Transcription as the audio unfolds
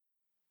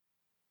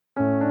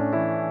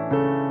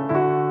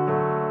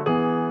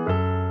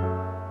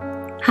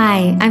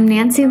Hi, I'm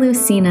Nancy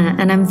Lucina,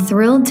 and I'm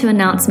thrilled to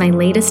announce my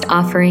latest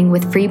offering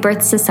with Free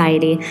Birth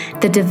Society,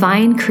 the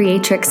Divine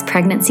Creatrix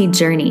Pregnancy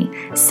Journey,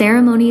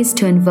 ceremonies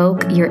to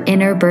invoke your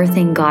inner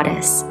birthing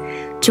goddess.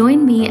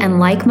 Join me and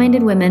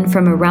like-minded women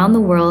from around the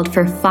world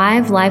for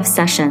 5 live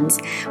sessions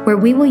where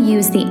we will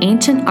use the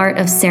ancient art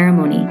of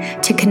ceremony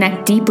to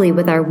connect deeply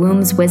with our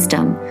womb's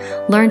wisdom,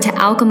 learn to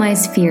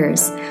alchemize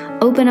fears,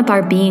 open up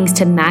our beings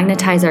to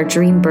magnetize our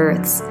dream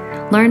births,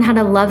 learn how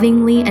to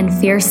lovingly and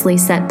fiercely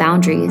set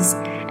boundaries,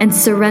 and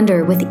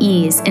surrender with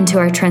ease into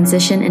our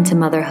transition into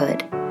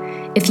motherhood.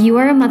 If you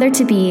are a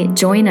mother-to-be,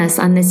 join us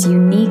on this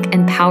unique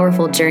and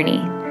powerful journey.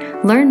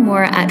 Learn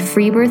more at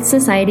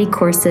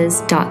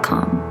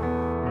freebirthsocietycourses.com.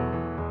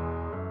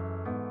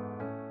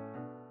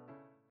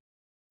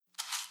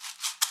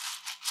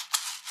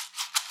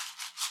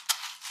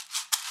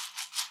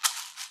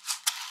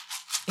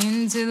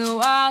 Into the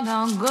wild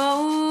I'll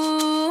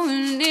go,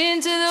 and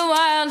into the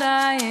wild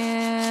I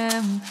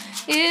am.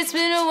 It's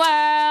been a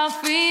while,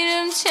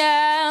 freedom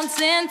child,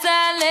 since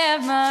I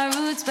left my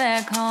roots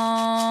back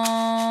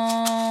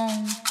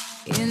home.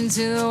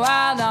 Into the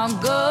wild I'll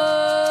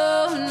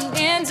go, and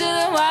into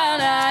the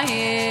wild I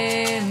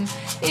am.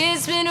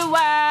 It's been a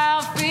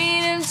while,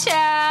 freedom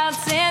child,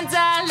 since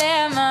I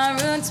left my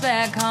roots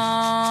back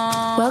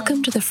home.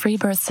 Welcome to the Free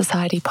Birth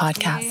Society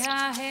podcast.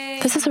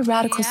 This is a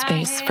radical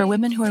space for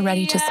women who are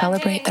ready to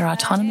celebrate their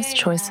autonomous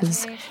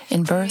choices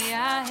in birth,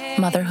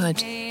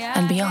 motherhood,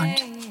 and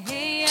beyond.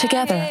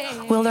 Together,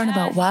 we'll learn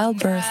about wild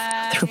birth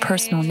through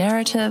personal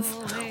narrative,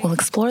 we'll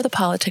explore the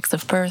politics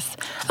of birth,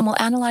 and we'll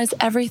analyze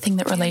everything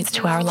that relates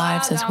to our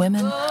lives as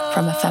women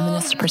from a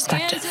feminist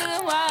perspective.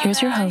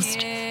 Here's your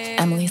host,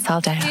 Emily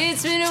Saldea.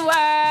 It's been a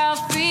while,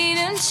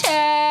 freedom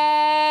child,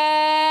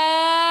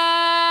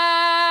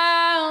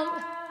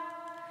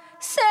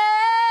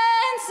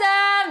 since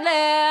I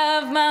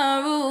left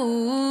my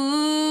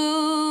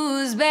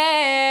roots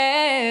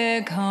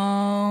back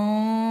home.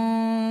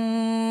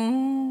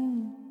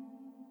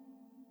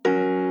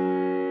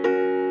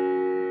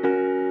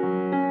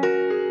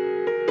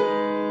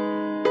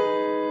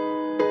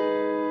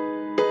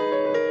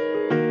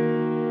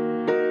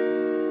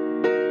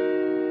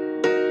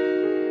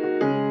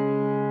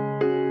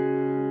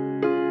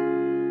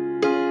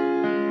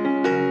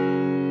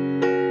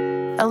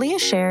 Aaliyah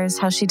shares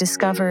how she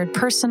discovered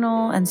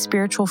personal and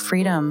spiritual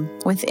freedom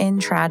within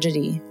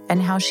tragedy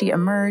and how she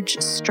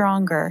emerged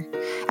stronger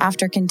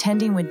after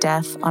contending with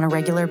death on a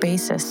regular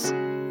basis.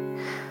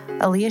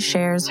 Aaliyah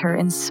shares her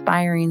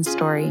inspiring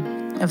story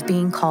of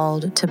being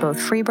called to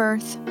both free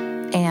birth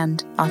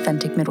and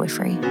authentic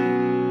midwifery.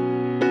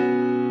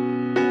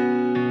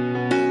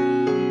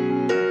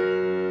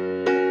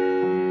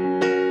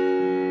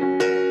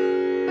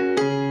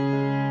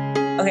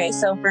 Okay,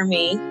 so for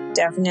me,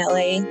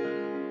 definitely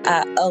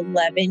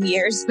 11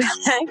 years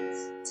back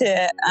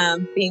to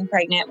being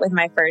pregnant with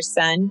my first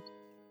son.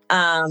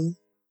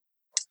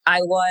 I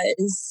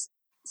was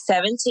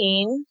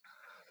 17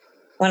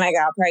 when I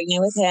got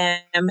pregnant with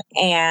him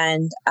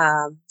and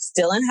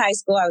still in high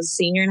school. I was a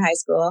senior in high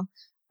school.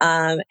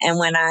 And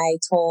when I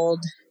told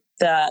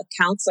the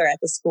counselor at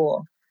the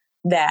school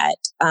that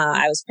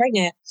I was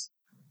pregnant,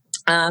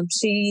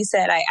 she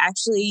said I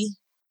actually,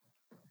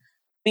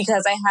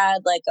 because I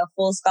had like a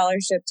full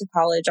scholarship to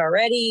college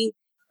already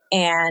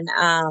and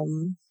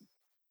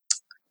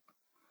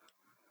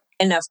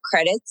enough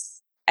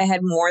credits. I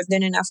had more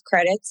than enough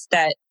credits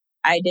that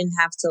I didn't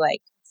have to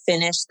like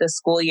finish the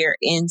school year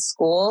in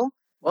school.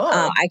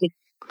 I could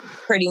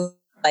pretty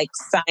like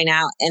sign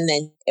out, and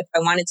then if I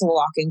wanted to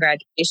walk in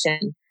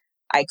graduation,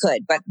 I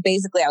could. But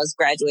basically, I was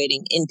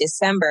graduating in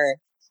December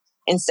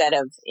instead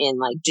of in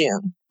like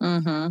June.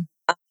 Mm-hmm.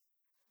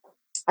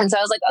 And so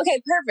I was like, okay,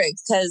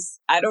 perfect, because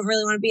I don't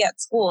really want to be at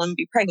school and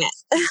be pregnant.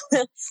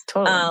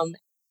 Totally.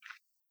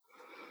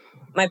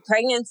 My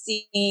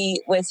pregnancy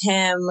with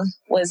him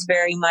was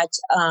very much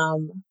a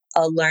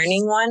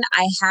learning one.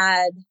 I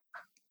had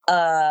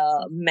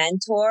a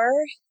mentor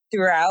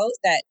throughout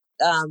that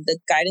the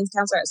guidance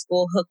counselor at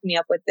school hooked me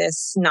up with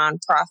this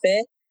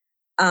nonprofit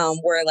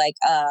where like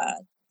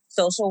a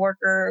social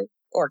worker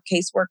or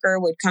caseworker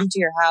would come to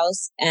your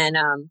house, and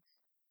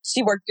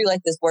she worked through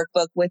like this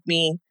workbook with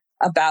me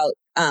about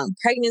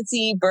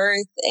pregnancy,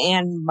 birth,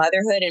 and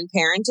motherhood and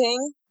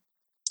parenting.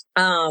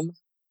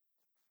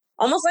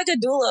 Almost like a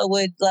doula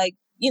would like,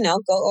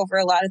 go over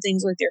a lot of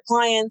things with your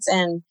clients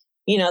and,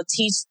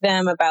 teach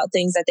them about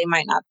things that they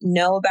might not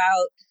know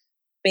about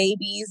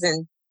babies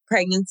and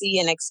pregnancy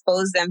and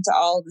expose them to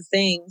all the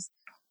things.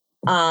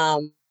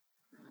 So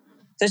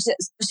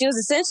she was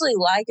essentially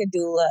like a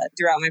doula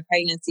throughout my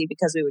pregnancy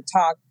because we would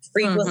talk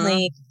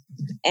frequently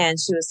and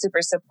she was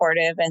super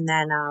supportive. And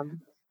then,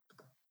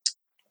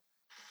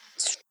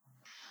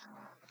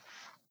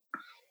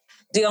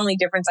 the only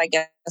difference, I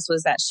guess,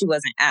 was that she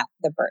wasn't at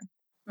the birth.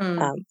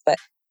 But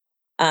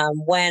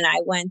when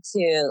I went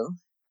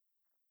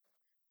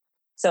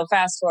so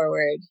fast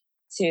forward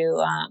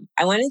to,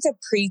 I went into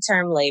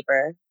preterm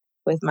labor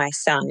with my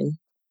son,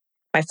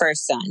 my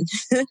first son.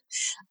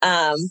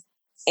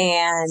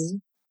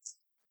 And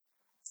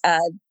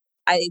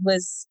I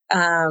was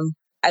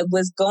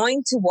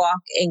going to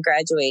walk in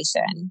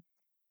graduation,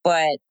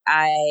 but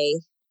I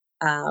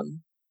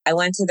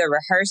went to the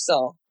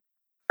rehearsal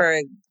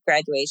for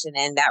graduation,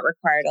 and that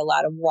required a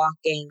lot of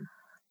walking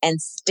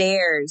and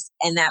stairs,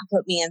 and that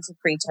put me into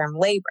preterm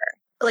labor.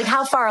 Like,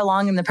 how far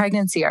along in the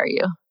pregnancy are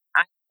you?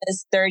 I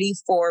was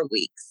 34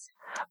 weeks.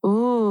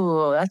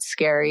 Ooh, that's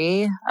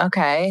scary.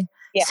 Okay.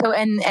 Yeah. So,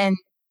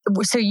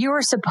 so you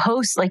were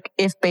supposed, like,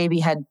 if baby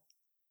had,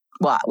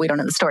 well, we don't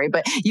know the story,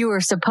 but you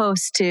were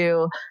supposed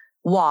to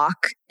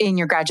walk in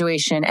your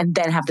graduation and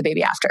then have the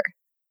baby after.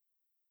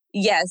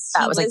 Yes.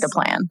 That was like the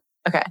plan.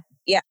 Okay.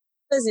 Yeah.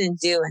 It wasn't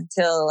due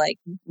until like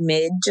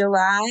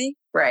mid-July.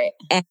 Right.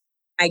 And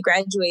my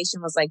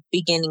graduation was like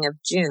beginning of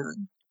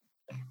June.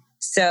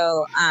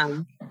 So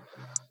I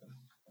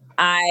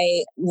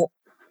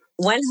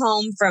went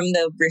home from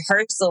the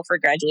rehearsal for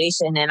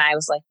graduation, and I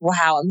was like,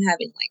 wow, I'm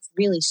having like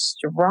really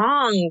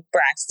strong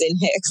Braxton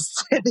Hicks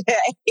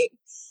today.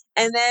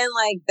 And then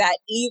like that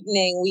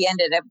evening, we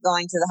ended up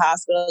going to the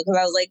hospital because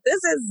I was like,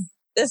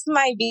 this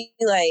might be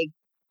like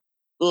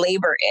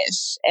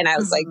labor-ish. And I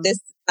was like, this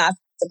is not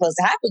supposed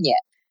to happen yet.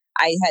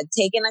 I had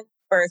taken a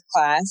birth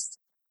class.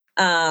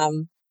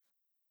 And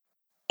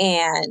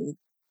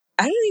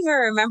I don't even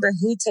remember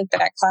who took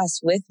that class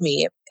with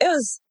me. It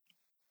was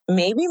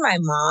maybe my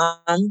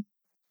mom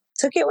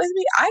took it with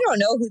me. I don't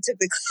know who took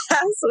the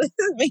class with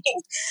me.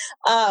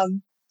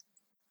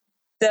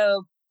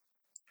 So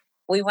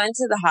we went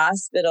to the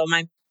hospital.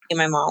 My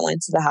mom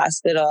went to the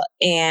hospital,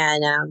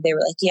 and they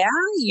were like, yeah,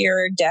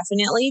 you're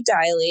definitely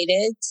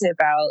dilated to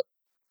about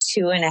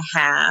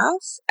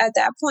 2.5 at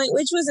that point,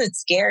 which wasn't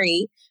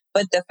scary.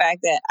 But the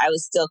fact that I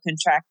was still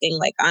contracting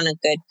like on a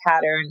good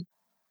pattern,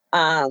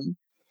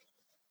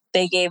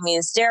 they gave me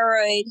a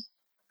steroid.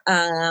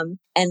 And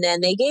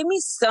then they gave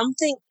me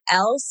something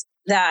else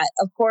that,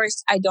 of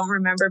course, I don't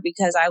remember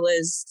because I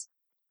was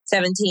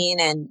 17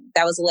 and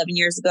that was 11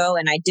 years ago.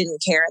 And I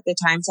didn't care at the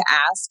time to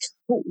ask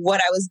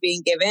what I was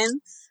being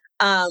given.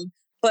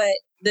 But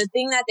the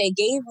thing that they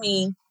gave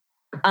me,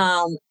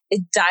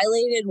 it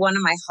dilated one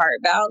of my heart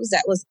valves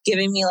that was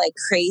giving me like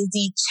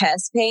crazy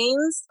chest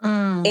pains.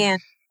 And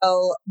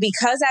so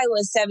because I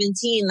was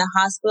 17, the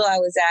hospital I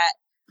was at,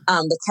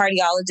 the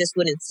cardiologist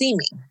wouldn't see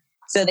me.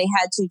 So they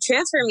had to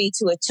transfer me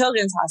to a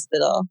children's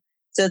hospital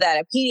so that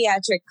a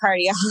pediatric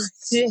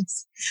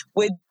cardiologist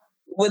would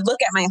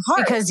look at my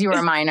heart. Because you were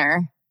a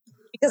minor.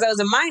 Because I was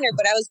a minor,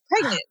 but I was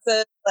pregnant.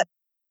 So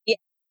yeah.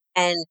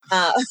 And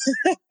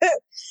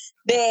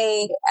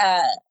the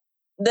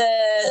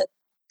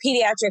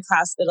pediatric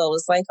hospital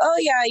was like, oh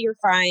yeah, you're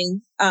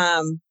fine.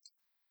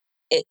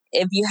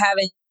 If you have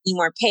any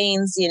more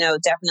pains,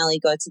 definitely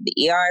go to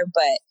the ER,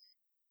 but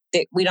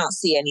we don't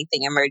see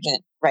anything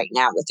emergent right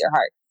now with your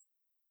heart.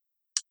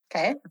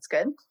 Okay, that's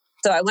good.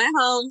 So I went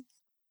home,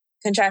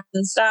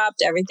 contraction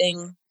stopped,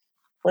 everything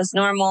was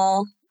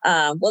normal.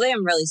 Well, they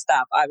didn't really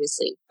stop,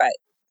 obviously, but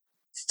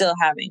still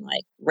having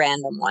like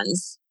random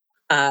ones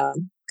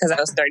because I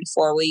was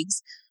 34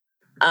 weeks.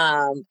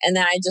 And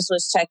then I just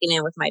was checking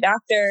in with my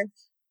doctor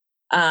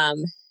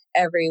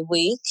every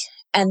week.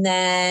 And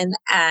then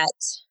at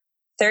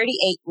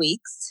 38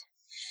 weeks,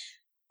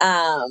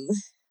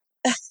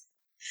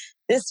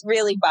 this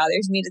really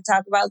bothers me to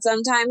talk about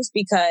sometimes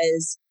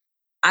because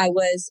I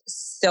was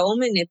so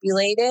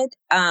manipulated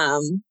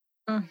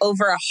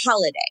over a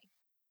holiday.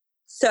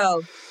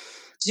 So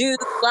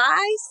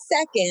July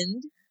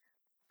 2nd,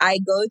 I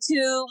go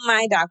to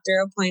my doctor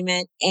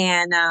appointment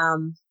and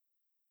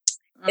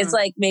it's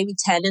like maybe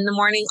 10 in the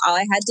morning. All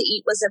I had to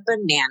eat was a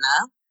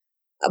banana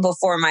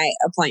before my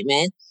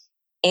appointment.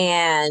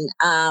 And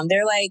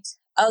they're like,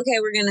 okay,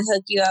 we're going to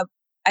hook you up.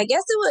 I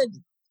guess it was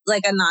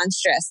like a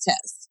non-stress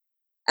test.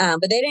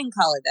 But they didn't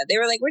call it that. They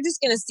were like, we're just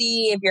going to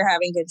see if you're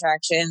having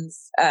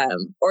contractions.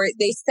 Or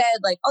they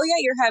said like, oh yeah,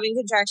 you're having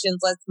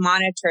contractions. Let's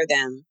monitor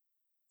them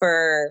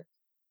for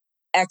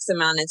X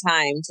amount of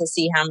time to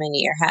see how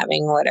many you're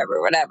having,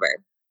 whatever.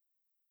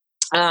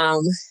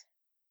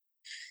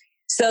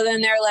 So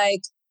then they're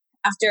like,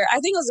 after, I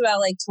think it was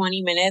about like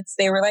 20 minutes,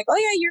 they were like, oh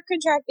yeah, you're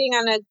contracting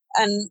on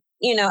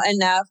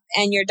enough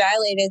and you're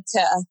dilated to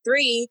a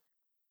 3.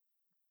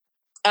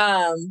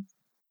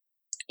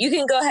 You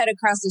can go ahead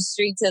across the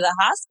street to the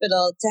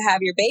hospital to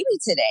have your baby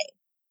today.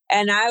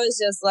 And I was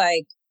just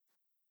like,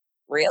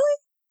 really?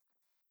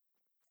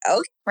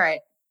 Okay.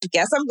 Right. I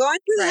guess I'm going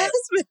to the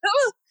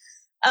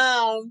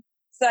hospital.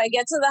 So I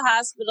get to the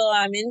hospital,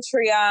 I'm in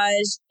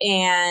triage,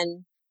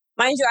 and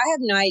mind you, I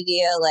have no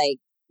idea like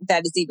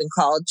that it's even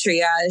called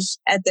triage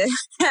at that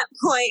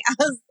point.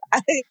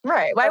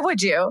 Right. Why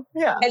would you?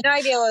 Yeah. I had no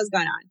idea what was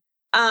going on.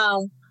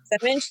 So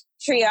I'm in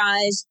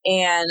triage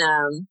and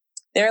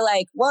they're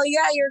like, well,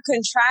 yeah, you're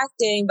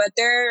contracting, but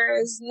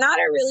there's not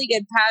a really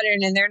good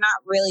pattern and they're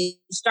not really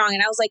strong.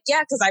 And I was like,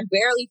 yeah, because I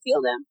barely feel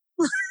them.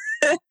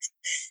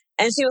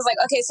 And she was like,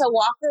 okay, so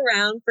walk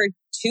around for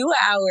 2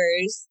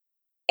 hours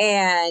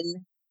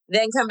and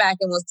then come back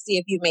and we'll see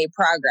if you've made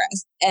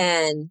progress.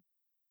 And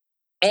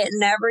it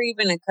never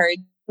even occurred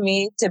to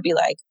me to be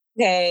like,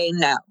 okay,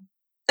 no.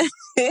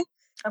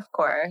 Of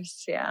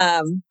course.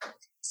 Yeah.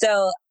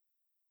 So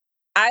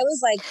I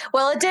was like,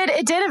 well, it did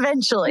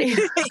eventually.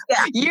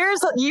 Yeah.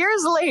 years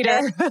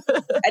later,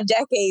 a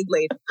decade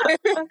later.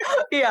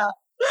 Yeah.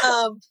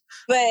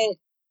 But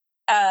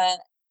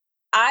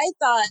I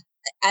thought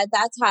at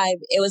that time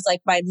it was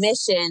like my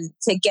mission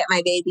to get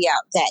my baby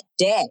out that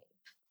day.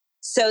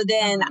 So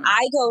then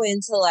I go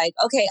into like,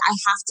 okay, I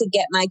have to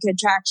get my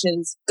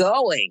contractions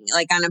going,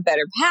 like on a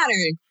better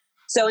pattern.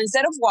 So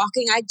instead of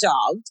walking, I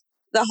jogged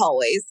the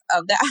hallways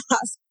of the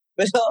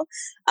hospital.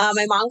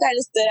 My mom kind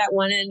of stood at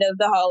one end of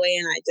the hallway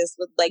and I just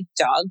would like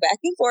jog back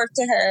and forth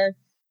to her.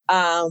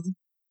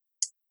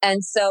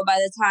 And so by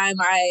the time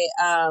I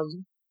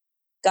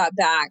got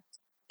back,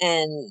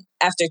 and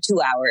after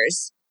 2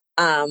 hours,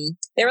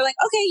 they were like,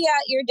 okay, yeah,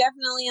 you're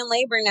definitely in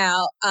labor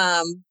now.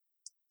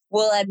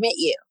 We'll admit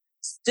you.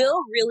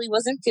 Still really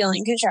wasn't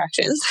feeling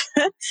contractions,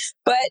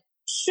 but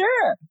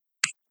sure.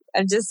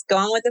 I'm just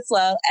going with the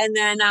flow. And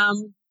then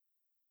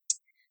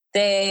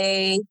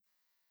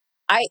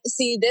I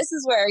see, this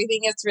is where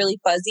everything gets really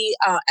fuzzy.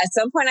 At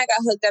some point I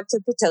got hooked up to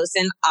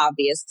Pitocin,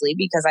 obviously,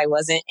 because I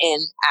wasn't in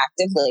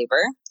active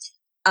labor.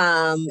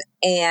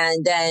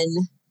 And then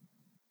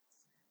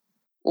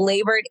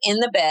labored in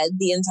the bed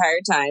the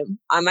entire time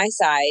on my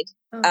side.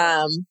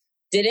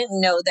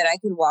 Didn't know that I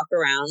could walk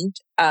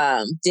around.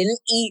 Didn't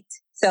eat.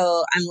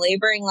 So I'm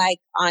laboring like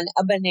on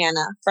a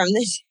banana from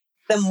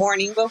the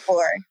morning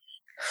before.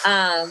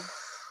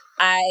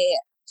 I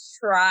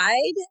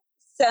tried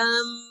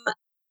some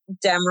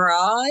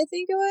Demerol, I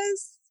think it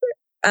was.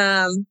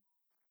 And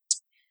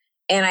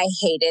I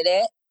hated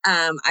it.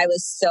 I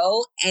was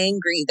so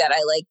angry that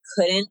I like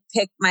couldn't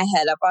pick my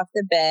head up off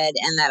the bed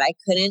and that I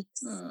couldn't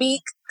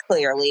speak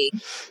clearly.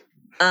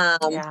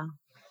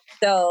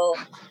 So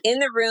in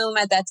the room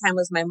at that time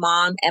was my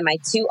mom and my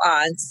two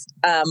aunts.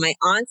 My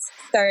aunts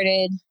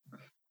started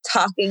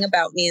talking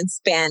about me in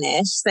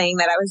Spanish, saying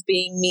that I was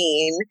being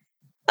mean,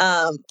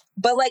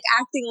 but like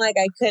acting like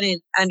I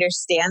couldn't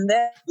understand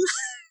them.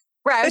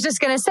 Right. I was just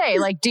going to say,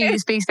 like, do you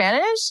speak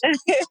Spanish?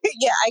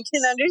 Yeah, I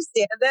can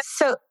understand them.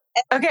 So,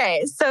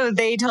 okay. So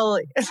they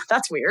totally,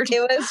 that's weird.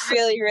 It was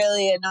really,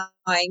 really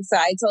annoying. So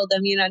I told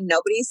them,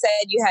 nobody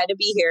said you had to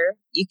be here.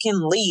 You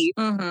can leave.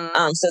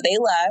 So they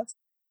left.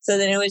 So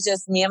then it was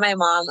just me and my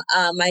mom.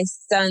 My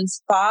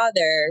son's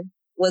father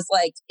was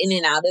like in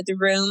and out of the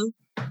room.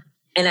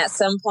 And at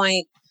some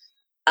point,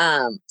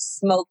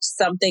 smoked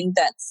something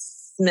that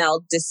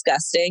smelled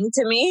disgusting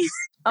to me.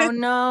 Oh,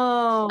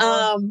 no.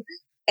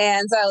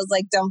 And so I was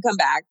like, don't come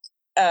back.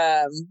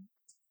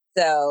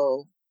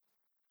 So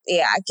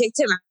yeah, I kicked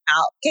him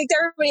out, kicked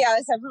everybody out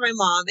except for my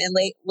mom, and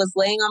was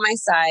laying on my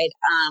side.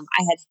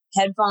 I had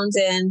headphones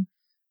in.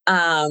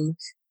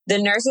 The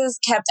nurses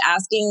kept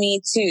asking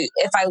me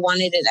if I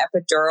wanted an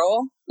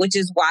epidural, which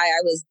is why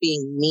I was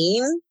being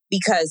mean,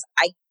 because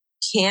I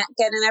can't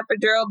get an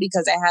epidural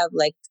because I have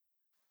like,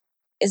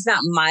 it's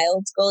not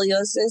mild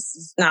scoliosis.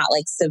 It's not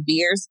like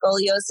severe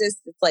scoliosis.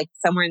 It's like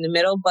somewhere in the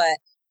middle, but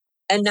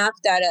enough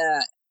that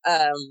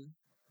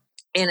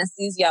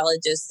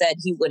anesthesiologist said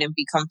he wouldn't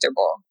be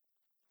comfortable.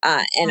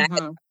 And I had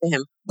talked to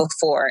him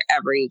before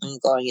ever even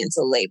going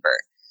into labor.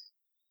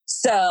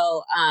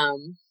 So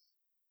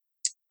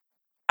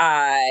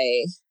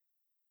I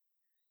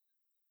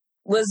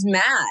was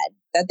mad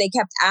that they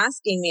kept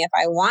asking me if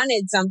I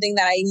wanted something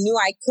that I knew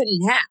I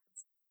couldn't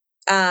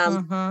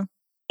have.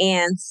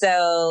 And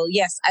so,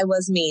 yes, I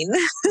was mean.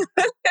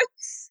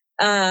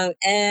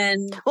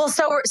 And well,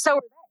 so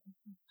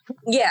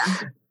yeah.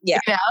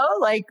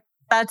 Like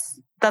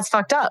that's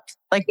fucked up.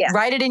 Like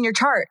write it in your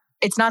chart.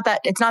 It's not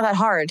that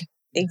hard.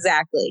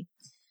 Exactly.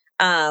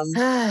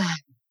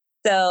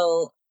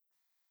 So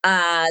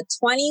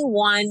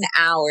 21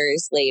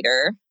 hours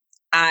later,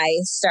 I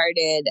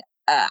started,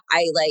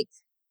 I like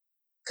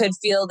could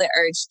feel the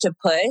urge to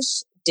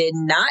push, did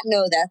not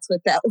know that's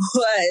what that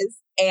was.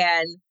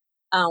 And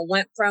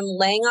went from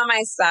laying on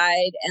my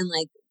side and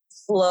like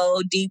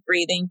slow, deep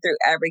breathing through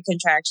every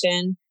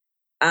contraction.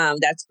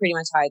 That's pretty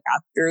much how I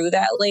got through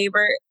that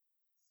labor.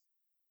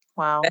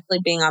 Wow.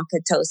 Especially being on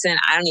Pitocin.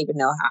 I don't even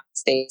know how to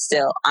stay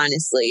still,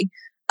 honestly.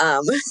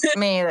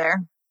 Me either.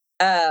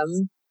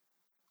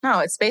 No,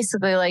 it's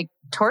basically like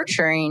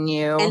torturing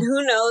you. And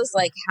who knows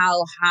like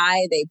how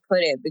high they put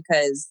it,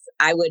 because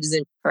I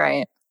wasn't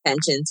paying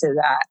attention to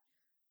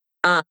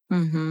that.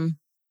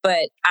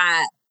 But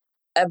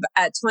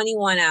at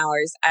 21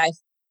 hours, I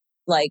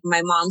like,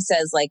 my mom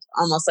says like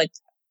almost like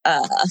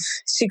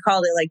she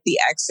called it like The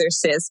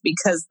Exorcist,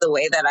 because the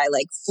way that I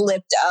like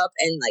flipped up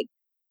and like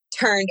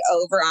turned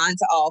over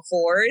onto all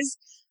fours.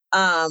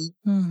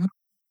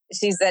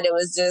 She said it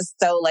was just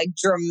so like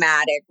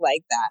dramatic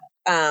like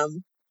that.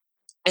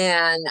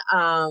 And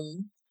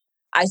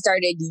I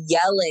started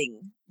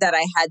yelling that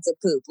I had to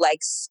poop,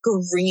 like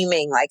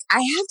screaming, like, I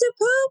have to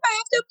poop, I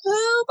have to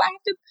poop, I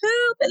have to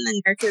poop. And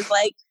the nurse is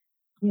like,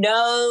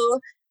 no,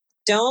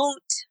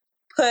 don't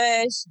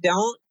push,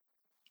 don't,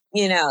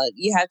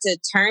 you have to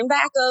turn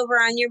back over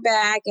on your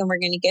back and we're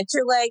going to get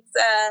your legs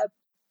up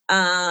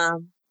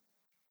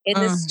in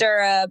the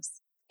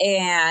stirrups.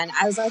 And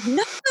I was like,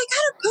 no, I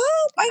gotta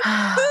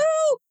I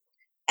poop.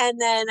 And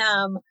then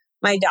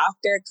my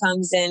doctor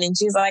comes in and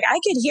she's like, I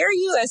could hear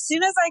you as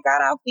soon as I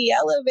got off the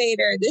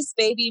elevator. This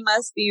baby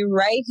must be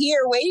right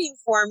here waiting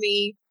for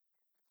me.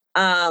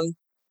 And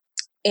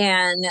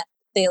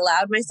they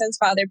allowed my son's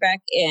father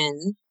back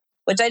in,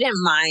 which I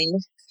didn't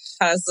mind.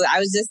 I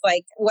was just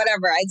like,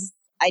 whatever.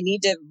 I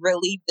need to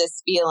relieve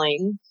this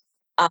feeling.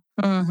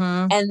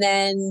 And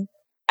then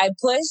I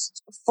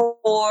pushed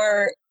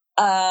for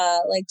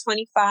like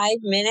 25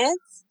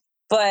 minutes,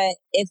 but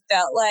it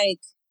felt like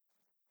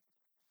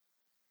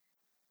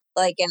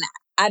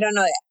I don't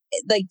know,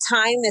 like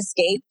time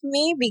escaped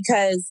me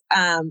because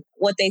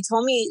what they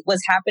told me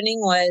was happening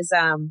was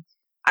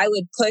I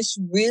would push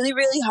really,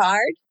 really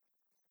hard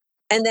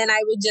and then I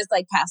would just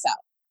like pass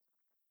out.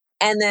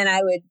 And then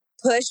I would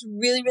push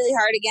really, really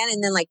hard again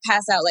and then like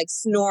pass out, like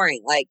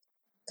snoring, like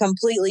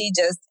completely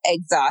just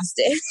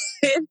exhausted.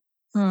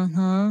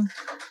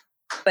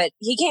 But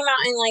he came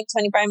out in like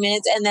 25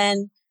 minutes and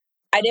then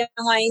I didn't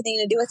want anything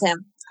to do with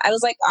him. I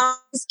was like, oh,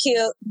 he's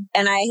cute.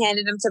 And I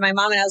handed him to my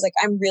mom and I was like,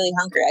 I'm really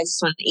hungry. I just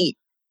want to eat.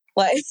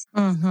 What?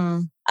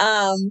 So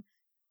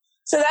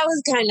that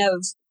was kind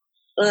of,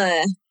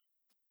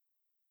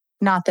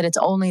 not that it's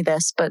only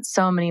this, but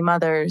so many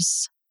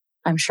mothers,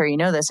 I'm sure you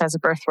know this as a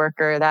birth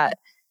worker, that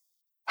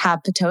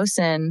have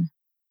Pitocin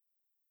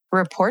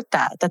report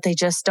that they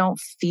just don't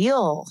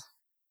feel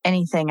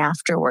anything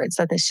afterwards,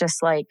 that it's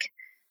just like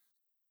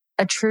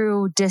a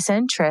true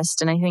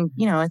disinterest. And I think,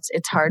 you know,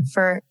 it's hard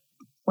for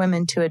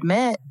women to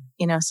admit,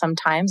 you know,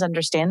 sometimes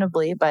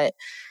understandably, but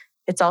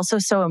it's also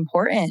so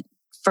important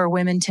for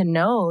women to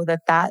know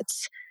that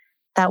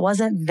that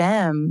wasn't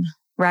them,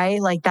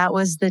 right? Like that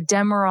was the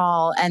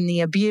Demerol and the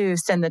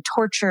abuse and the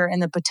torture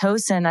and the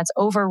Pitocin that's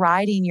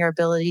overriding your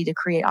ability to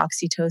create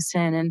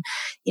oxytocin. And,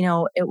 you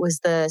know, it was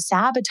the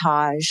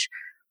sabotage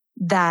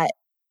that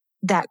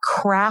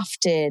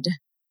crafted,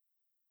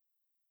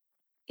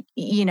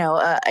 you know,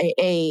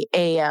 a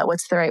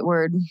what's the right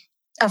word?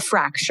 A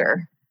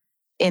fracture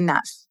in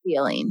that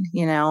feeling,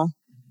 you know?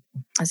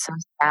 It's so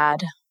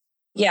sad.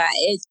 Yeah,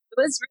 it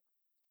was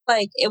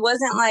like, it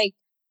wasn't like,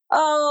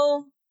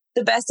 oh,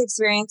 the best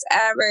experience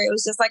ever. It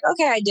was just like,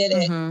 okay, I did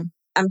it. I'm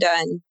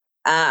done.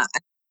 I'm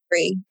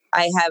free.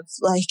 I have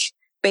like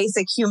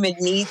basic human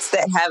needs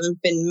that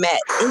haven't been met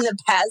in the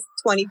past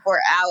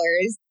 24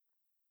 hours.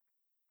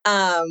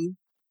 And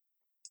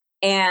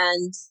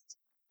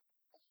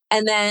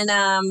then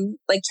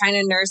like trying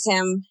to nurse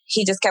him,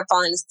 he just kept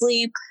falling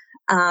asleep.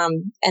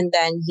 And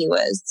then he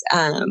was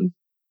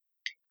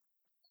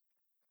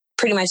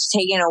pretty much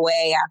taken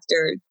away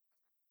after,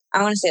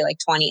 I want to say like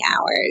 20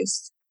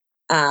 hours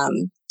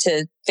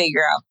to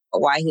figure out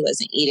why he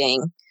wasn't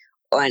eating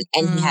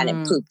and he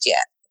hadn't pooped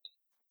yet.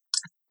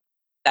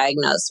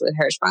 Diagnosed with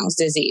Hirschsprung's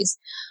disease.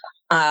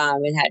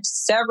 And had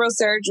several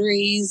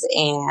surgeries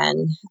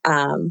and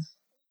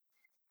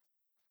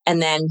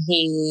then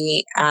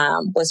he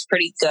was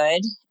pretty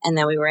good. And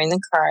then we were in the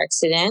car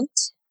accident.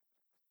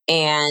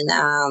 And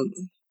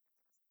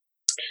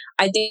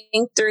I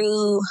think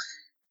through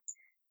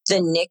the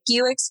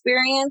NICU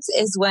experience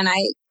is when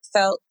I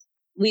felt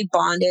we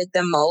bonded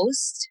the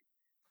most.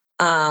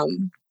 I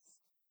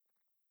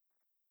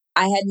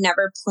had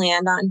never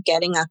planned on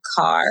getting a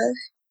car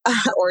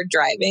or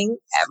driving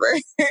ever.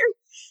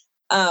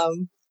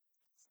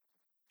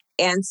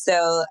 And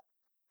so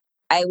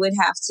I would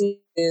have to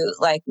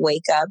like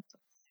wake up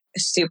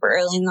super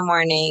early in the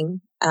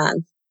morning,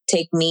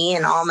 take me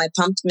and all my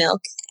pumped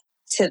milk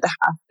to the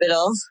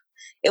hospital.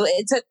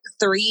 It took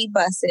 3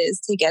 buses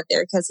to get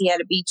there because he had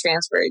to be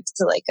transferred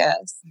to like a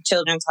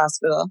children's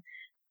hospital.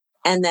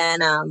 And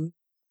then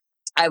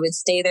I would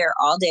stay there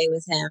all day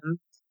with him,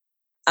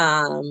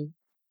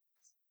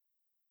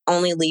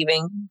 only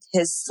leaving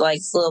his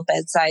like little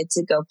bedside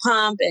to go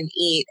pump and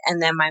eat.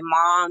 And then my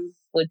mom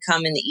would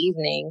come in the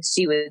evening.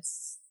 She would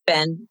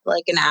spend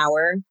like an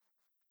hour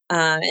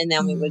and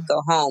then we would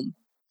go home.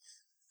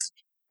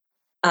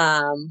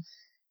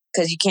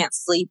 Because you can't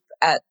sleep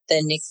at the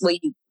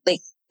NICU.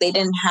 They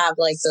didn't have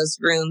like those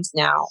rooms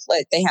now,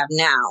 like they have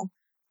now,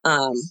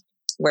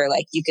 where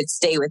like you could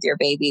stay with your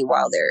baby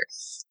while they're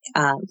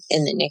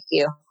in the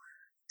NICU.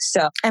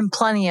 So and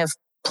plenty of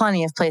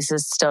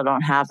places still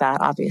don't have that,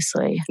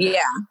 obviously.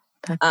 Yeah.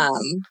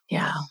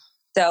 Yeah.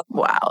 So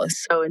wow,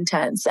 it's so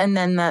intense. And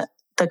then the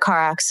car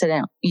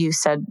accident, you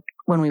said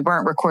when we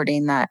weren't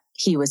recording that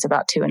he was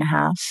about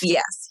 2.5.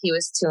 Yes, he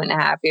was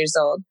 2.5 years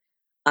old.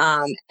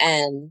 But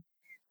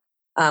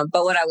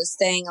what I was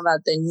saying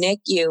about the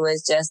NICU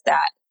was just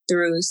that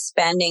through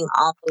spending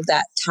all of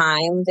that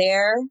time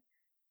there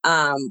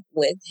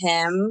with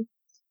him,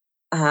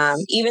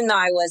 even though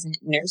I wasn't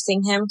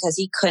nursing him because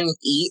he couldn't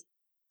eat,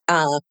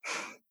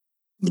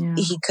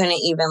 he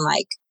couldn't even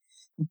like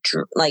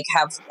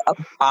have a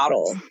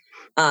bottle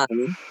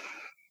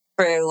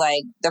for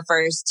like the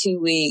first 2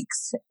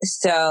 weeks.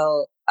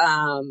 So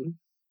I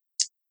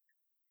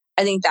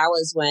think that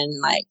was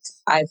when like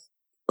I've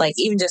like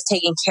even just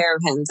taking care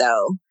of him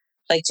though.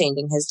 Like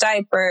changing his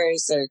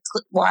diapers or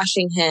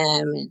washing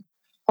him and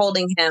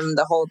holding him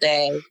the whole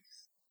day.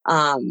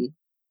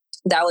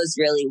 that was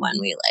really when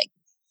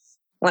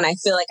I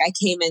feel like I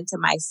came into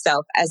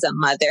myself as a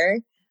mother.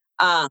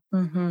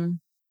 And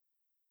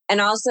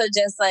also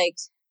just like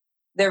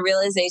the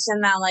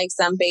realization that like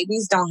some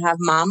babies don't have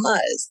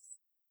mamas.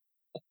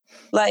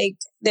 Like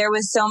there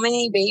was so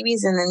many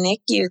babies in the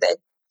NICU that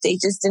they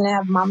just didn't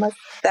have mamas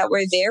that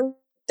were there with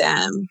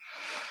them.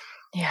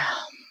 Yeah.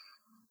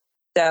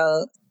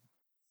 So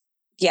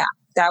yeah,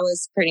 that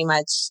was pretty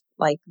much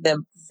like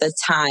the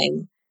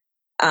time.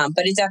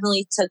 But it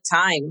definitely took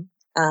time.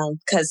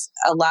 Because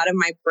a lot of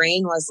my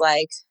brain was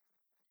like,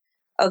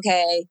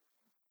 okay,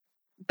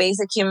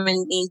 basic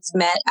human needs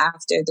met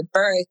after the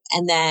birth.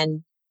 And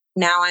then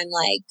now I'm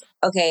like,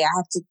 okay, I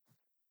have to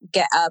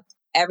get up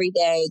every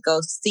day, go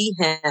see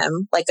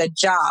him like a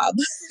job.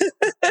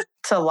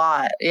 It's a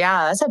lot.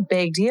 Yeah, that's a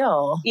big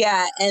deal.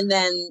 Yeah. And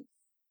then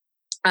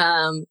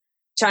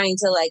trying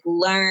to like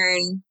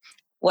learn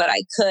what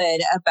I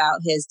could about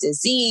his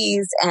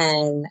disease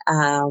and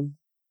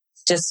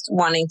just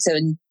wanting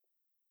to,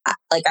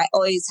 like, I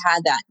always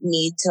had that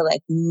need to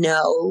like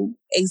know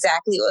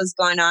exactly what was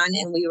going on.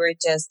 And we were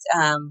just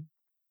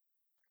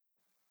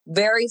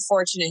very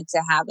fortunate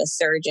to have a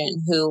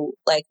surgeon who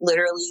like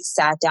literally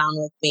sat down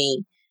with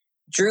me,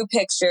 drew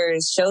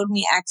pictures, showed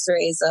me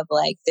x-rays of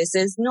like, this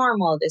is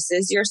normal. This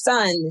is your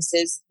son. This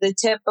is the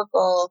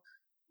typical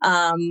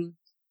Hirschsprung's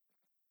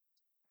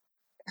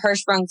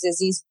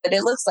disease, but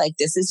it looks like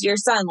this is your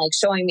son, like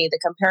showing me the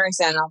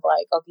comparison of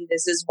like, okay,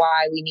 this is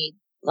why we need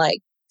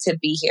like to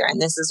be here.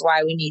 And this is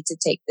why we need to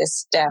take this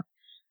step.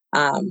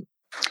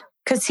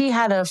 Because he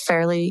had a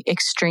fairly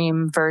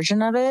extreme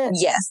version of it?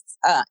 Yes,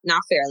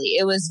 not fairly.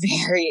 It was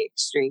very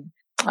extreme.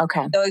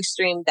 Okay. So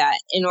extreme that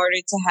in order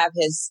to have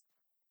his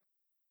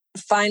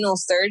final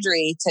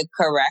surgery to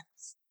correct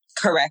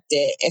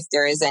it, if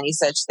there is any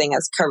such thing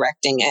as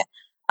correcting it,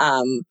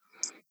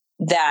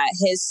 that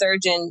his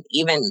surgeon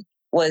even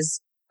was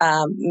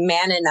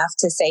man enough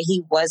to say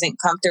he wasn't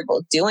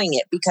comfortable doing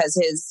it because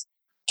his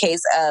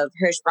case of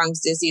Hirschsprung's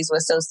disease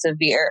was so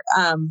severe.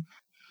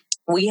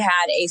 We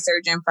had a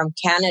surgeon from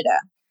Canada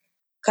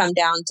come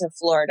down to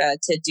Florida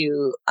to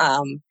do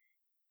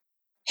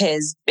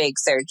his big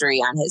surgery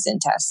on his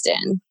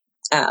intestine.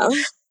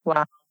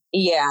 Wow.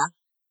 Yeah.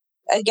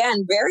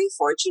 Again, very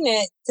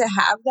fortunate to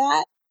have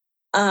that.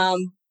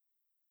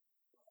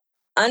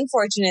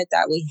 Unfortunate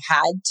that we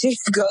had to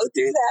go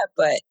through that,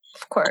 but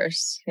of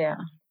course, yeah.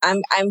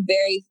 I'm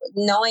very,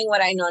 knowing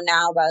what I know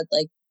now about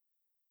like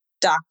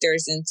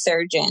doctors and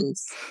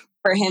surgeons,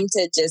 for him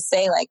to just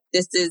say like,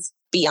 this is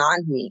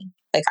beyond me.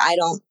 Like I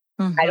don't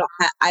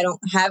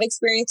have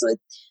experience with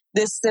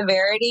this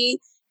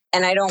severity,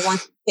 and I don't want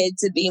the kid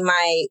to be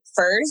my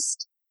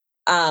first.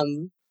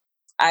 I'm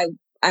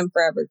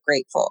forever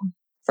grateful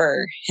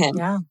for him.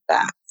 Yeah.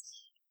 That.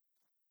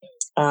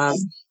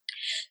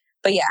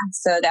 But yeah,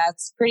 so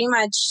that's pretty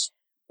much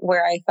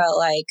where I felt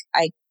like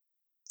I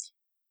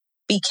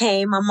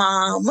became a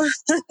mom.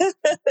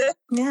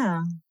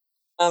 Yeah.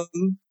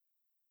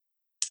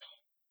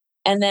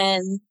 And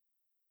then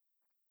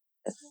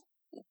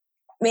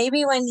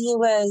maybe when he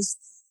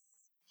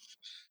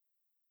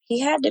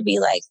had to be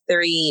like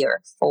 3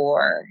 or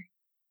 4.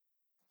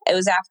 It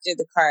was after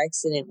the car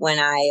accident when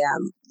I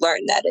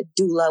learned that a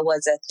doula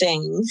was a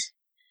thing.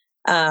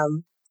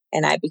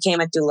 And I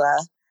became a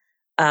doula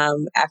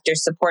after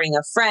supporting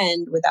a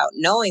friend without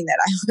knowing that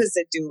I was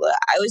a doula.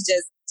 I was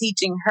just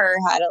teaching her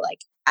how to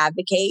like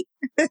advocate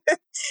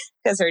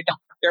because her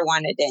doctor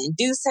wanted to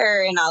induce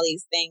her and all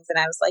these things. And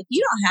I was like,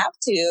 you don't have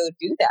to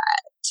do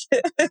that.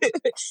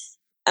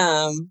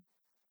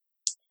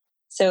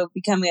 So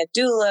becoming a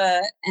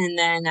doula, and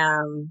then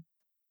I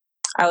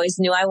always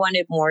knew I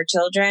wanted more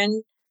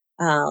children.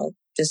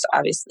 Just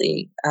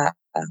obviously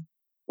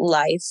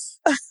life,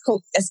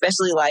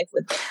 especially life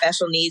with a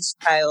special needs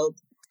child.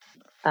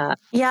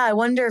 Yeah, I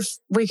wonder if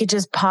we could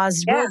just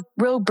pause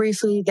real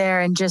briefly there,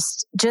 and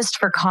just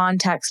for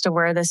context of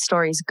where this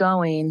story's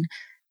going.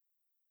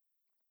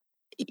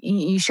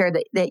 You shared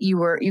that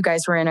you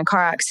guys were in a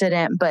car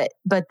accident, but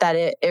that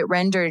it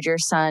rendered your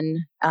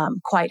son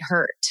quite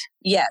hurt.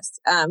 Yes,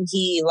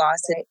 he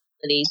lost his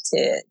ability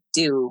to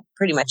do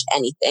pretty much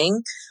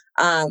anything.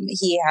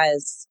 He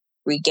has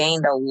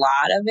regained a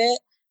lot of it,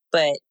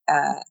 but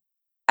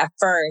at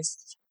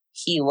first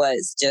he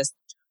was just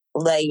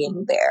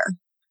laying there,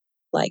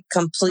 like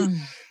completely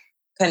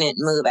couldn't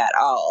move at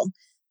all.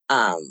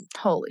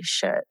 Holy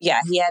shit.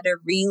 Yeah, he had to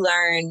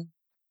relearn.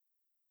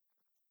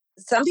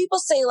 Some people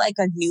say like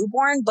a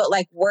newborn, but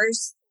like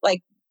worse,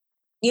 like,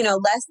 you know,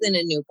 less than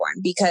a newborn,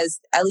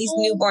 because at least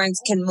newborns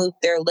can move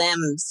their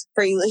limbs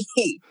freely.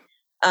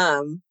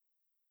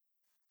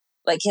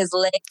 Like his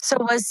leg. So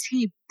was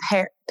he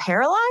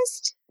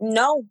paralyzed?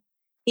 No,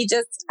 he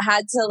just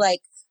had to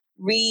like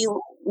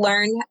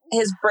relearn.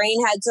 His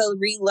brain had to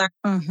relearn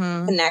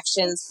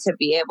connections to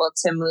be able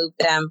to move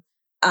them.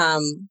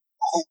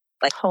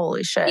 Like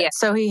holy shit. Yeah.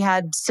 So he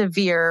had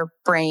severe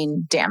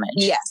brain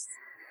damage.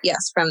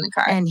 Yes, from the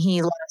car. And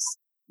he lost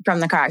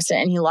from the car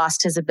accident, and he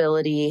lost his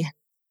ability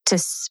to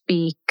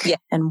speak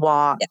and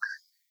walk. Yeah.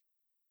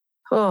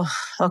 Oh,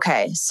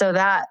 okay. So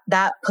that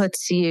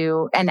puts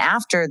you, and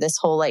after this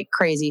whole like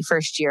crazy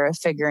first year of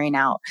figuring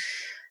out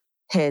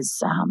this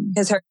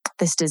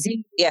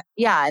disease,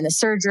 yeah, and the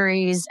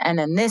surgeries, and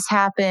then this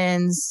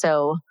happens.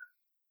 So,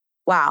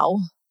 wow,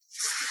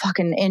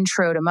 fucking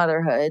intro to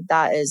motherhood.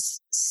 That is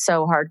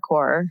so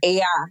hardcore.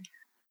 Yeah,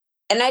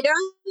 and I don't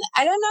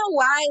know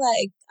why.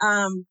 Like,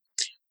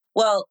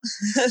 well,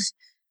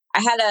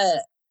 I had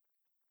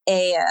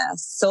a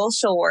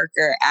social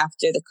worker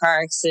after the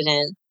car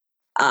accident.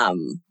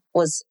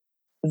 Was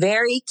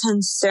very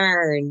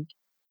concerned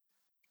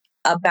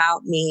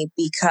about me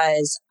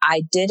because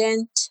I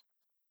didn't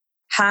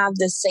have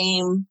the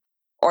same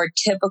or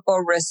typical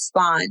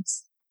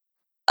response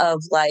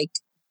of like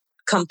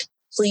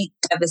complete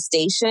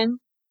devastation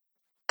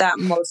that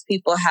most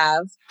people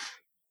have.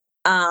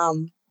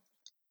 And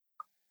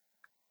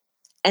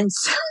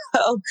so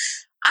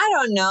I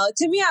don't know.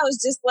 To me, I was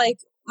just like,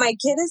 my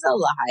kid is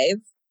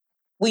alive.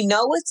 We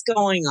know what's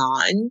going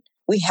on.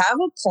 We have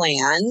a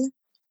plan.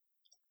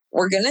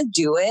 We're going to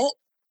do it.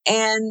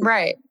 And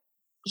right.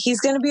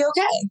 He's going to be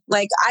okay.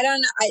 Like, I don't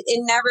know.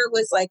 It never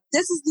was like,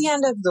 this is the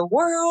end of the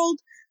world.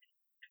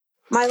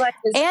 My life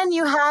is. And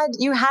you had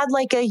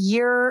like a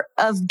year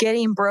of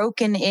getting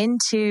broken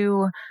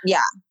into. Yeah.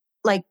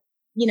 Like,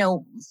 you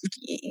know,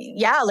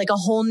 yeah, like a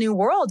whole new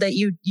world that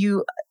you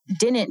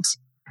didn't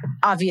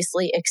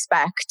obviously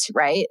expect,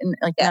 right? And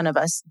like none of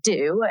us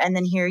do. And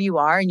then here you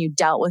are, and you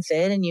dealt with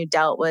it, and you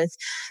dealt with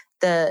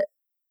the,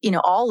 you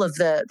know, all of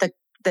the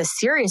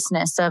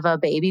seriousness of a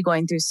baby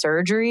going through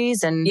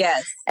surgeries, and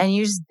and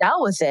you just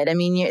dealt with it. I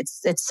mean,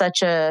 it's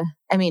such a.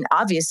 I mean,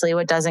 obviously,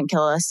 what doesn't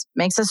kill us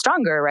makes us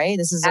stronger, right?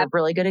 This is a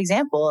really good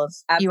example of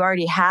you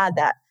already had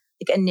that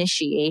like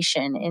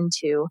initiation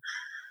into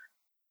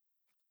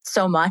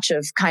so much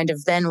of kind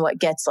of then what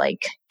gets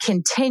like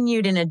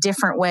continued in a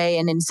different way,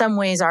 and in some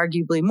ways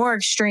arguably more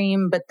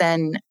extreme, but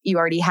then you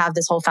already have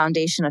this whole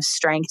foundation of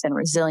strength and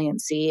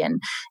resiliency and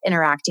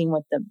interacting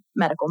with the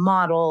medical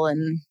model.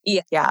 And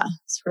yeah,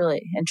 it's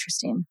really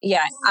interesting.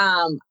 Yeah.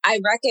 I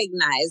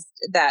recognized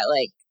that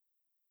like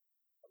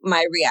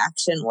my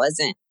reaction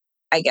wasn't,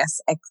 I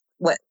guess,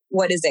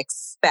 what is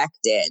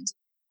expected.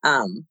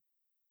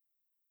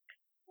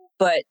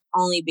 But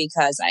only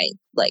because I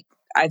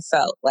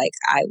felt like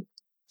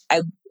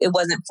it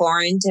wasn't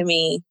foreign to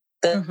me,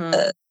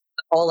 the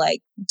whole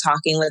like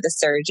talking with a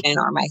surgeon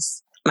or my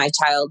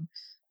child,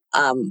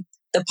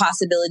 the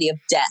possibility of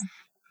death.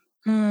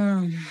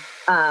 And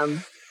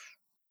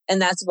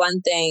that's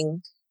one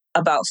thing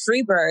about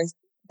free birth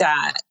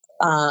that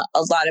a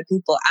lot of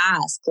people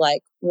ask,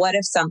 like, what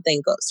if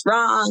something goes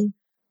wrong?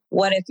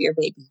 What if your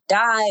baby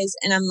dies?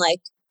 And I'm like,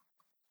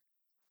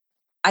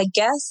 I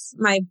guess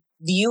my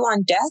view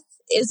on death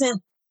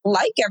isn't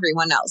like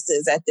everyone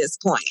else's at this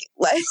point.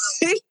 Like,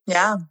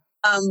 yeah.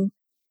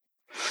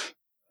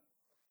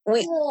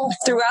 We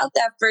throughout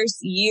that first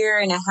year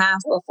and a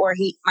half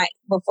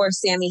before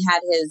Sammy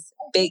had his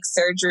big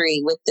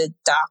surgery with the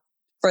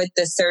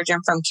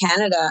surgeon from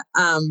Canada,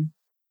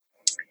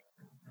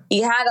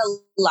 he had a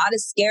lot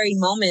of scary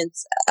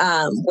moments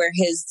where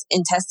his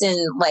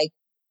intestine like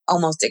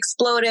almost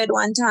exploded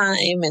one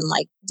time, and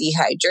like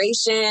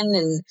dehydration,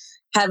 and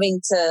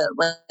having to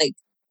like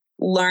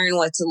learn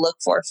what to look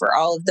for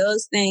all of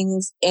those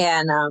things.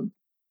 And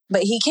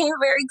but he came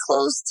very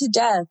close to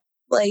death,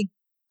 like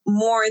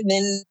more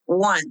than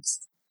once.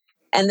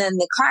 And then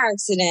the car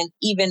accident,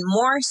 even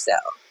more so.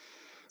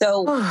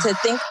 So to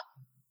think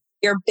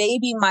your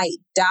baby might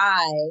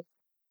die,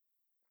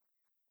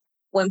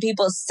 when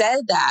people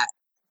said that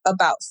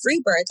about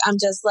free birth, I'm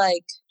just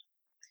like,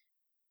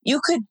 you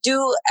could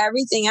do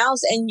everything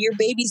else and your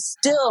baby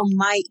still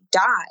might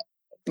die.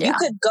 Yeah. You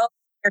could go in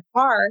your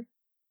car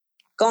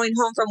going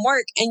home from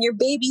work and your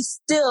baby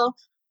still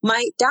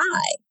might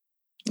die.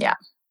 Yeah.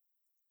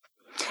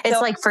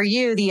 It's like for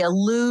you, the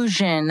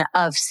illusion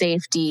of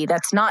safety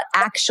that's not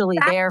actually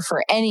there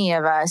for any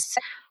of us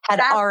had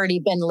already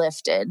been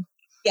lifted.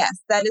 Yes,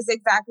 that is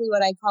exactly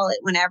what I call it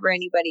whenever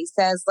anybody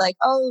says like,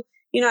 oh,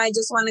 you know, I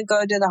just want to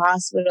go to the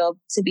hospital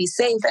to be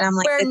safe. And I'm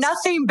like, where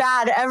nothing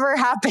bad ever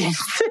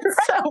happens. It's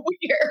so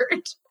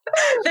weird.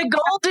 The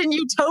golden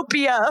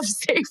utopia of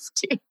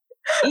safety.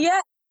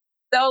 Yeah.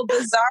 So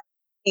bizarre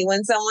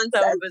when someone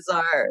says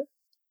bizarre.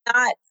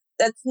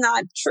 That's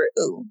not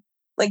true.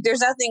 Like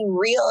there's nothing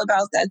real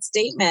about that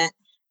statement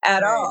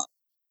at all.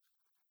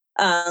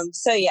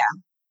 So yeah.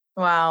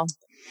 Wow.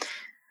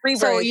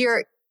 So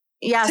you're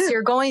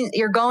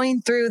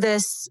going through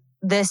this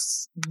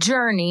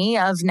journey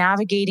of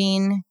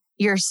navigating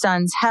your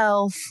son's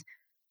health,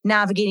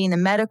 navigating the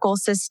medical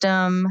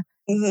system,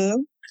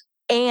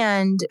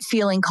 and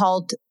feeling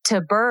called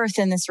to birth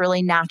in this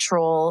really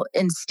natural,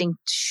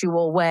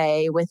 instinctual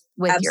way with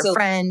your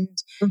friend.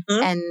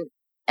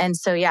 And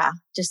so, yeah,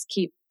 just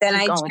keep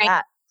going with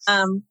that.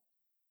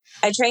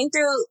 I trained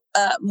through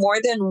more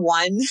than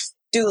one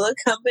doula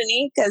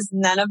company because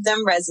none of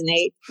them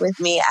resonate with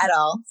me at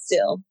all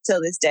still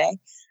till this day.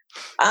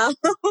 And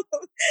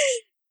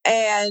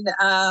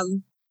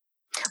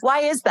why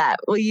is that?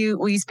 Will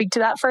you speak to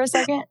that for a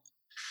second?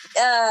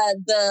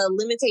 the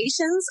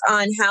limitations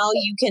on how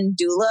you can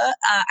doula.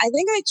 I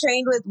think I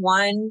trained with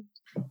one.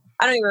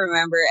 I don't even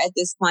remember at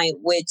this point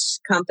which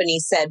company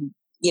said,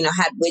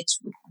 had which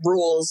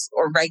rules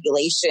or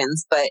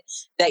regulations, but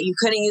that you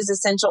couldn't use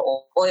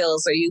essential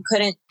oils, or you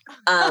couldn't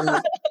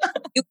touch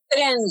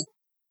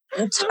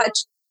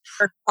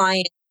your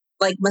client,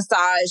 like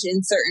massage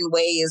in certain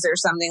ways or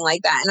something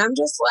like that. And I'm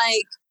just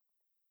like,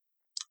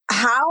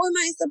 how am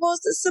I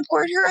supposed to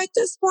support her at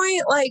this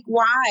point? Like,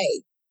 why?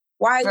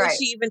 Why would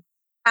she even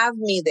have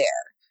me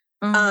there?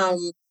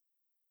 Mm-hmm.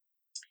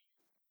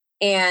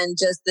 And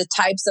just the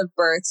types of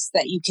births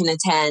that you can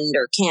attend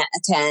or can't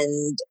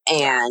attend.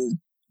 And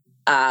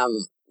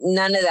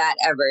none of that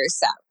ever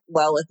sat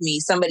well with me.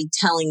 Somebody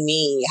telling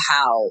me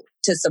how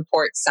to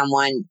support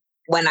someone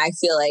when I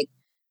feel like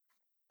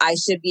I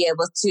should be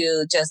able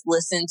to just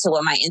listen to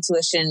what my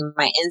intuition,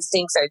 my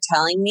instincts are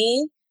telling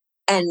me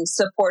and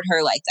support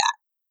her like that.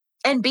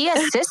 And be a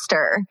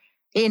sister,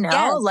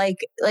 Yes. like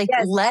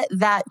Yes. Let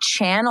that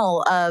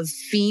channel of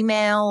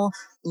female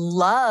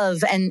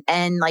love and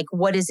like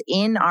what is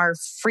in our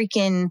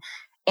freaking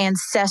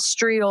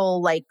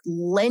ancestral like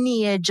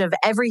lineage of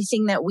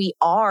everything that we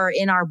are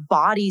in our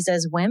bodies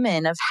as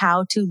women, of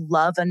how to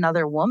love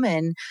another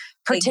woman,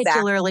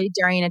 particularly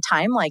during a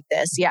time like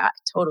this. Yeah,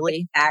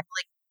 totally.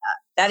 Exactly.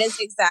 That is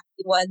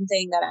exactly one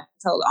thing that I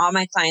told all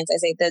my clients. I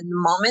say, the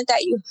moment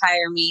that you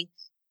hire me,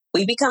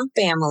 we become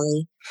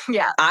family.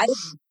 Yeah.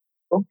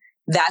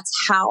 That's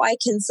how I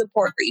can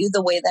support you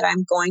the way that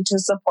I'm going to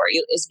support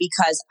you, is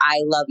because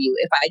I love you.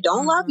 If I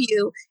don't love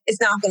you,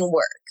 it's not going to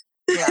work.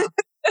 Yeah.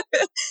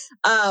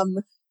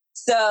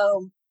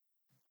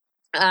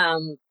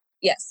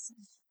 Yes,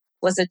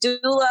 was a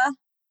doula,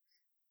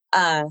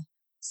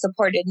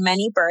 supported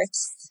many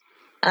births,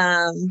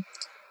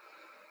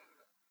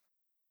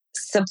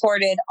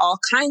 supported all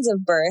kinds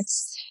of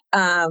births,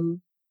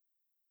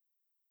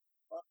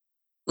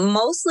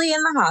 mostly in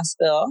the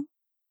hospital.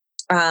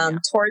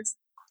 Towards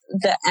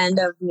the end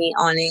of me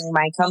owning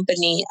my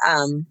company,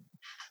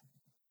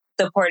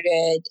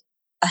 supported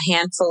a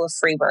handful of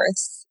free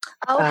births.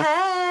 Oh,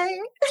 hey.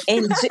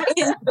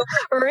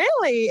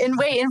 Really? In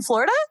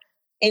Florida?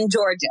 In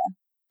Georgia.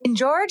 In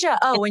Georgia?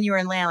 Oh, when you were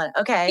in Atlanta.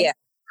 Okay. Yeah.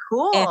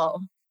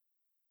 Cool.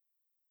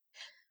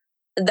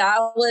 And that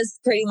was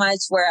pretty much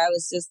where I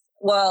was just,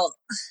 I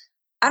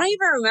don't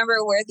even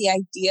remember where the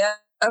idea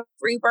of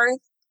free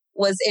birth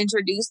was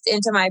introduced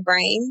into my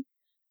brain.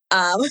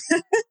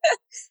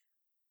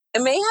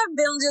 It may have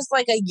been just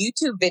like a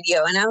YouTube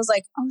video, and I was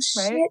like, oh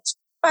shit, she's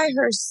by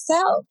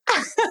herself.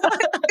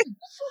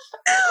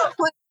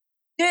 What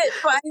shit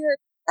by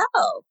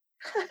herself?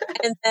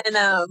 And then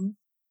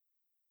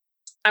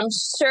I'm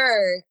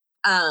sure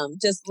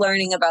just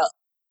learning about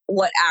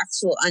what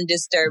actual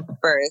undisturbed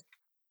birth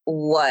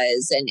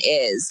was and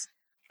is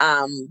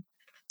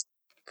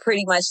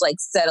pretty much like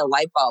set a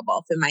light bulb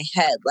off in my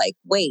head. Like,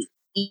 wait,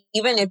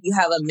 even if you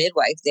have a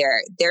midwife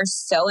there, they're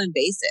so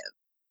invasive.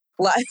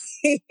 Like,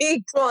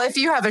 well, if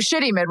you have a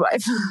shitty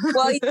midwife,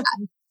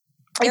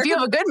 if you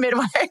have a good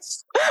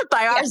midwife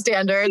by our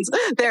standards,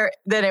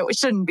 then it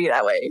shouldn't be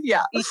that way.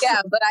 Yeah.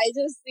 Yeah. But I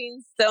just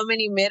seen so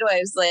many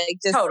midwives like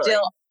just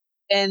still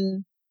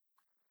in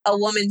a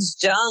woman's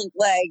junk.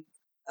 Like,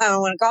 I don't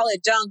want to call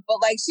it junk,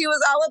 but like she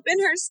was all up in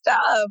her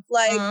stuff.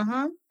 Like,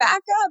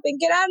 back up and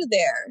get out of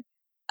there.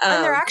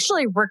 And they're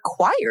actually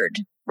required,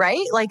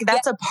 right? Like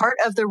that's a part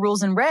of the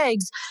rules and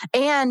regs,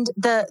 and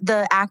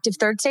the active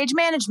third stage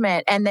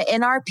management and the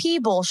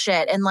NRP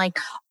bullshit and like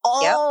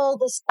all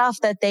the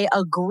stuff that they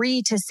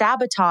agree to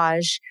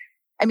sabotage.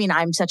 I mean,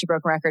 I'm such a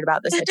broken record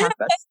about this. I talk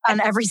about this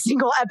on every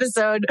single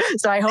episode,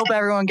 so I hope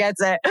everyone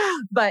gets it.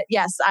 But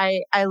yes,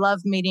 I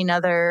love meeting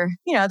other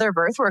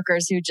birth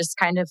workers who just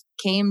kind of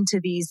came to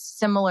these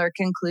similar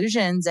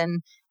conclusions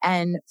and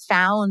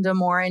found a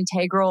more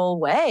integral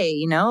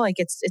way. Like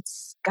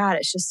it's God,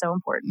 it's just so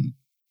important.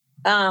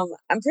 I'm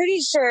pretty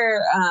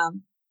sure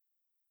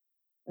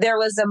there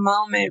was a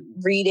moment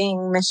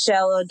reading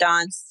Michelle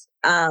O'Donnell's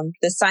The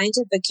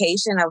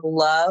Scientification of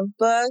Love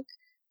book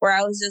where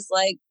I was just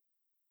like,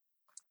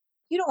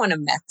 you don't want to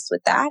mess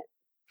with that.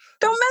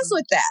 Don't mess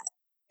with that.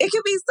 It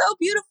could be so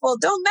beautiful.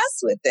 Don't mess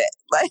with it.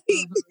 Like,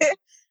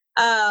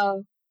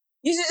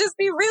 you should just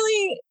be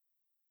really,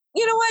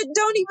 you know what?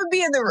 Don't even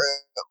be in the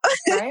room.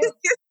 Right?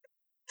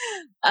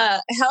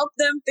 Help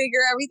them figure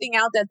everything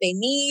out that they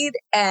need.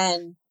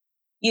 And,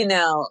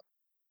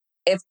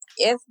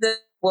 if the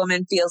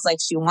woman feels like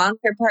she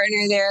wants her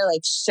partner there,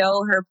 like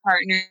show her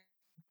partner,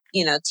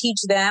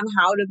 teach them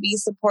how to be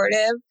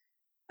supportive.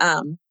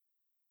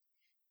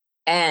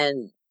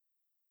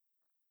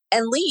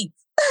 And leave.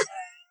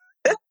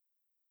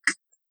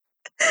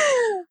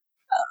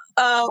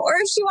 Or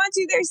if she wants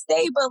you there,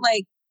 stay. But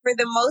like for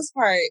the most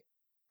part,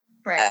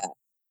 right?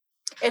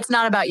 It's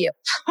not about you.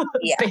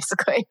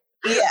 Basically.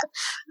 Yeah.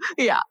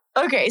 Yeah.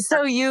 Okay.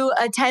 So you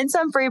attend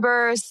some free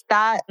births.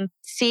 That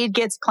seed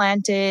gets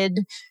planted.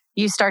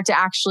 You start to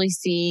actually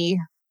see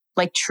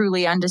like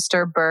truly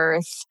undisturbed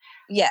birth.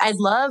 Yeah. I'd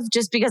love,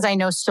 just because I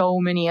know so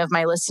many of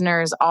my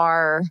listeners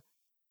are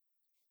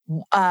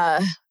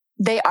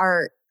they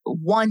are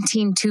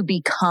wanting to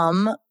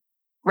become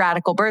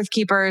radical birth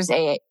keepers,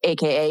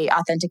 aka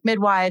authentic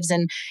midwives.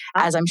 And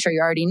as I'm sure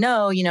you already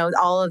know,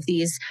 all of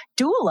these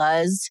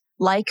doulas,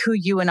 like who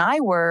you and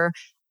I were,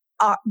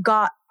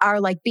 are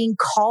like being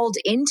called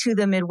into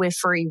the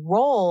midwifery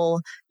role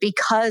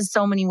because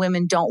so many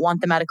women don't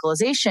want the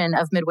medicalization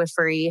of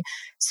midwifery.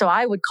 So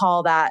I would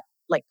call that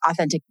like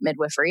authentic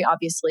midwifery,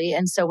 obviously.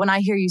 And so when I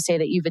hear you say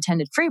that you've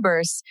attended free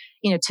births,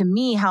 to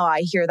me, how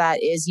I hear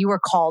that is you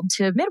were called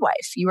to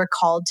midwife. You were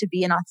called to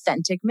be an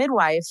authentic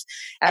midwife.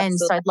 Absolutely. And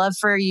so I'd love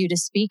for you to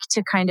speak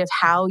to kind of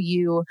how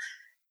you,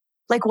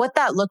 like what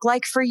that looked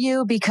like for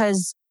you,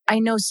 because I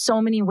know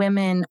so many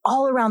women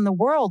all around the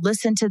world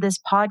listen to this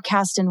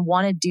podcast and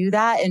want to do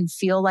that and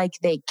feel like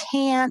they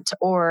can't,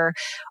 or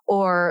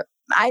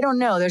I don't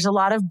know. There's a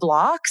lot of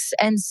blocks.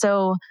 And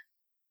so,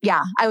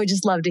 yeah, I would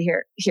just love to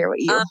hear what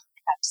you have to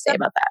say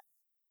about that.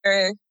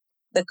 For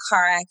the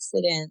car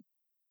accident,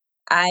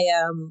 I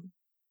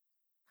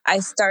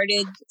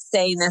started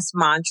saying this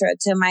mantra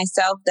to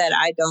myself that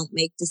I don't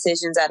make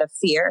decisions out of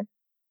fear.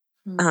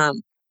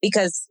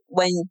 Because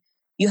when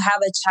you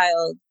have a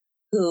child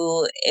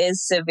who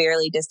is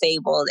severely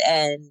disabled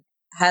and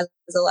has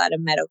a lot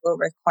of medical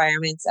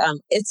requirements,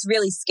 it's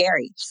really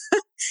scary.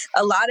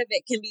 A lot of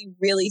it can be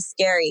really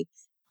scary.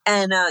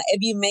 And if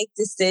you make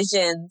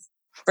decisions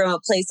from a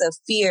place of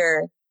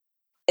fear,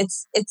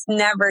 it's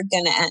never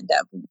going to end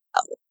up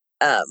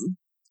well.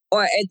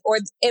 Or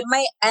it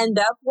might end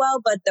up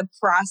well, but the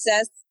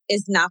process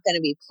is not going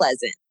to be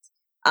pleasant.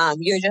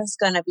 You're just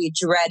going to be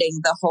dreading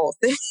the whole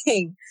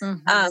thing.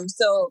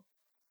 So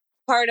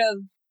part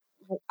of,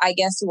 I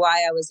guess,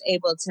 why I was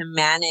able to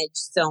manage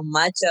so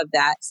much of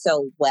that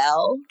so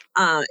well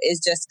is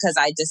just because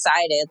I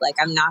decided, like,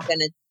 I'm not going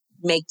to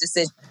make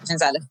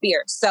decisions out of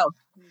fear. So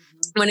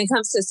when it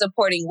comes to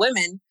supporting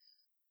women,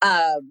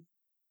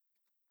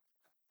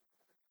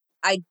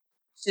 I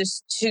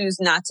just choose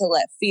not to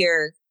let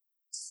fear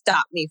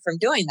stop me from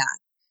doing that.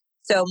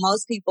 So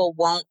most people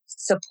won't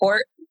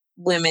support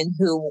women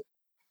who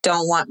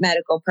don't want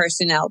medical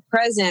personnel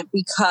present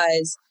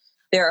because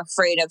they're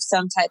afraid of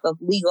some type of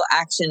legal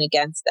action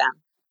against them.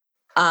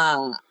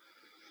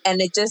 And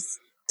it just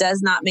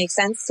does not make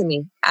sense to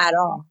me at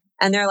all.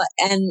 And they're like,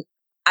 and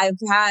I've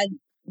had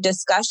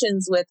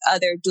discussions with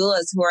other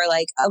doulas who are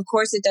like, of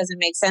course it doesn't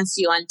make sense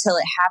to you until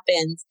it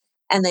happens.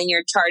 And then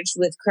you're charged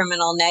with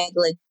criminal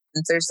negligence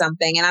or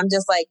something. And I'm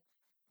just like,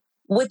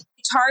 would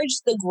they charge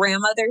the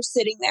grandmother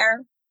sitting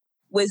there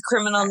with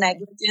criminal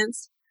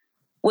negligence?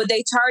 Would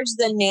they charge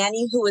the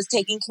nanny who was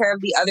taking care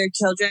of the other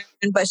children,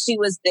 but she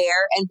was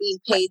there and being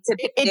paid to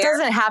be there? It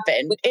doesn't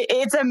happen.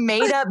 It's a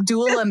made-up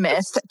doula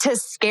myth to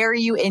scare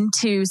you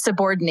into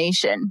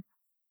subordination.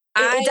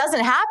 It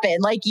doesn't happen.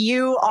 Like,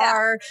 you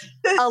are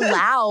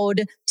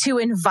allowed to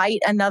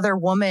invite another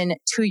woman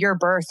to your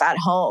birth at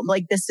home.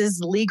 Like, this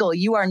is legal.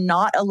 You are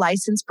not a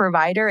licensed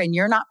provider and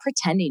you're not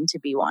pretending to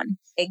be one.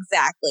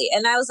 Exactly.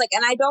 And I was like,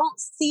 and I don't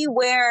see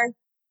where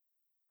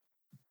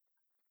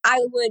I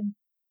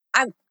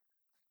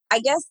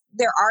guess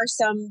there are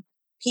some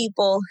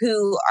people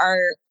who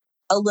are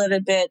a little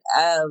bit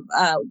of,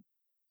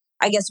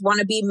 I guess,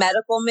 want to be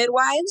medical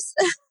midwives.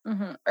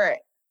 Right.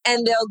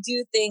 And they'll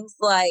do things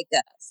like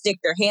stick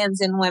their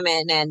hands in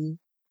women and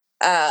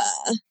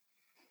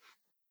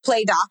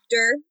play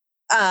doctor.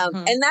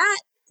 And that,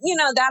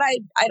 that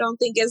I don't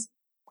think is,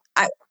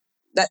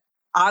 that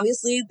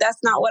obviously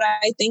that's not what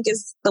I think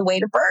is the way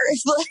to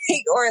birth,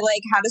 or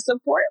how to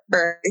support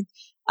birth.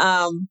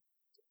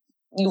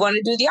 You want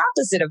to do the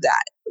opposite of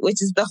that,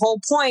 which is the whole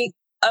point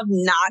of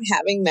not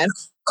having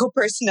medical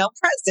personnel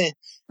present.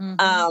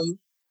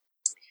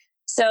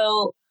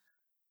 So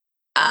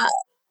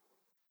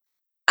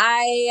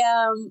I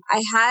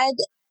had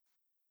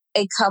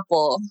a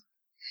couple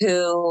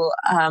who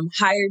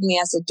hired me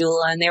as a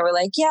doula, and they were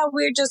like, yeah,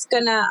 we're just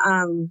gonna,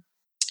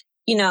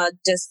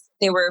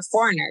 they were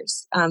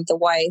foreigners. The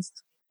wife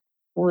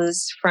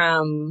was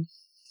from,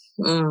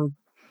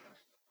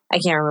 I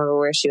can't remember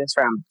where she was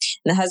from.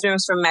 And the husband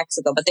was from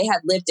Mexico, but they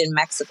had lived in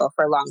Mexico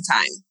for a long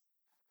time.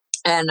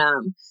 And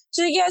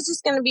she's like, yeah, it's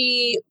just going to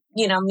be,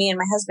 me and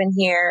my husband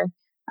here.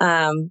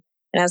 And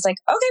I was like,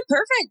 okay,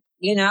 perfect.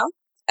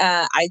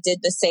 I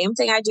did the same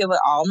thing I do with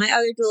all my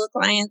other doula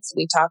clients.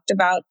 We talked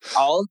about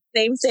all the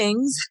same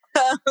things.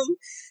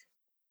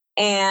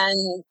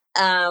 And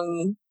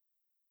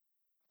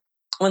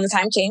when the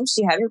time came,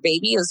 she had her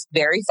baby. It was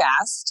very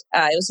fast.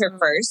 It was her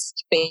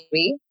first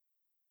baby.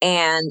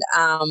 And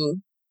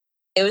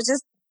it was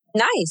just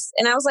nice.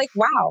 And I was like,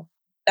 wow,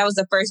 that was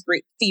the first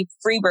free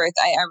birth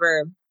I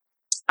ever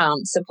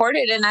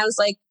supported. And I was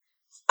like,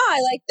 oh,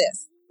 I like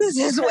this. This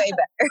is way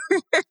better.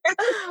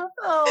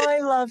 Oh,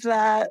 I love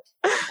that.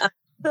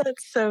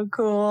 That's so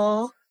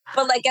cool.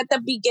 But at the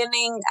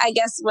beginning, I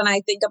guess when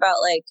I think about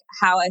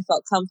how I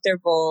felt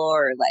comfortable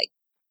or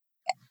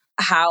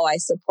how I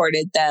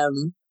supported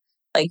them,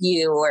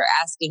 you were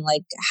asking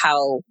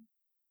how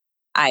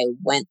I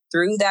went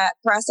through that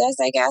process,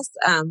 I guess.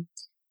 I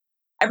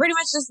pretty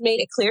much just made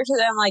it clear to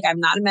them,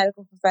 I'm not a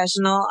medical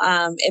professional.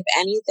 If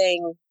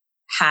anything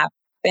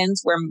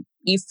happens where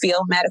you feel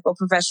medical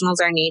professionals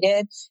are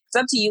needed, it's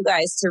up to you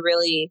guys to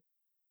really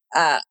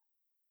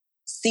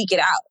seek it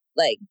out.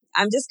 Like,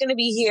 I'm just going to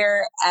be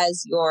here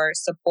as your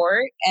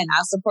support, and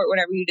I'll support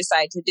whatever you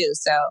decide to do.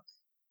 So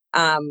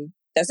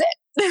that's it.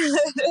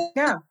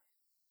 Yeah.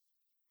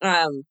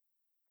 I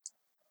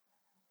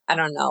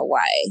don't know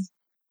why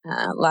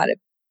a lot of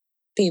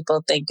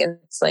people think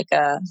it's like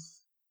I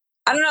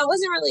don't know. It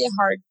wasn't really a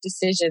hard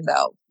decision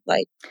though.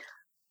 Like,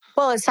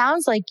 well, it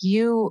sounds like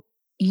you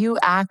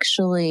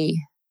actually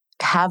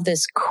have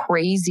this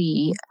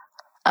crazy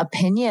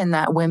opinion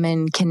that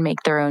women can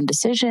make their own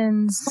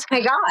decisions. Oh my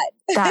God.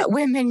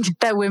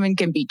 that women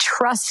can be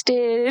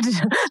trusted,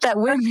 that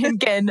women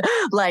can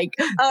like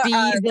be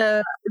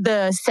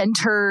the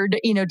centered,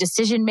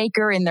 decision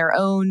maker in their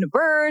own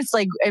births.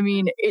 Like, I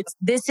mean,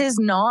 this is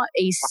not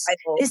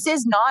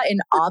an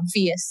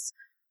obvious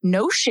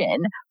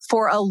notion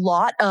for a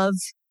lot of,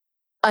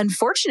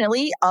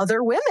 unfortunately,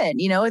 other women.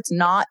 It's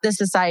not the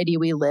society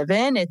we live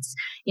in. It's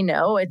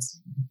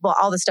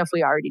all the stuff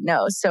we already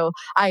know. So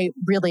I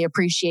really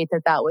appreciate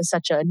that was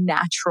such a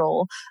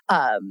natural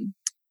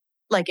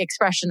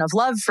expression of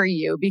love for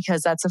you,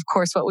 because that's of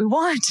course what we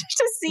want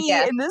to see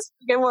in this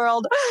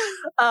world.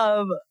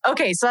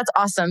 Okay, so that's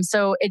awesome.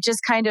 So it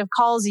just kind of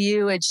calls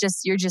you.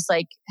 You're just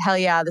like, hell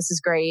yeah, this is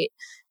great,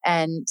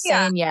 and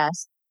saying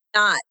yes.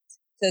 Not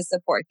to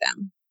support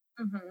them.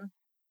 Mm-hmm.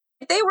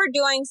 If they were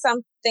doing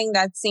something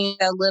that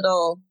seemed a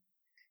little,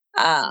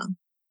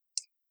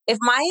 if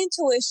my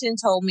intuition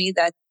told me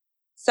that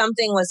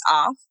something was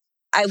off,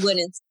 I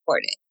wouldn't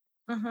support it.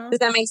 Mm-hmm. Does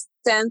that make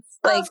sense?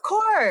 Like, of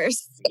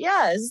course.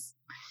 Yes.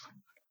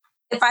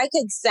 If I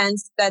could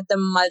sense that the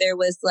mother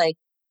was like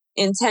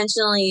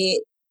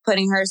intentionally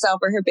putting herself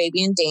or her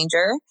baby in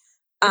danger.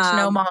 Which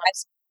no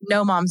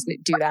moms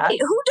do that. Who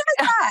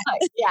does that?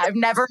 Yeah, I've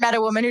never met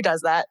a woman who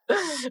does that.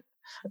 That's what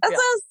I'm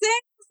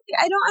saying.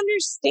 I don't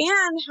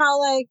understand how,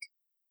 like,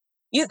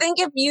 you think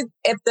if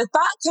the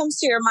thought comes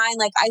to your mind,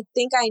 like, I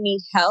think I need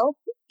help,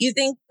 you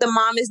think the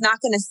mom is not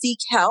going to seek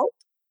help?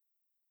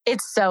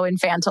 It's so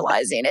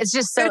infantilizing. It's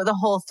just the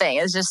whole thing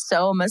is just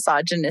so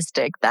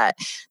misogynistic that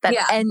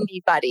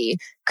anybody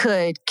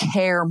could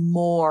care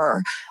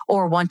more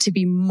or want to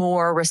be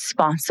more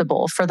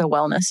responsible for the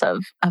wellness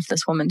of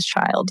this woman's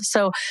child.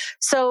 So,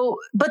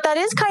 but that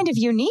is kind of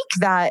unique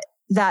that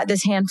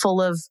this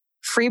handful of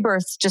free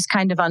births just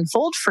kind of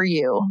unfold for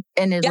you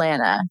in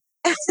Atlanta.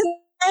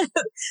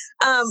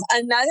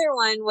 Another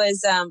one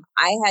was I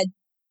had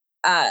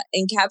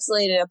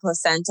encapsulated a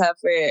placenta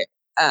for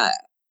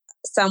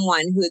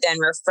someone who then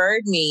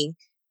referred me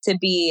to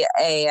be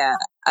a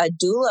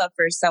doula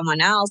for someone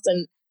else,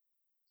 and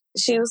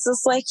she was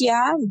just like,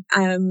 "Yeah,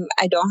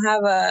 I don't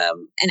have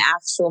an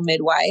actual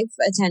midwife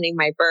attending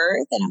my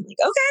birth," and I'm like,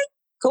 "Okay,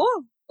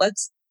 cool,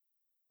 let's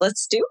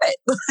do it."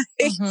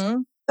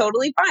 Mm-hmm.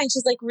 Totally fine.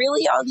 She's like,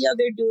 "Really? All the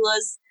other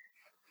doulas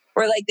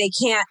were like, they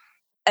can't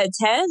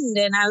attend,"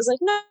 and I was like,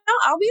 "No,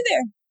 I'll be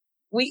there.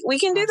 We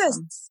can do this.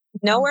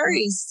 No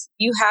worries.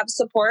 You have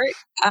support."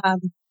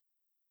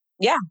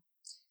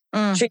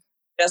 Treat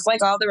just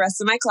like all the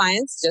rest of my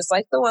clients, just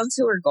like the ones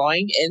who are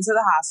going into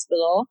the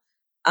hospital.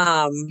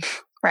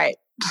 Right.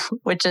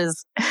 Which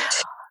is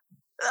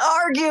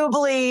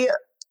arguably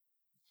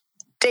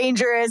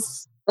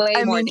dangerous.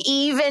 I mean,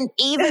 even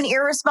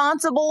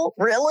irresponsible,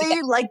 really?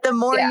 Yeah. Like, the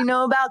more you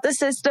know about the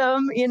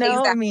system,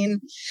 Exactly. I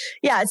mean,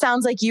 it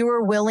sounds like you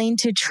were willing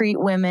to treat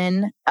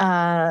women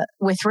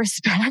with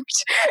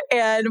respect,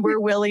 and we're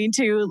willing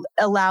to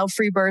allow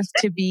free birth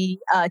to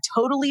be a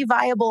totally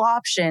viable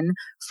option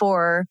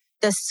for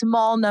the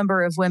small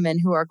number of women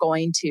who are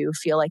going to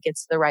feel like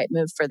it's the right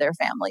move for their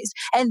families.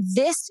 And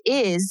this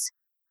is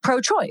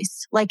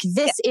pro-choice. Like,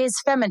 this is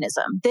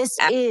feminism. This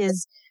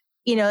is...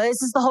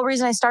 this is the whole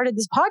reason I started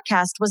this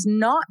podcast, was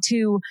not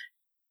to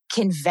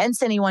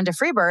convince anyone to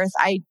free birth.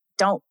 I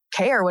don't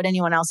care what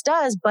anyone else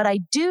does, but I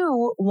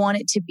do want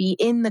it to be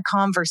in the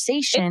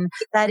conversation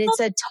that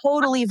it's a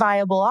totally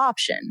viable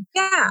option.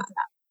 Yeah,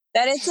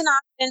 that it's an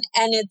option,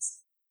 and it's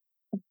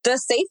the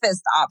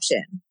safest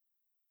option.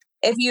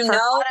 If you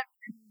know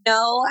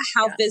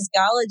how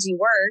physiology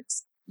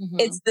works,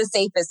 it's the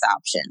safest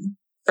option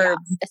for.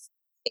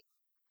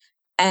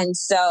 And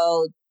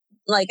so,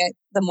 like,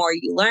 the more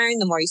you learn,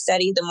 the more you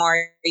study, the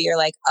more you're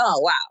like,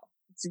 oh, wow,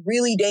 it's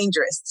really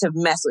dangerous to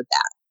mess with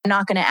that. I'm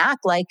not going to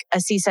act like a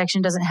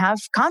C-section doesn't have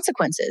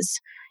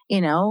consequences,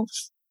 and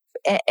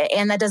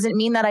that doesn't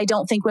mean that I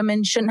don't think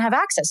women shouldn't have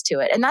access to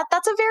it. And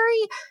that's a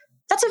very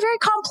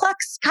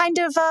complex kind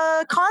of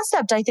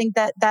concept. I think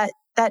that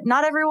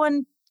not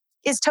everyone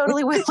is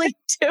totally willing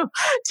to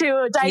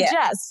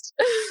digest.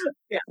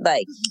 Yeah.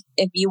 Like,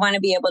 if you want to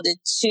be able to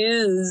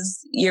choose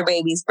your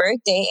baby's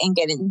birthday and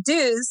get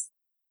induced,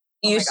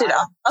 you should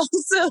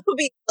also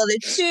be able to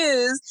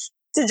choose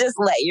to just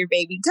let your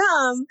baby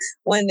come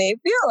when they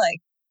feel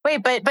like.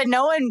 Wait, but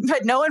no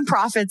one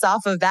profits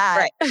off of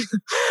that. Right.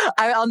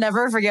 I'll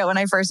never forget when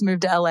I first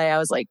moved to LA. I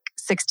was like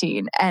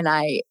 16, and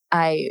I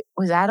I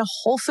was at a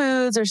Whole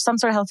Foods or some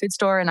sort of health food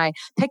store, and I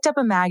picked up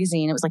a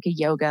magazine. It was like a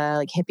yoga,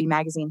 like hippie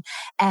magazine.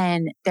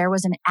 And there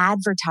was an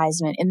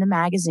advertisement in the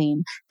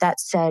magazine that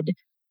said,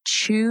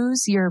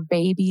 choose your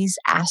baby's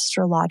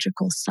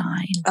astrological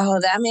sign. Oh,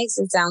 that makes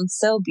it sound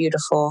so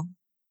beautiful.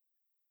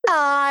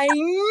 I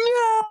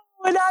know.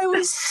 And I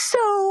was so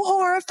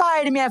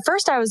horrified. I mean, at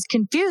first I was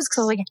confused because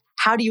I was like,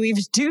 how do you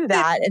even do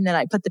that? And then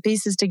I put the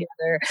pieces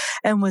together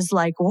and was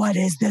like, what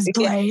is this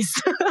place?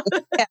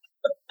 Yeah.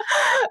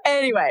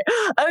 Anyway,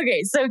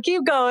 okay, so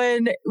keep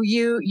going.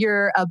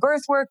 You're a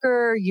birth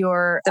worker.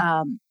 You're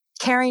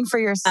caring for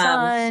your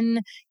son.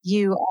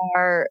 You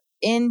are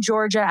in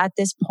Georgia at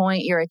this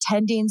point. You're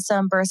attending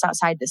some births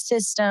outside the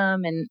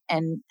system.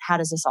 And how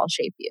does this all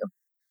shape you?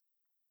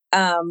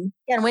 And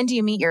when do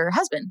you meet your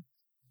husband?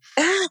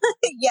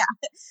 Yeah.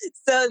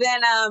 So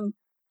then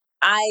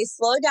I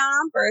slowed down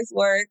on birth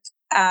work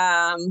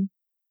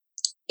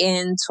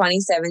in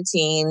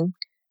 2017.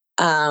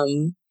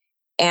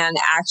 And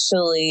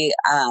actually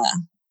I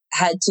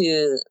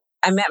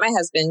met my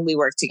husband. We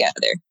worked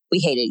together. We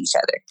hated each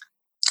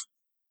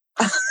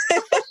other.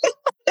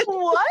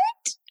 What?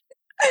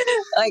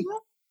 Like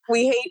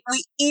we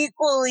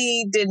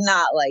equally did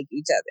not like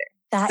each other.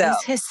 That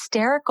is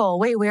hysterical.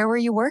 Wait, where were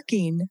you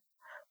working?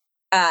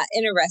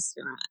 In a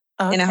restaurant,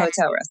 okay. in a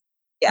hotel restaurant.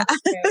 Yeah.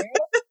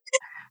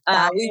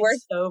 Okay. We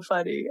worked. So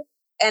funny.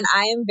 And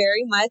I am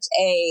very much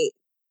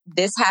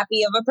this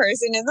happy of a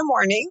person in the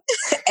morning.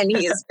 And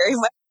he is very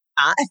much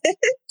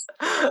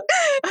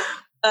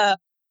not.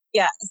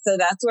 Yeah. So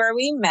that's where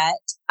we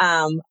met.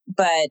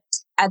 But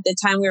at the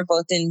time we were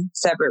both in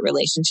separate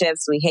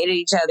relationships. We hated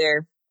each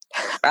other.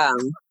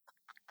 And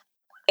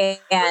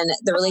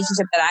the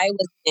relationship that I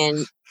was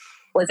in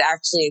was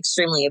actually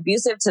extremely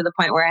abusive to the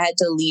point where I had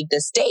to leave the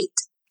state.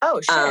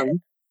 Oh,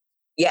 shit.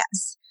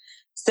 Yes.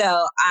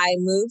 So I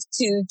moved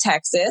to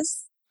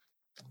Texas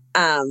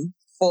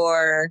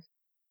for,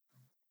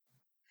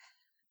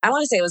 I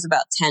want to say it was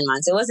about 10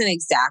 months. It wasn't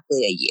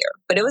exactly a year,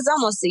 but it was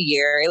almost a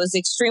year. It was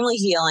extremely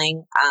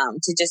healing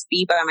to just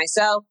be by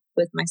myself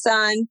with my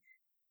son.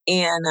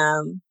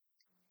 And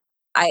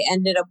I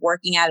ended up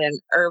working at an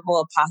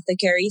herbal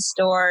apothecary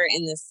store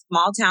in this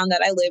small town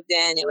that I lived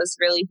in. It was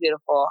really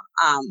beautiful.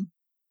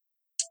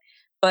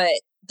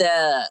 But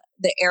the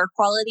air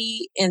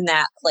quality in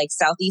that like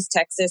Southeast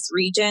Texas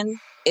region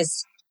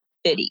is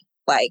shitty,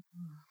 like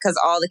because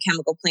all the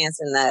chemical plants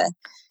and the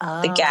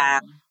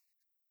gas.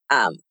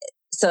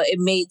 So it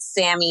made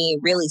Sammy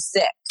really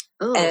sick,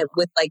 and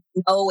with like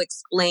no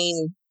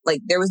explain,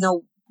 like there was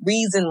no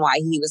reason why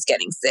he was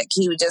getting sick.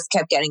 He just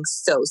kept getting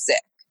so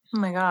sick. Oh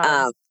my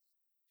God.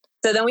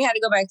 So then we had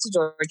to go back to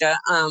Georgia.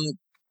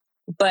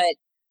 But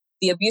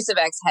the abusive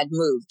ex had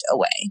moved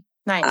away.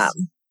 Nice.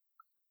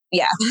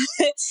 Yeah.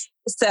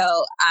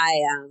 So I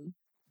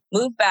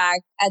moved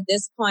back. At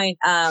this point,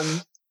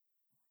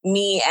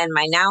 me and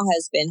my now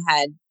husband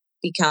had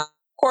become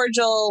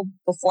cordial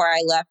before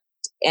I left,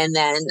 and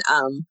then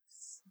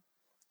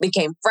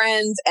became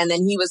friends. And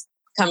then he was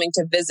coming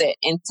to visit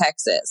in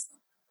Texas.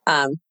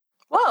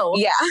 Whoa.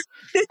 Yeah.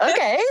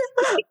 Okay.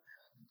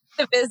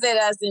 To visit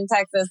us in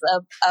Texas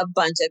a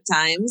bunch of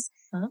times.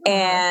 Oh.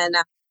 And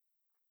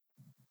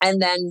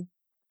then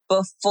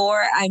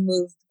before I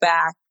moved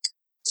back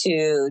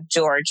to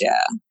Georgia,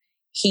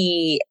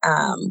 he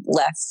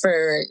left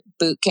for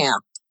boot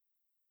camp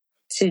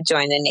to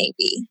join the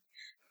Navy.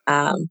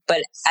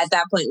 But at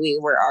that point, we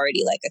were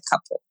already like a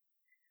couple.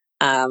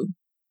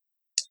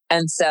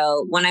 And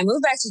so when I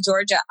moved back to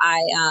Georgia,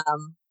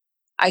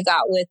 I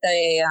got with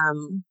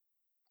an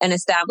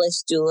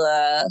established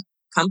doula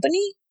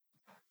company.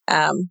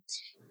 And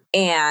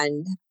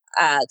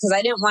because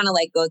I didn't want to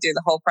like go through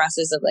the whole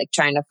process of like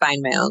trying to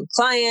find my own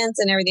clients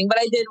and everything, but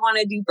I did want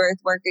to do birth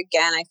work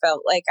again. I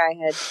felt like I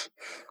had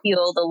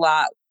healed a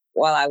lot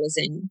while I was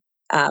in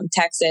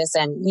Texas,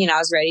 and I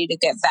was ready to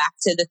get back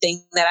to the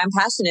thing that I'm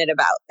passionate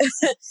about.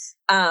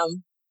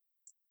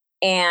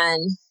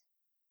 And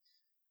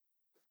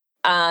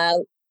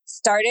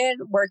started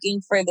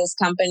working for this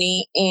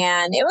company,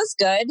 and it was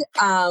good.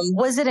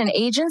 Was it an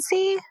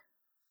agency?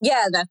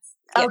 Yeah, that's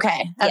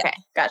okay. Yeah. Okay,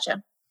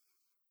 gotcha.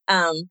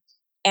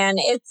 And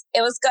it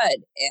was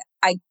good.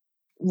 I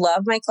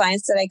love my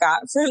clients that I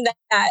got from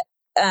that.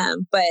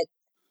 But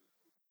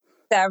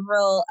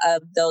several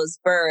of those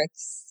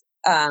births,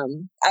 I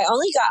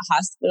only got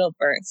hospital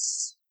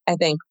births, I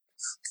think,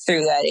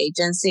 through that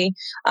agency,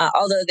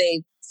 although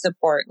they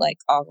support like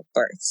all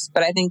births.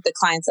 But I think the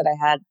clients that I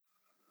had,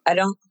 I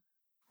don't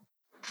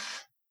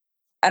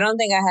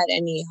think I had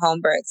any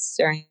home births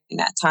during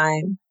that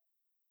time.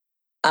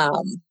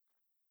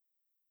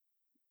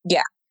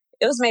 Yeah,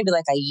 it was maybe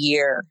like a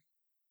year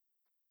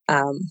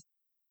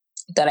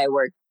that I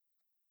worked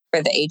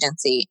for the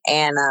agency,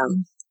 and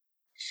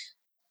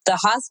the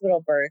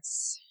hospital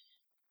births,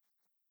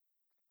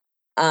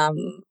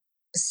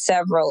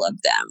 several of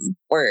them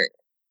were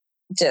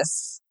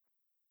just,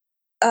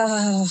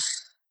 I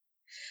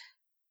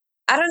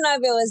don't know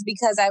if it was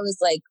because I was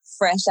like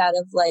fresh out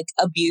of like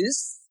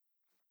abuse,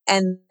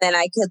 and then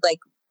I could like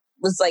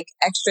was like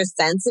extra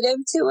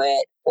sensitive to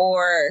it,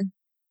 or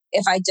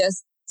if I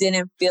just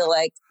didn't feel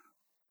like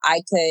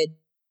I could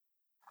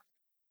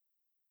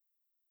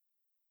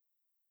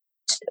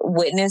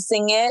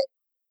witnessing it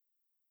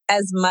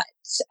as much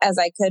as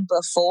I could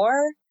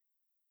before.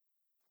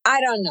 I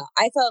don't know.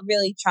 I felt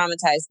really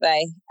traumatized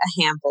by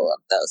a handful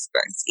of those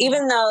births,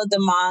 even though the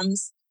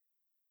moms,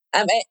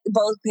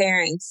 both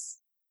parents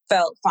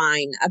felt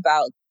fine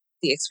about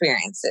the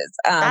experiences.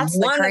 That's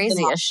the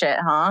craziest shit,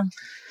 huh?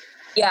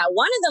 Yeah,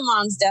 one of the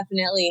moms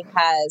definitely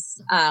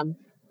has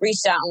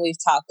reached out, and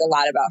we've talked a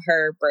lot about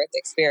her birth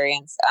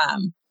experience.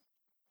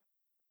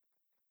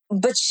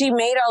 But she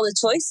made all the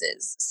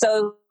choices.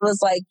 So it was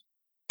like,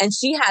 and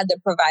she had the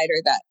provider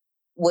that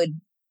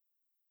would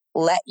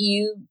let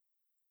you,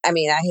 I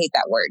mean, I hate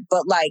that word,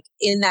 but like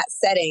in that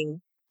setting,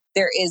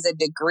 there is a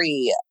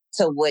degree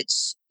to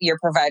which your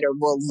provider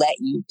will let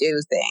you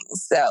do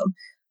things. So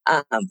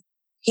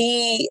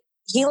he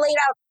laid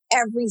out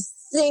every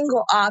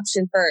single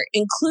option for her,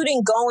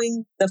 including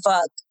going the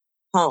fuck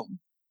home.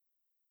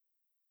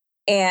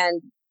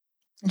 And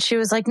she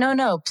was like,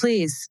 no,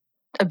 please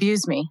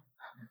abuse me.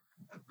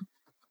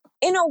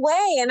 In a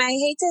way, and I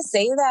hate to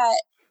say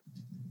that,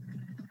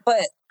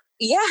 but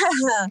yeah,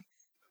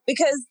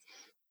 because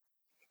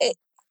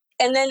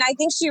and then I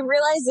think she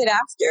realized it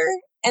after.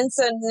 And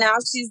so now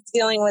she's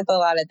dealing with a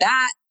lot of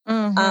that.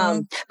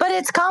 Mm-hmm. But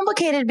it's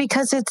complicated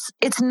because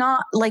it's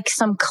not like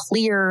some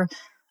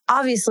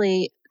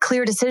obviously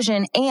clear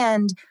decision.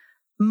 And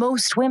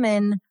most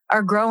women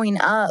are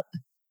growing up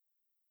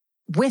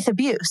with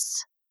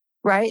abuse,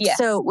 right? Yes.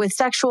 So with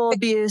sexual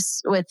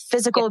abuse, with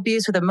physical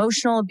abuse, with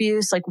emotional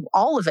abuse, like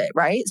all of it,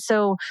 right?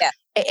 So,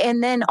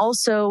 and then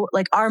also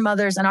like our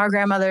mothers and our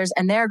grandmothers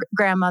and their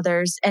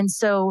grandmothers. And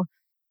so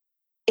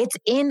it's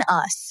in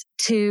us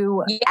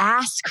to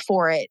ask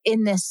for it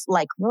in this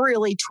like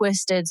really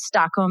twisted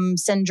Stockholm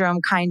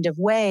syndrome kind of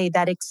way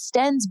that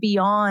extends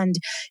beyond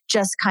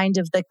just kind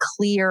of the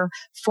clear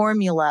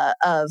formula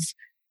of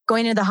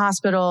going to the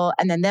hospital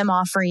and then them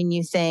offering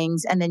you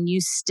things and then you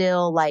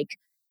still like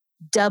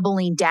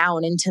doubling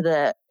down into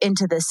the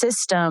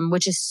system,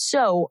 which is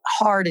so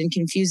hard and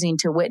confusing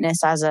to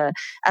witness as a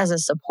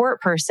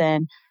support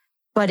person.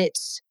 But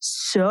it's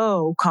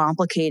so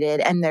complicated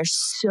and there's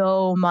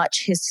so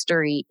much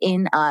history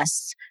in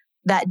us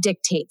that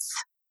dictates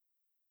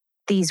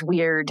these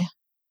weird,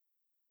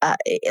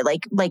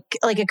 like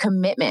a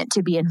commitment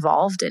to be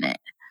involved in it.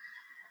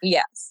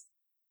 Yes.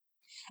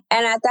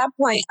 And at that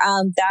point,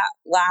 that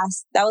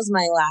was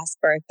my last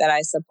birth that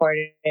I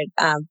supported,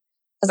 because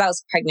I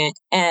was pregnant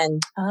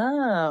and.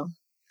 So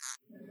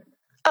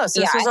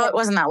it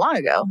wasn't that long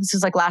ago. This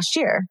was like last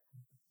year.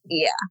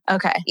 Yeah.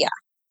 Okay. Yeah.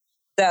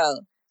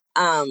 So,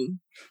 I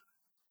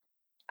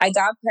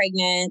got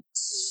pregnant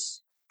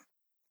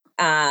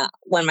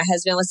when my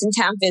husband was in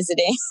town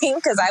visiting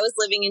because I was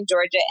living in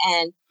Georgia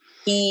and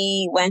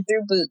he went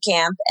through boot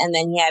camp and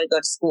then he had to go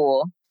to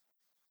school.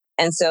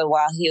 And so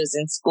while he was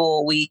in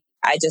school,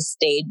 I just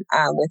stayed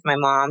with my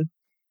mom.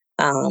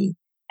 And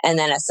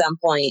then at some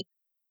point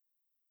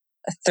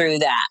through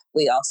that,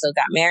 we also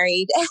got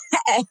married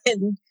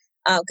and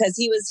because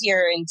he was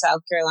here in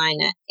South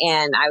Carolina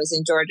and I was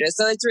in Georgia.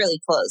 So it's really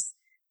close.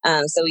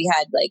 So we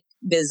had like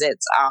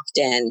visits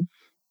often.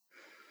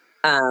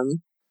 And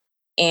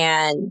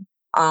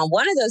on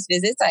one of those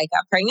visits, I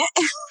got pregnant.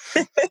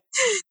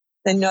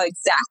 I know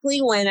exactly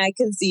when I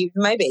conceived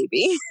my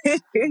baby.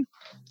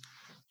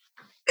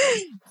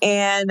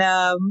 And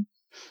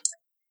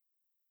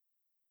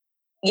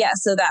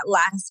so that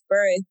last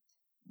birth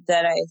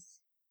that I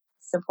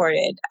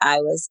supported, I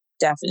was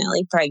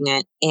definitely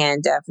pregnant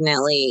and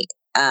definitely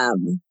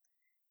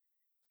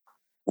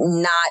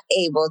not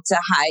able to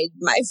hide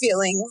my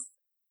feelings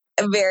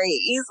very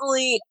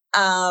easily.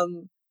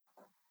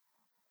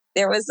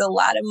 There was a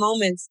lot of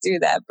moments through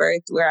that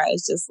birth where I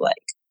was just like,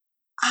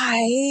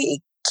 I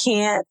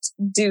can't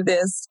do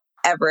this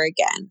ever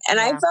again. And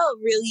I felt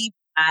really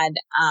bad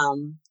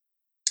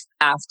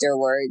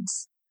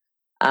afterwards.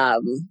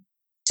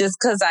 Just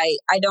because I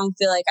don't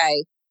feel like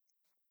I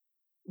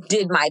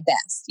did my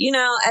best,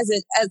 as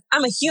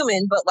I'm a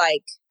human, but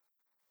like,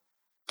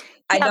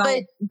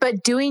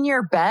 but doing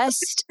your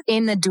best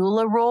in the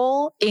doula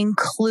role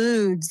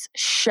includes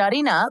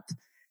shutting up,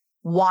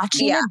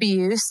 watching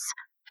abuse,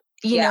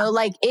 you know,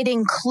 like it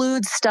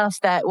includes stuff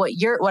that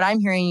what I'm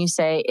hearing you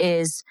say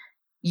is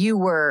you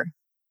were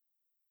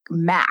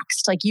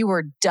maxed, like you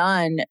were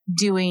done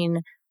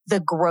doing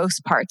the gross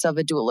parts of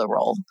a doula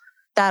role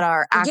that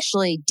are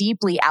actually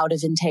deeply out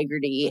of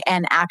integrity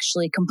and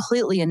actually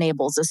completely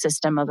enables a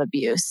system of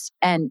abuse.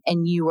 And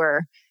you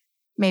were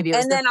maybe it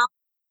was then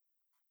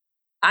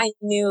I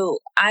knew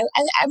I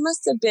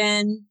must have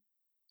been,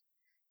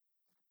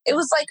 it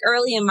was like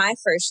early in my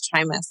first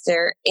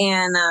trimester.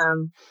 And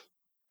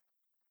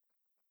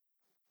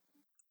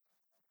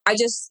I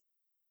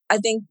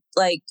think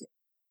like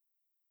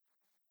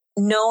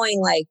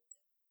knowing like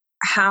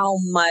how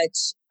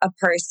much a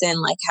person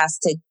like has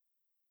to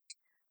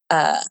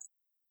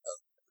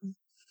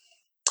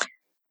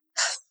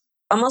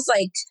almost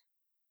like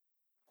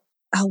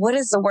what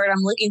is the word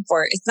I'm looking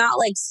for? It's not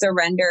like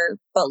surrender,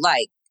 but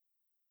like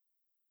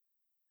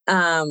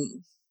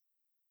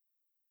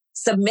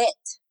submit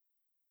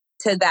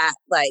to that,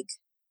 like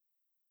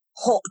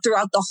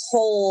throughout the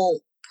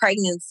whole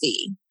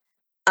pregnancy.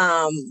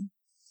 I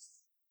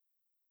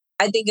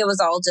think it was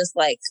all just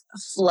like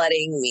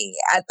flooding me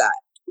at that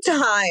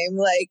time.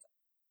 Like,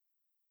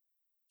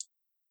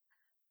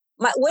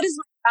 what is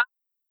my job?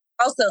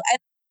 Also,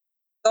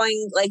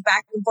 going like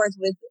back and forth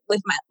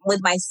with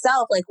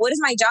myself. Like, what is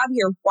my job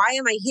here? Why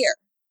am I here?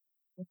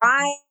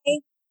 Why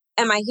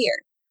am I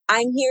here?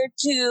 I'm here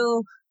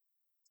to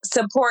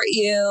support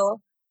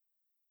you,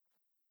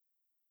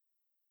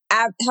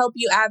 help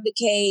you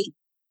advocate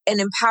and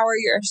empower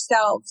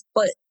yourself,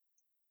 but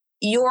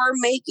you're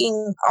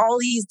making all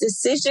these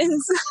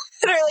decisions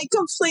that are like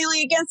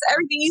completely against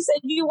everything you said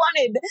you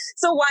wanted.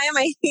 So why am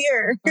I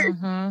here?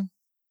 Mm-hmm.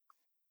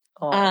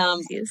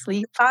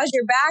 Sleep. Cause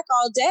your back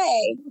all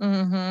day.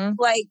 Mm-hmm.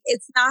 Like,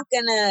 it's not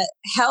gonna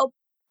help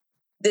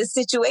this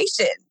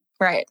situation.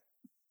 Right.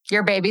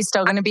 Your baby's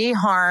still going to be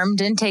harmed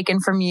and taken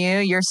from you.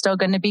 You're still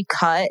going to be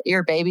cut.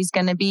 Your baby's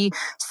going to be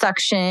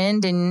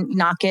suctioned and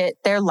not get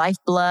their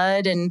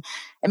lifeblood. And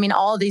I mean,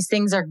 all these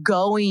things are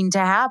going to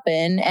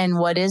happen. And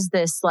what is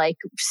this like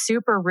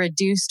super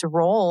reduced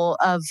role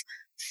of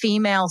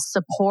female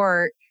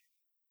support?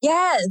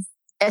 Yes.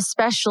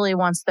 Especially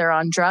once they're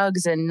on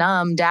drugs and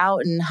numbed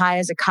out and high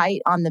as a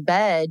kite on the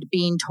bed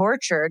being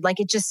tortured. Like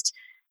it's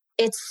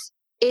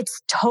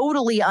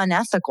totally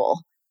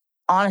unethical.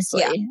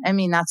 Honestly, yeah. I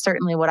mean, that's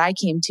certainly what I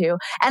came to.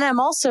 And I'm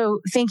also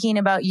thinking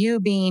about you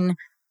being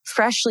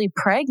freshly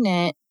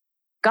pregnant,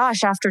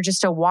 gosh, after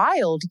just a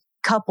wild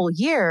couple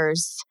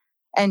years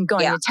and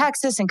going to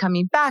Texas and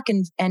coming back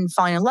and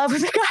falling in love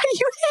with a guy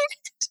you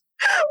hated,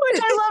 which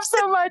I love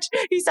so much.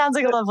 He sounds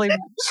like a lovely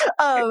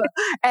man.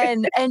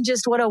 And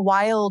just what a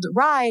wild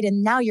ride.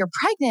 And now you're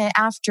pregnant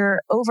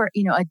after over,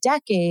 a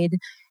decade.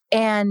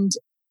 And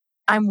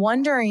I'm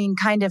wondering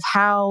kind of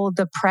how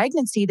the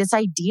pregnancy, this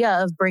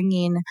idea of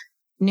bringing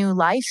new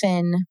life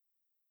in,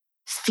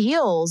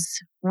 feels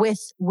with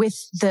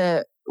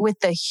the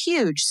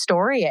huge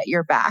story at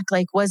your back.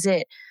 Like, was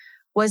it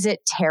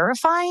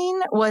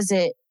terrifying? Was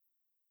it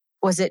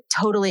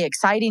totally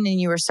exciting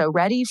and you were so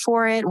ready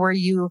for it? Were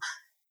you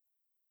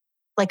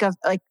what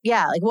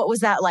was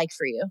that like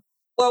for you?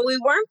 Well, we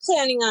weren't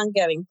planning on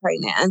getting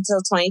pregnant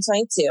until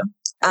 2022.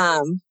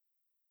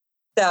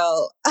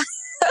 So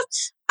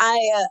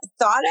I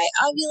thought I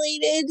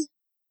ovulated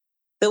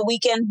the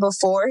weekend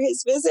before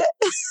his visit.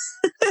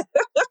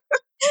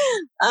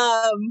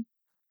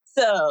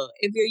 So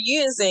if you're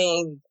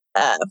using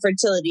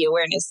fertility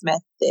awareness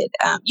method,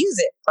 use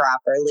it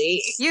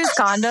properly. Use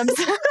condoms.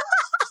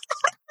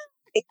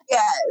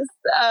 Yes.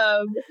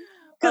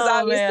 Because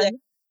obviously,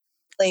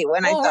 late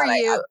when I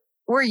thought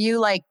were you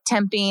like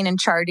temping and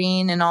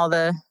charting and all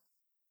the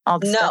no,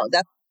 stuff?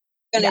 That's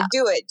gonna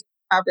do it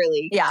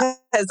properly. Yeah.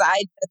 Because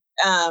I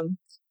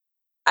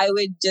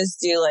would just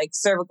do like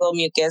cervical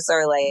mucus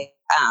or like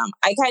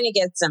I kind of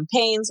get some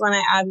pains when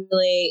I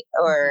ovulate,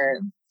 or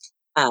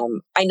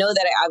I know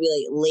that I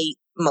ovulate late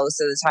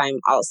most of the time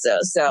also.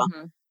 So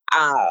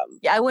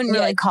I wouldn't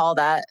really call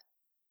that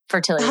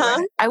fertility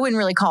awareness. I wouldn't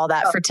really call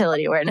that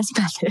fertility awareness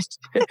method.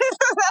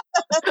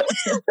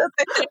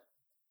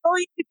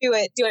 Going to do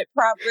it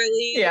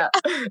properly. Yeah.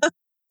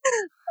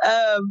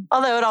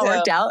 Although it all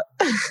worked out.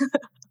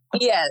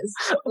 Yes.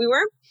 We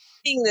weren't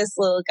seeing this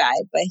little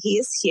guy, but he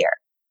is here.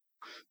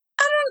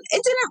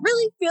 It didn't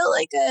really feel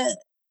like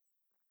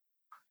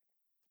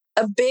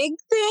a big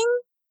thing.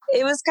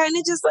 It was kind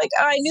of just like,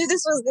 I knew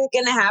this was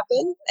going to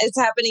happen. It's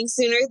happening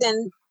sooner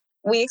than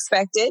we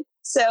expected.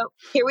 So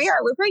here we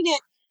are. We're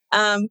pregnant.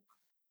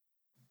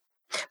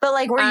 But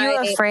like, were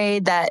you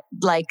afraid that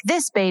like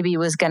this baby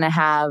was going to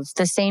have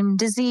the same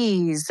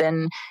disease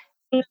and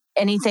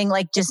anything,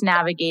 like just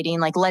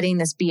navigating, like letting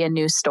this be a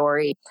new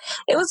story?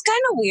 It was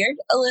kind of weird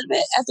a little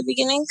bit at the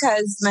beginning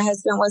because my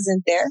husband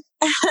wasn't there.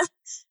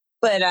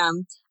 But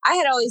I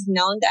had always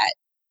known that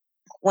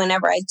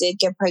whenever I did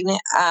get pregnant,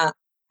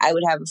 I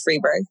would have a free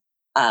birth.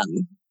 I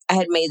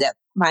had made up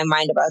my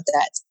mind about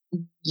that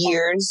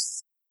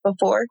years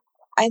before,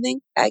 I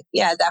think. At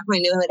that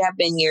point, it would have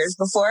been years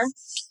before.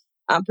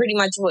 Pretty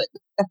much what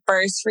the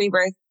first free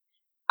birth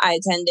I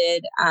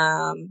attended.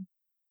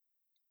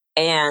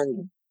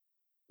 And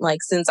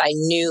like, since I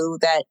knew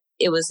that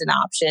it was an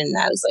option,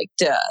 I was like,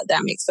 duh,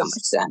 that makes so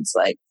much sense.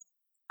 Like,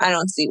 I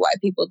don't see why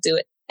people do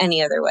it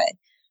any other way.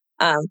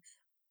 I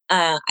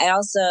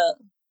also,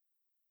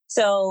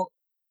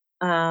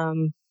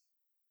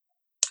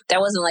 that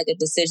wasn't like a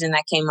decision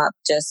that came up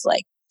just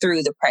like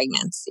through the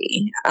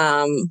pregnancy.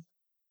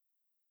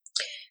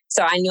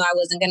 So I knew I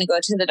wasn't going to go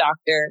to the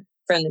doctor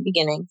from the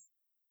beginning.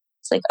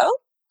 It's like, oh,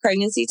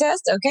 pregnancy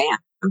test. Okay,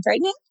 I'm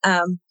pregnant.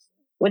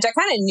 Which I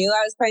kind of knew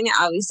I was pregnant.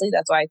 Obviously,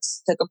 that's why I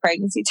took a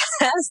pregnancy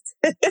test.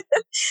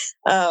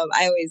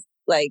 I always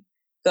like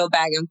go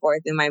back and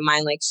forth in my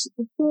mind, like,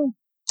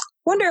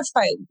 wonder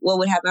what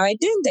would happen if I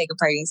didn't take a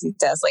pregnancy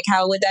test? Like,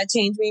 how would that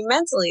change me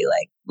mentally?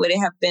 Like, would it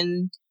have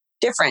been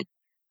different?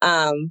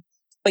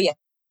 But yeah,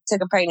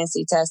 took a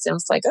pregnancy test and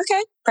was like,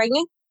 okay,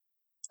 pregnant.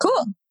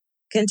 Cool.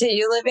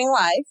 Continue living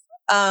life.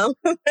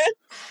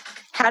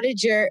 How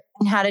did your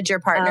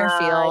partner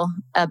feel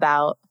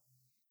about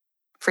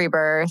free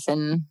birth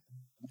and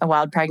a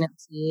wild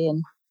pregnancy?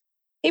 And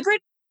he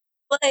pretty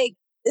like,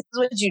 this is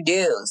what you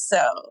do.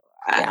 So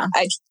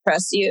I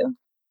trust you.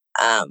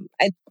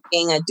 I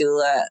being a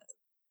doula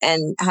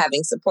and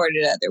having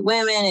supported other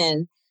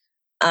women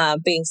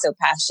and being so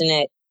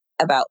passionate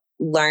about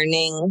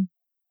learning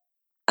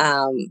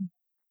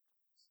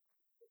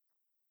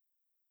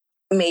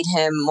made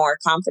him more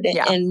confident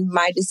in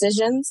my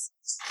decisions.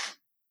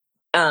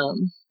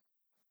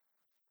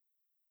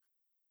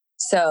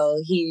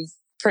 So he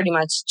pretty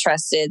much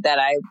trusted that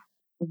I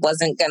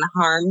wasn't going to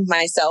harm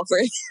myself or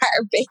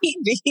our baby.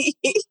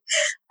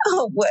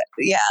 What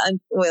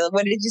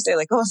did you say?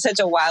 Like, such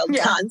a wild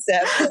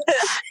concept.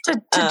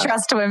 to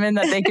trust women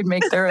that they could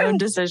make their own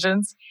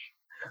decisions.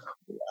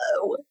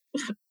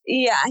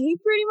 Yeah, he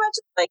pretty much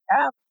like,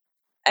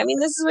 I mean,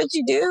 this is what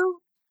you do.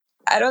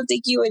 I don't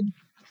think you would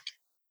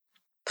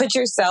put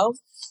yourself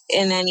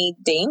in any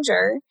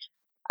danger.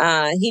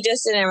 He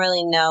just didn't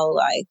really know,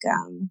 like,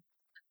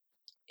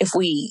 if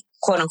we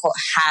quote unquote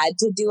had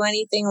to do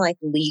anything like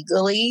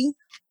legally.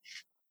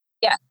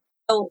 Yeah.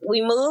 So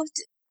we moved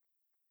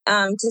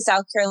to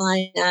South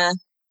Carolina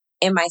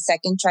in my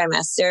second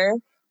trimester.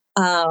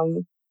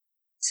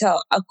 So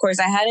of course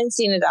I hadn't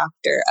seen a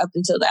doctor up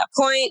until that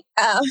point.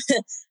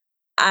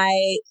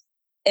 I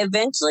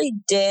eventually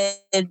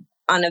did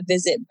on a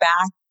visit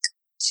back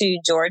to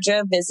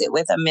Georgia, visit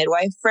with a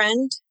midwife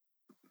friend,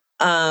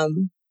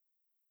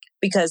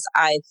 because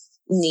I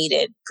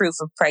needed proof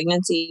of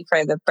pregnancy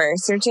for the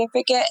birth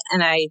certificate.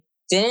 And I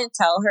didn't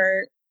tell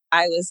her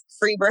I was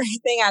free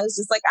birthing. I was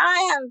just like,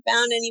 I haven't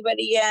found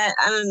anybody yet.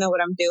 I don't know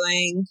what I'm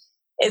doing.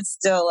 It's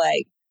still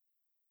like,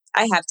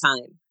 I have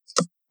time.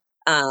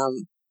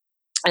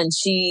 And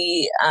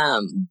she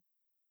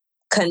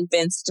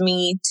convinced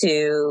me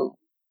to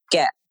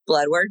get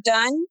blood work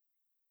done,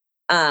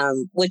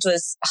 which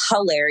was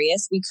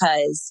hilarious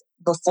because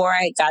before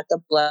I got the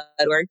blood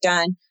work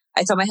done,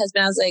 I told my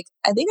husband, I was like,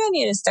 I think I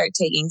need to start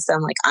taking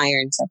some like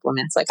iron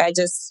supplements. Like I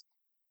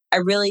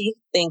really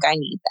think I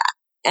need that.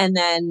 And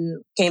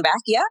then came back.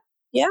 Yeah,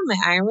 my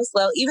iron was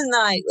low, even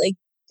though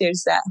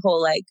there's that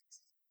whole, like,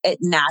 it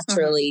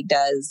naturally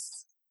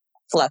does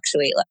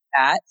fluctuate like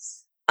that.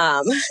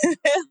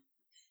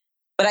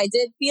 But I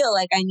did feel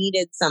like I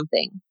needed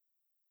something.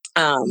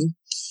 And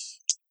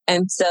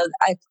so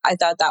I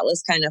thought that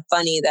was kind of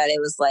funny that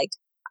it was like,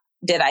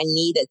 did I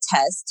need a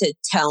test to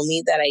tell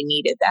me that I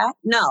needed that?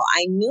 No,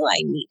 I knew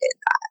I needed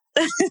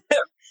that.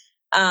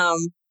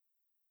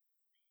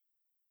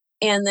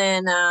 And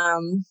then,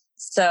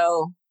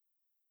 so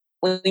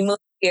when we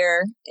moved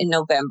here in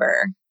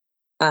November,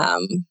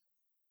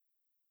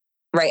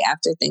 right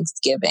after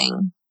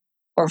Thanksgiving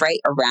or right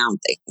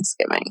around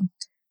Thanksgiving.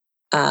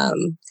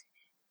 And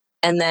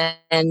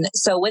then,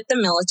 so with the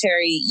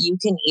military, you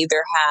can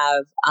either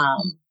have,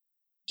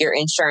 your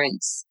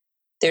insurance.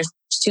 There's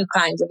two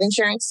kinds of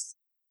insurance.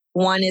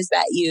 One is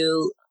that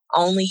you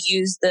only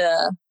use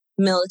the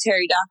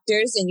military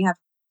doctors and you have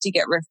to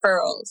get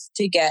referrals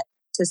to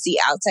see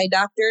outside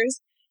doctors.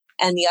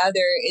 And the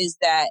other is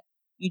that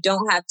you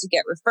don't have to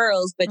get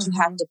referrals, but you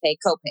have to pay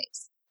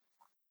copays.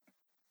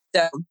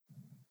 So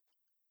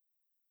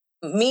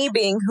me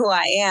being who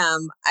I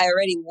am, I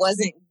already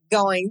wasn't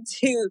going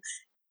to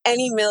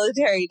any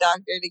military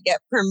doctor to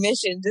get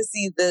permission to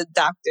see the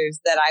doctors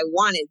that I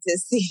wanted to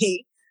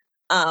see.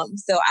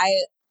 So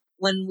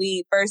when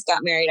we first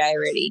got married, I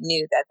already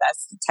knew that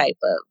that's the type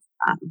of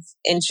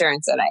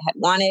insurance that I had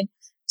wanted.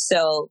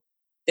 So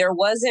there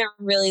wasn't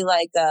really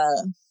like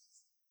I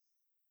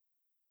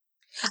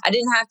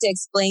didn't have to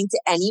explain to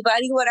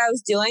anybody what I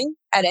was doing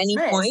at any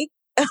point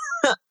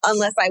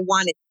unless I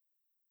wanted.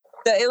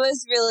 So it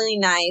was really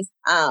nice.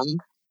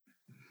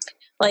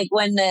 Like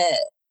when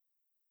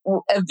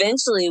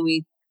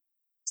eventually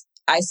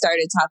I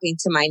started talking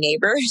to my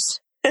neighbors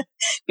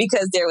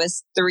because there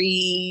was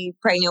 3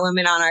 pregnant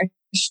women on our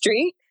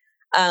street.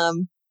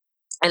 And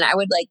I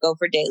would like go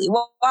for daily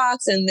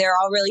walks and they're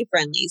all really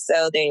friendly.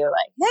 So they were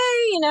like,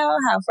 hey,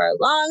 how far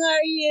along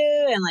are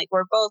you? And like,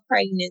 we're both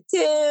pregnant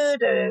too. Da,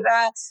 da,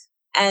 da.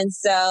 And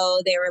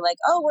so they were like,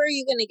 oh, where are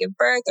you going to give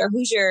birth? Or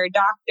who's your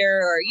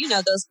doctor? Or,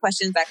 those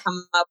questions that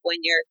come up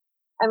when you're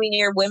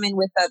women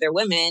with other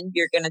women,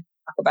 you're going to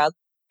talk about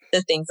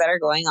the things that are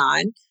going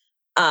on.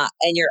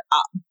 And you're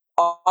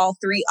all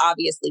 3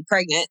 obviously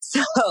pregnant.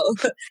 So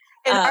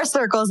in our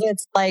circles,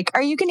 it's like,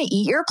 are you going to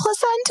eat your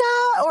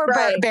placenta or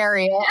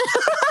bury it?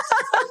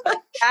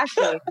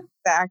 Exactly.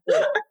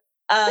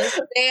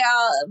 So they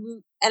all,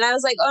 and I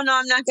was like, oh no,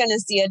 I'm not going to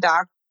see a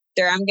doctor.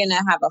 I'm going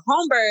to have a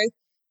home birth.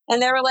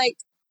 And they were like,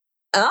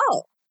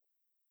 oh,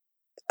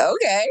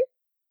 okay.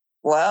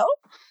 Well,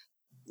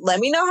 let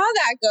me know how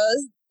that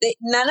goes.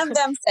 None of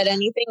them said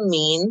anything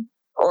mean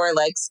or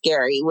like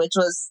scary, which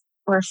was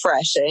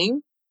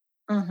refreshing.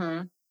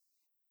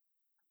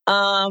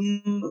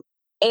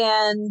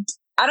 And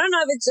I don't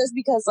know if it's just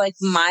because like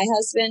my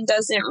husband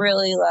doesn't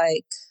really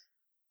like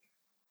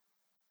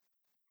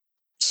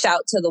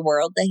shout to the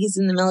world that he's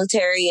in the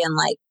military and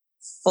like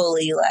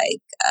fully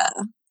like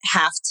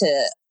have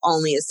to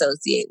only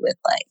associate with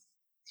like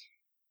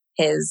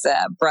his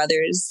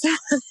brothers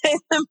in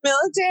the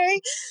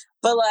military,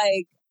 but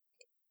like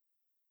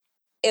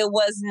it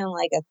wasn't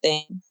like a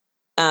thing.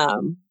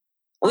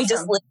 We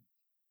just live.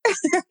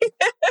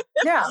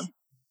 Yeah.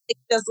 It's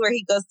just where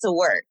he goes to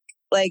work.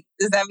 Like,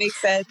 does that make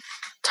sense?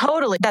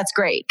 Totally. That's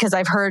great. Cause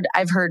I've heard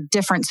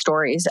different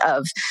stories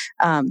of,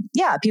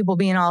 people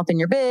being all up in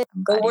your bed.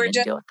 But we're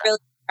just really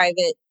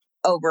private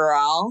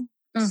overall.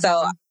 Mm-hmm. So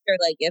I'm sure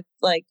like if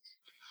like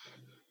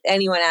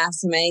anyone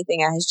asked him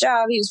anything at his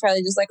job, he was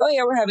probably just like, oh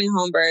yeah, we're having a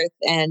home birth,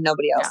 and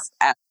nobody else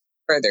asked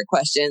further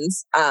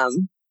questions.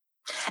 And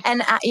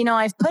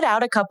I've put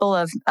out a couple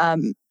of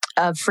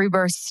free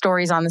birth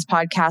stories on this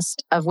podcast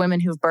of women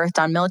who've birthed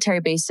on military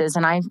bases.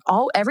 And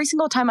every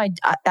single time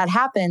that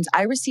happens,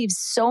 I receive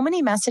so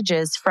many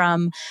messages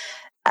from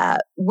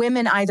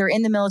women either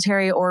in the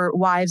military or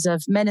wives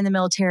of men in the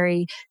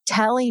military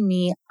telling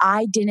me,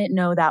 I didn't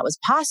know that was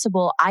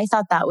possible. I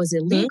thought that was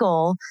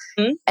illegal.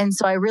 Mm-hmm. And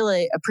so I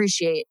really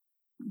appreciate,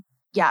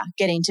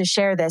 getting to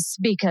share this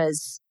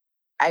because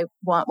I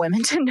want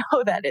women to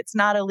know that it's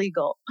not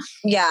illegal.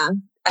 Yeah.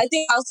 I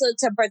think also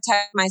to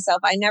protect myself,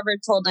 I never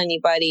told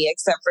anybody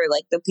except for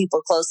like the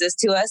people closest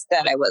to us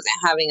that I wasn't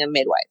having a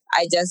midwife.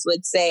 I just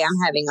would say I'm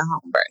having a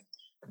home birth.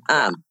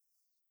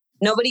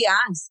 Nobody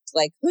asked,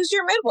 like, who's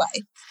your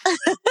midwife?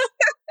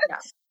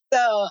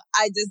 So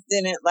I just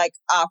didn't like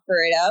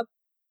offer it up.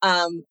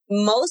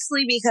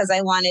 Mostly because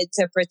I wanted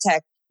to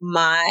protect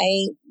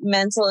my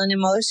mental and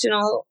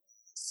emotional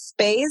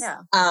space.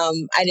 Yeah.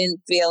 I didn't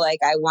feel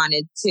like I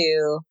wanted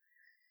to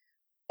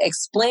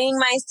explain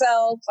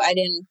myself. I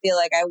didn't feel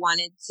like I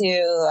wanted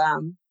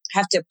to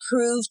have to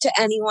prove to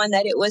anyone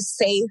that it was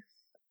safe.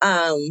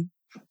 I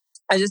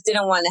just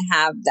didn't want to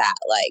have that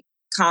like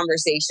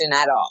conversation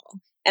at all.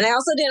 And I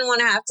also didn't want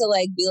to have to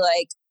like be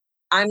like,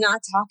 I'm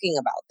not talking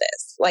about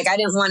this. Like I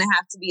didn't want to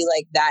have to be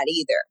like that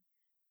either.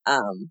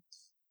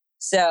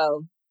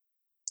 So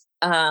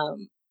our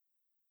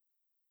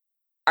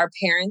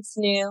parents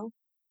knew.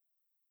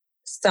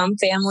 Some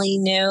family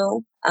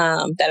knew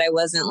that I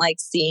wasn't like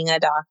seeing a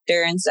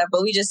doctor and stuff,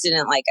 but we just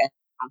didn't like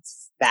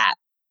announce that.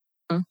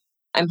 Mm-hmm.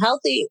 I'm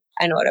healthy.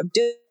 I know what I'm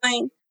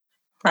doing.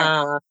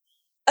 Right.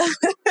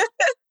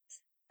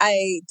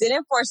 I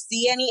didn't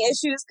foresee any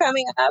issues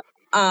coming up.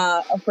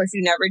 Of course,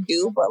 you never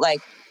do, but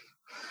like,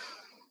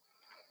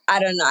 I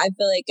don't know. I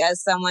feel like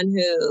as someone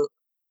who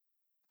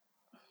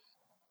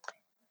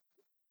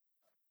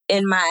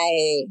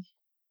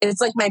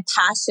it's like my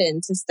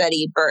passion to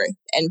study birth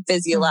and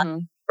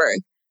physiological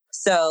birth.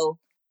 So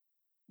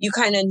you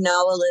kind of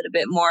know a little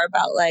bit more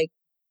about like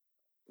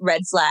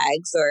red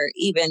flags or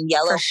even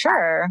yellow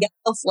flags,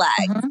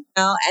 you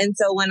know? And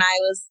so when I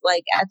was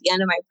like at the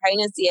end of my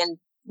pregnancy and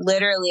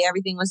literally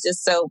everything was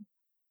just so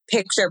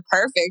picture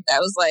perfect, I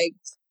was like,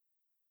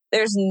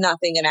 there's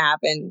nothing gonna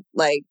happen.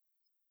 Like,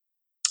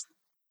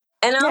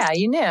 and also,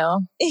 you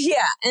knew.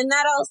 Yeah. And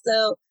that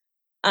also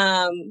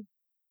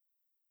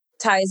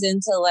ties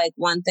into like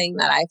one thing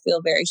that I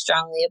feel very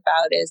strongly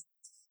about is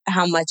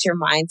how much your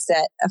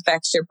mindset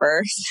affects your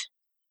birth.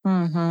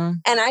 Mm-hmm.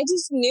 And I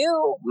just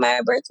knew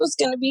my birth was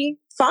going to be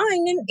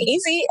fine and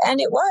easy,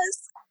 and it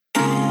was.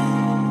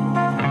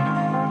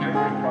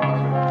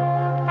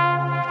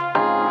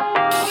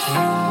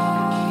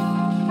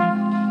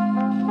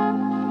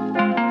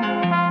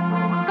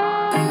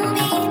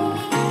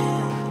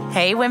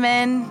 Hey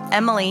women,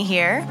 Emily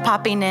here,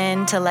 popping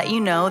in to let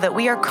you know that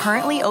we are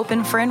currently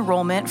open for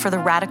enrollment for the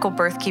Radical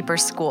Birthkeeper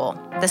School.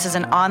 This is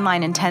an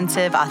online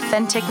intensive,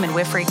 authentic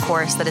midwifery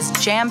course that is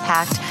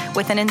jam-packed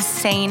with an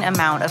insane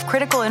amount of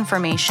critical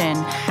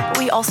information.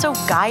 We also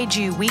guide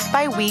you week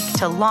by week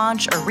to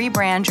launch or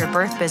rebrand your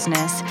birth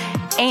business,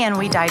 and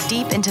we dive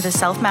deep into the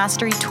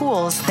self-mastery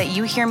tools that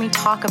you hear me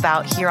talk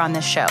about here on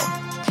this show.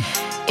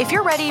 If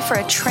you're ready for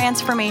a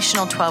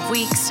transformational 12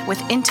 weeks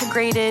with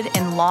integrated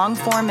and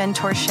long-form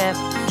mentorship,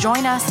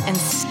 join us and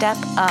step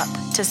up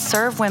to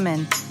serve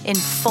women in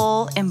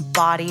full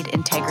embodied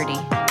integrity.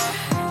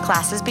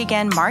 Classes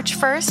begin March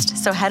 1st,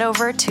 so head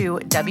over to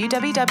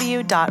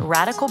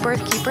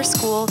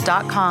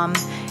www.radicalbirthkeeperschool.com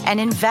and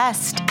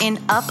invest in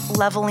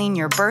up-leveling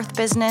your birth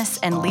business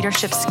and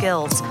leadership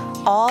skills,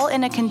 all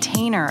in a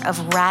container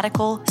of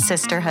radical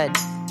sisterhood.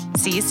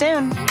 See you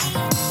soon.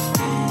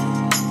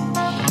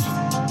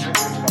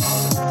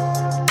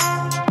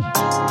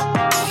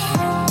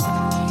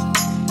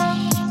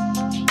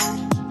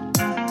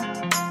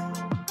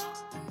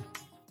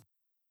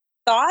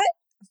 Thought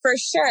for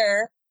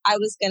sure I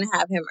was going to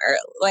have him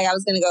early. Like I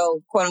was going to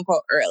go quote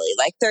unquote early,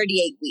 like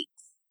 38 weeks.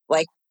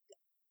 Like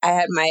I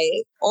had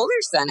my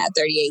older son at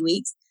 38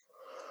 weeks,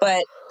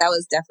 but that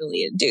was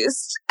definitely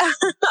induced. But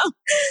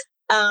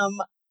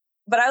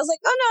I was like,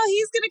 oh no,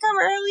 he's going to come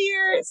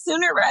earlier,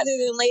 sooner rather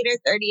than later.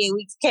 38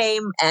 weeks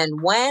came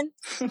and went.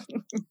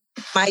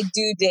 My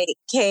due date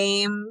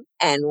came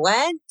and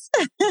went.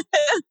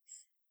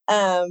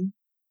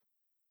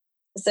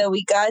 So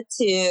we got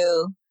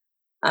to,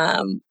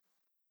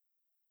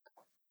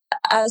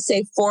 I would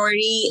say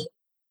 40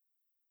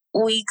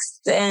 weeks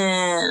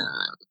and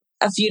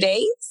a few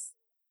days.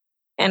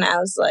 And I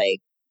was like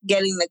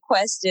getting the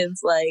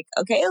questions like,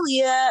 okay,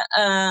 Aaliyah,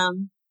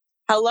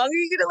 how long are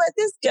you going to let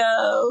this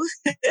go?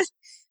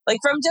 Like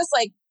from just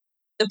like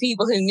the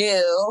people who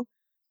knew.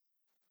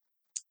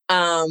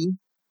 And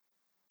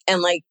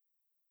like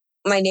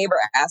my neighbor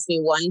asked me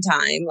one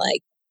time,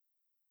 like,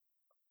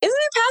 isn't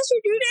it past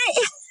your due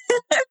date?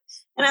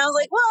 And I was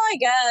like, well, I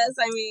guess.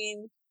 I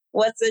mean,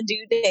 what's a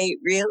due date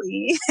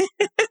really?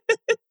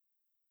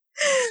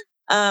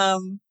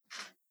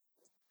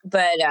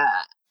 But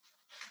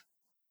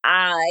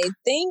I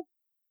think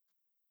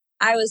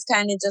I was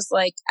kind of just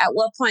like, at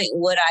what point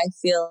would I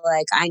feel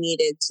like I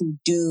needed to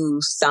do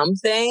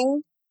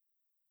something?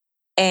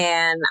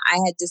 And I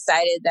had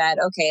decided that,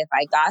 okay, if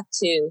I got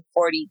to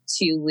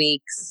 42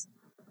 weeks,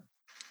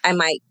 I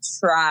might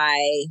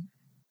try,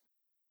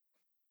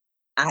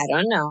 I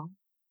don't know.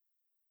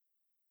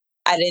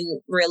 I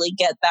didn't really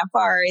get that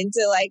far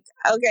into like,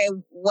 okay,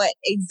 what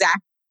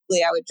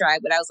exactly I would try.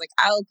 But I was like,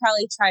 I would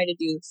probably try to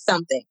do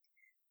something.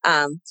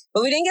 But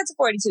we didn't get to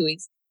 42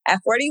 weeks. At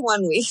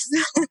 41 weeks,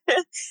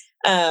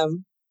 I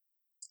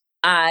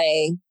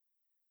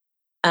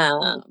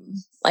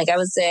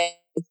would say,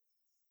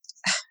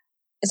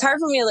 it's hard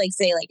for me to like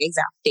say like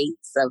exact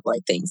dates of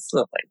like things. So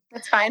like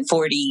That's fine.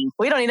 40.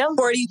 We don't need them.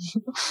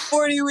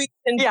 40 weeks.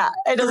 Yeah,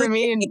 it doesn't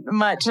mean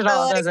much at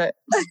all, does it?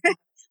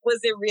 Was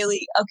it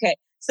really? Okay.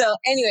 So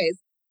anyways,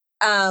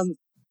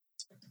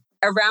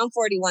 around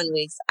 41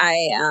 weeks,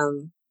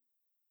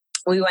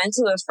 we went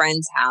to a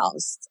friend's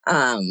house.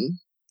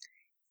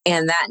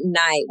 And that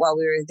night while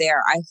we were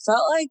there, I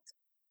felt like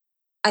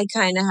I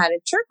kind of had a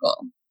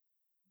trickle.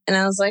 And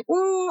I was like,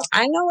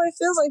 I know what it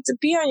feels like to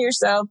pee on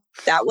yourself.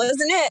 That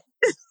wasn't it.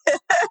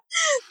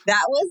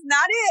 That was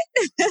not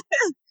it.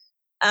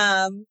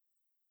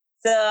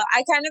 So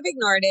I kind of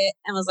ignored it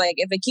and was like,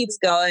 if it keeps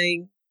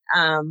going,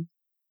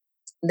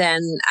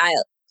 then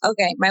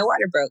my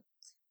water broke.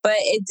 But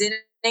it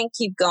didn't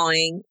keep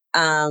going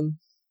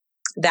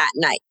that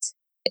night.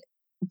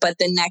 But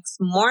the next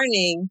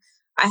morning,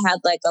 I had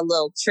like a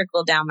little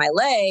trickle down my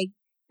leg.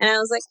 And I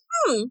was like,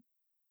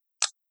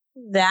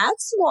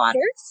 that's water.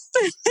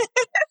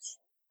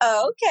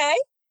 Okay,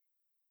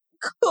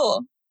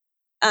 cool.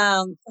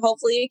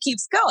 Hopefully it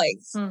keeps going.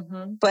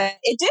 Mm-hmm. But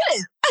it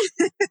didn't.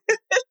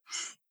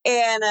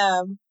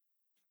 And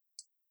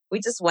we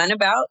just went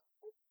about,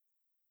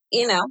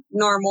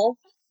 normal.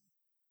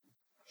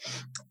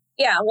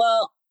 Yeah,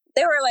 well,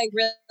 they were like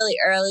really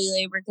early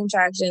labor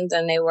contractions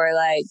and they were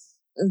like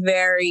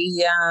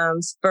very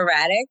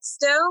sporadic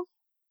still.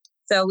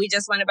 So we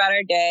just went about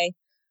our day.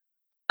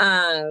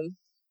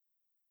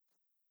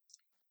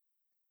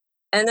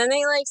 And then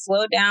they like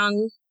slowed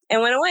down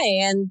and went away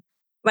and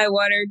my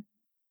water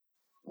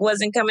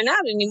wasn't coming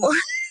out anymore.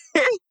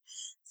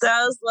 So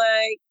I was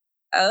like,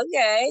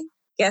 okay,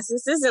 guess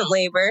this isn't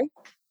labor.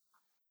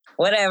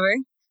 Whatever.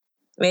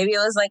 Maybe it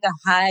was like a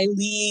high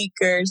leak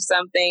or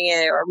something,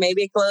 or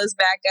maybe it closed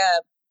back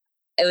up.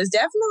 It was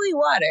definitely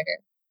water,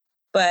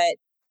 but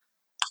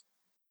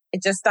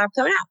it just stopped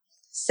coming out.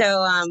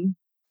 So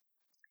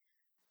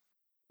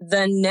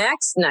the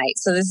next night,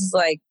 so this is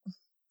like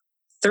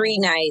 3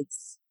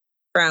 nights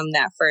from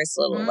that first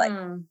little like,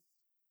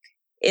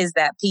 is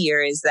that pee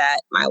or is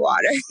that my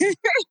water?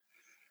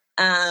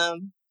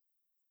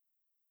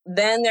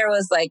 Then there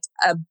was like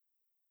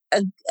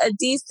a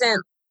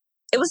decent,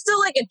 it was still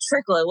like a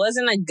trickle. It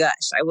wasn't a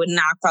gush. I would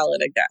not call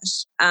it a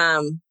gush.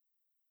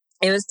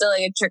 It was still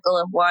like a trickle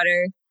of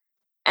water.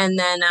 And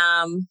then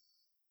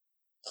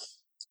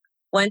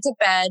went to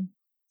bed,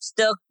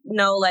 still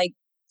no like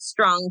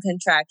strong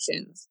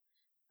contractions.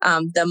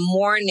 The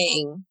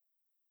morning,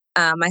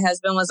 my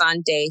husband was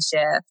on day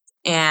shift,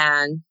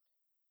 and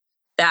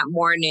that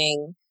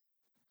morning,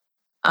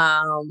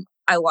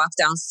 I walked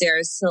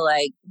downstairs to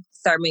like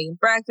start making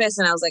breakfast,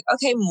 and I was like,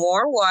 okay,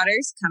 more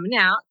water's coming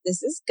out.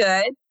 This is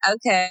good.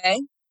 Okay.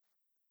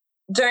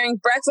 During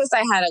breakfast,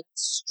 I had a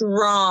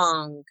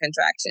strong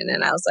contraction,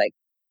 and I was like,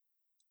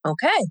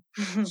 okay,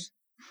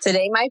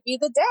 today might be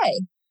the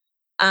day.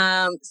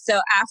 So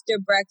after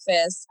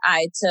breakfast,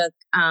 I took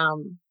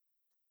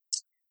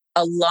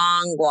a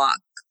long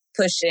walk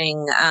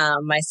pushing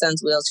my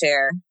son's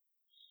wheelchair,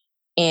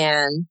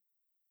 and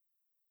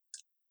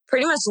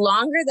pretty much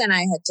longer than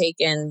I had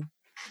taken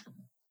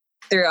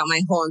throughout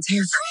my whole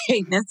entire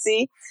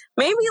pregnancy.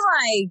 Maybe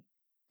like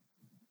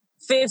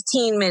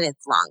 15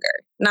 minutes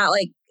longer, not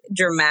like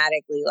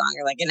dramatically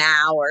longer, like an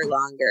hour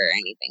longer or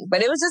anything.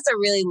 But it was just a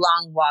really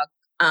long walk.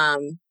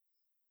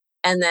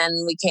 And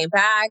then we came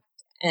back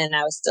and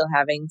I was still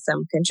having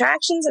some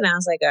contractions, and I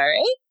was like, all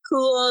right,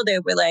 cool. They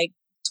were like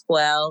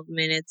 12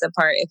 minutes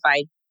apart. If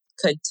I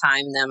could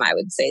time them, I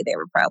would say they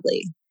were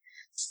probably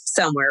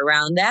somewhere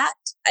around that.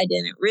 I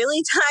didn't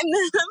really time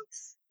them.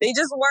 They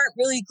just weren't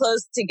really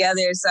close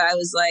together. So I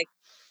was like,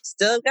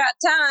 still got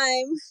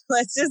time.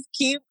 Let's just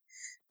keep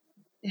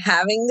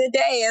having the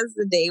day as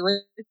the day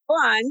went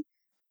on.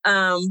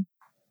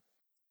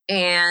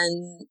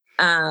 And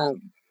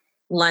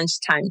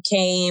lunchtime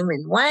came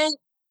and went.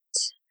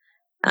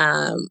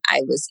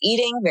 I was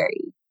eating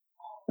very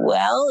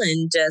well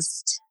and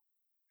just,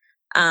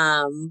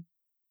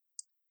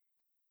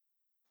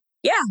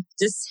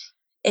 just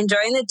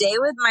enjoying the day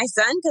with my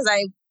son because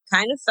I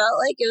kind of felt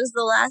like it was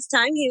the last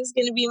time he was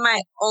going to be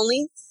my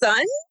only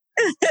son.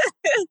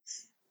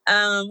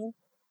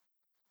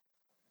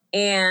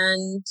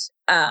 And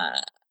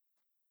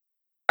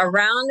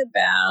around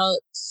about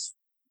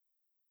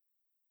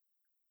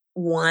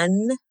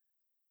 1,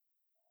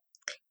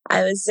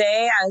 I would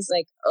say, I was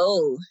like,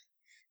 oh,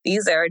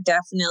 these are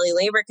definitely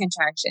labor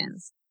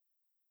contractions.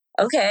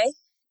 Okay.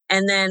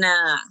 And then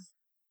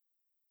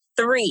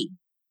 3.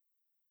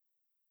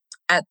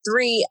 At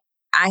 3,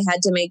 I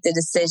had to make the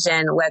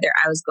decision whether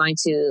I was going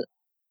to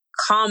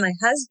call my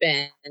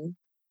husband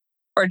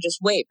or just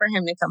wait for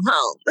him to come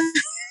home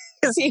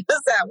because he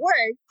was at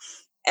work.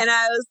 And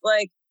I was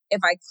like,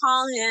 if I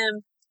call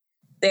him,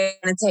 they're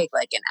going to take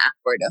like an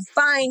hour to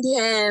find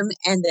him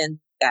and then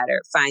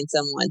better find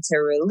someone to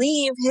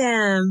relieve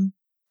him.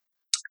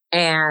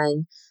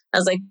 And I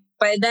was like,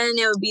 by then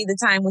it would be the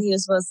time when he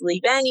was supposed to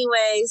leave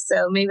anyway.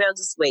 So maybe I'll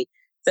just wait.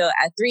 So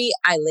at 3,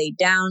 I laid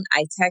down.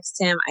 I texted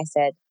him. I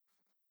said,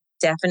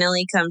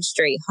 definitely come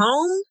straight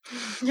home.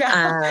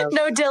 Yeah.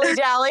 No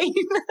dilly-dally.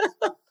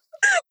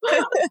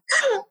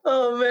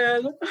 Oh,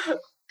 man.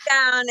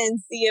 Down and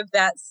see if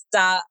that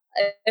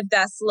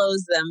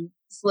slows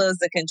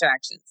the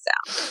contractions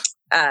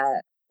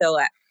down. So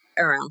at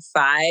around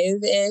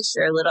 5-ish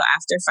or a little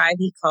after 5,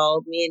 he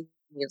called me and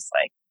he was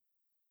like,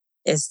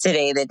 is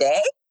today the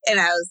day? And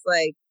I was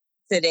like,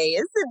 today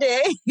is the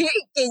day.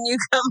 Can you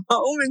come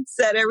home and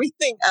set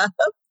everything up?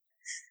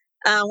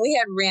 We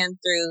had ran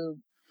through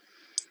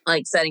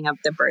like setting up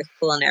the birth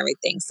pool and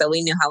everything. So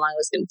we knew how long it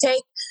was going to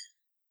take.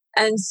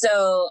 And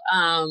so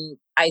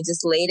I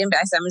just laid in bed.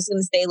 I said, I'm just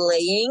going to stay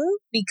laying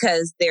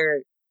because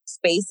they're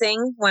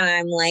spacing when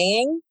I'm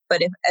laying.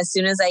 But as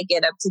soon as I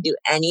get up to do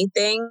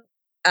anything,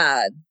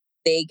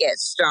 they get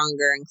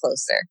stronger and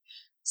closer.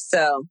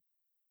 So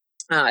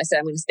I said,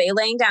 I'm going to stay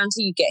laying down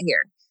till you get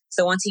here.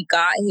 So once he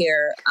got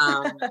here,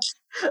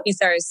 he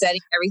started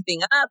setting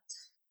everything up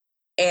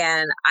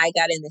and I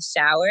got in the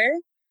shower.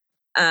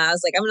 I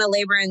was like, I'm going to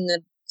labor in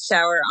the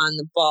shower on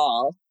the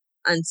ball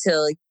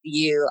until the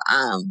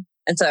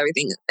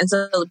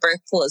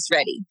birth pool is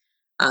ready.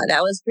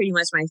 That was pretty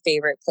much my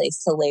favorite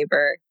place to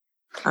labor.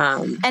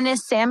 And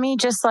is Sammy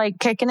just like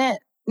kicking it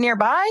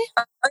nearby?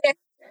 Okay.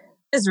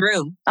 His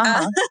room.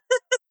 Uh-huh.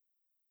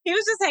 He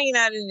was just hanging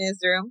out in his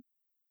room.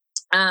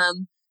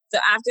 So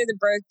after the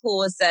birth pool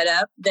was set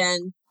up,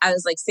 then I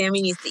was like,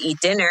 Sammy needs to eat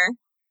dinner.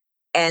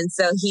 And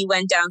so he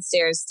went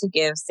downstairs to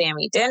give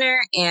Sammy dinner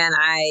and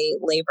I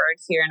labored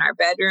here in our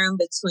bedroom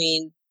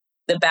between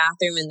the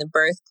bathroom and the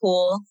birth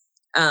pool.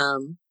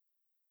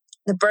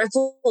 The birth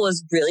pool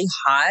was really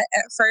hot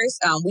at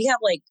first. We have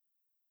like,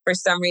 for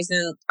some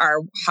reason, our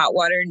hot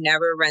water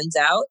never runs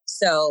out.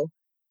 So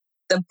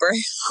the birth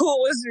pool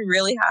was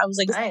really hot. I was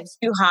like, nice. It's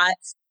too hot.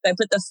 So I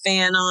put the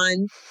fan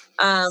on.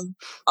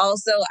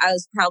 Also, I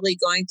was probably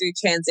going through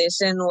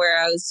transition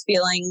where I was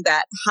feeling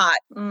that hot,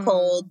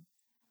 cold,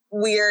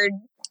 weird,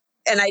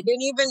 and I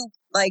didn't even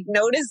like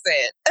notice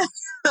it.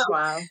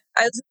 Wow.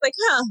 I was just like,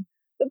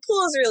 the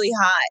pool is really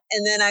hot.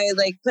 And then I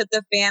like put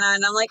the fan on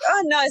and I'm like,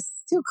 oh no, it's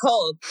too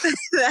cold.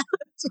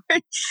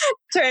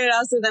 Turn it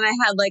off. So then I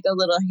had like a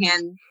little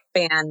hand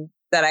fan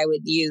that I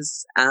would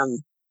use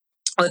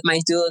with my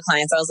doula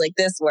clients. I was like,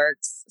 this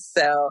works.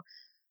 So,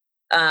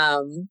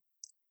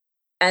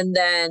 and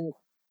then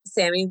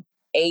Sammy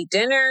ate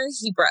dinner.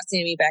 He brought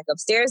Sammy back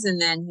upstairs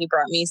and then he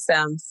brought me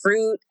some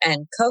fruit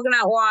and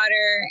coconut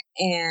water.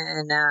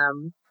 And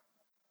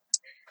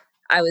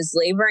I was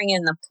laboring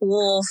in the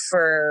pool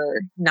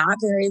for not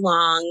very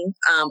long.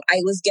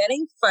 I was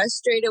getting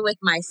frustrated with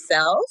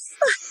myself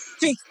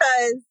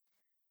because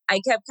I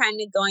kept kind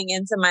of going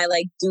into my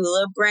like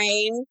doula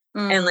brain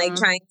and like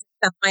trying to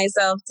tell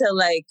myself to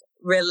like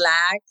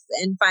relax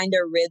and find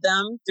a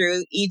rhythm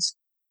through each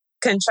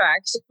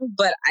contraction,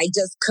 but I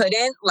just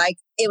couldn't. Like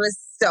it was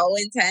so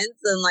intense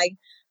and like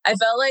I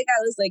felt like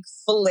I was like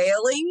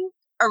flailing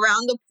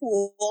around the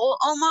pool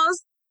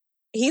almost.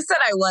 He said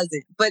I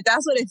wasn't, but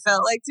that's what it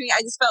felt like to me.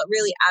 I just felt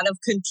really out of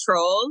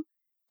control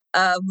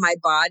of my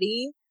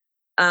body.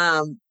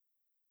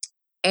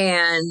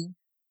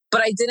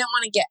 But I didn't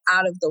want to get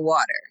out of the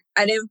water.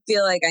 I didn't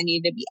feel like I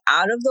needed to be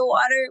out of the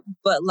water,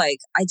 but like,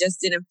 I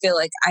just didn't feel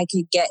like I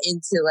could get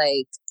into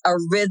like a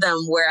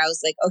rhythm where I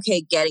was like,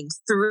 okay, getting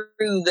through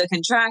the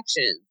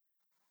contraction.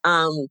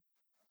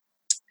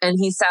 And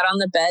he sat on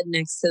the bed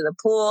next to the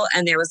pool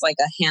and there was like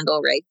a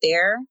handle right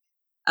there.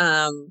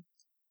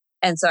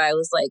 And so I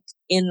was like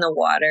in the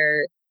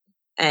water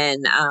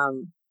and,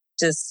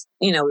 just,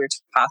 we were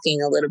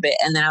talking a little bit.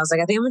 And then I was like,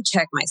 I think I'm going to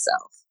check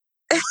myself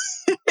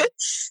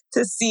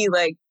to see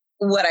like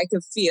what I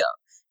could feel.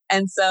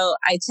 And so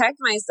I checked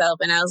myself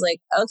and I was like,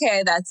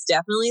 okay, that's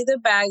definitely the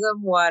bag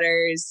of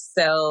waters.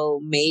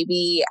 So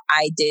maybe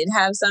I did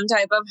have some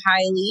type of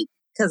high leak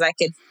because I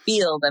could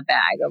feel the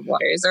bag of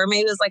waters, or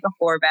maybe it was like a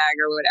 4 bag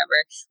or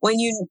whatever. When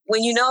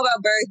you know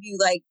about birth, you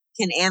like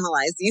can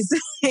analyze these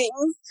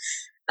things.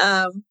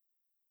 And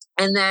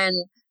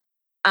then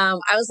I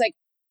was like,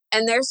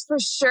 and there's for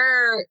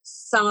sure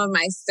some of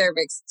my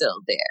cervix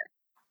still there.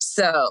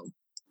 So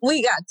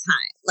we got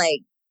time,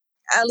 like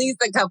at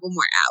least a couple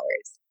more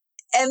hours.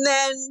 And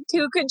then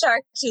 2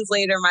 contractions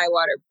later, my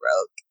water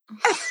broke.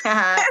 And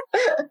I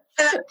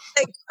was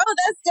like, oh,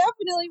 that's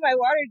definitely my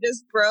water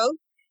just broke.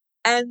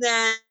 And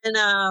then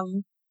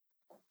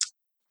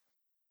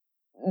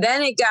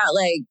it got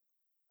like,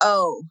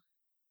 oh,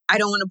 I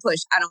don't want to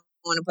push. I don't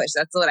want to push.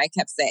 That's what I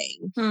kept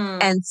saying.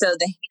 And so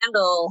the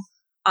handle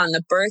on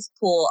the birth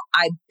pool,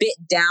 I bit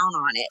down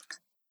on it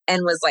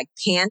and was like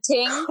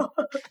panting.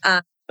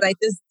 I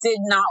just did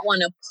not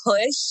want to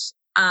push.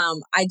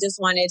 I just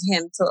wanted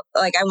him to,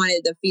 like, I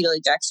wanted the fetal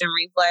ejection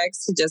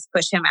reflex to just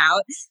push him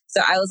out.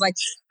 So I was like,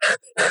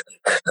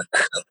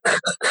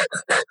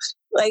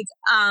 like,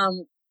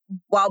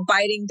 while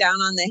biting down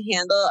on the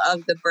handle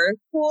of the birth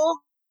pool.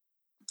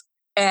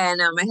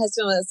 And my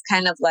husband was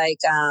kind of like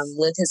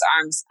with his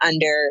arms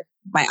under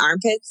my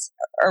armpits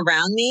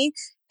around me.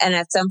 And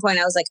at some point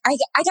I was like, I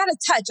gotta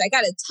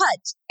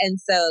touch. And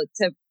so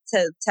to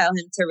tell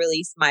him to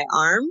release my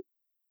arm.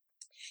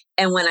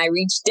 And when I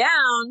reached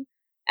down,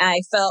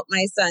 I felt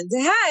my son's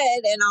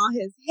head and all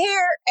his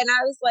hair. And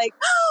I was like,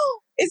 oh,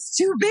 it's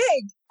too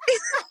big.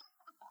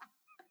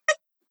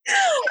 I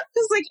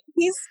was like,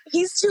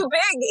 he's too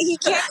big. He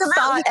can't come out.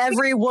 Thought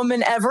every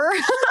woman ever.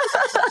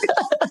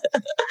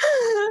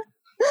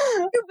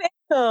 Too big.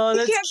 Oh,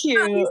 that's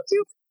cute. He's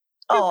too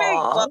big.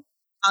 Well,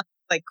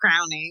 like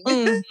crowning.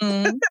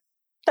 Mm-hmm.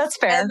 That's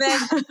fair. And then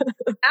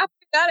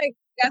after that, I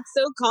got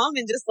so calm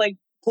and just like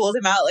pulled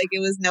him out like it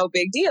was no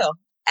big deal.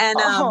 And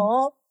and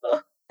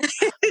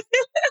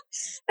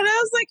I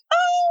was like,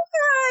 oh,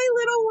 hi,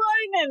 little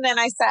one. And then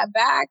I sat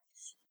back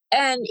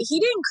and he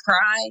didn't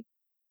cry.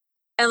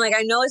 And like,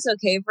 I know it's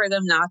okay for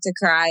them not to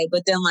cry,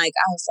 but then like,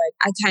 I was like,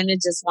 I kind of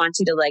just want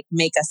you to like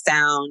make a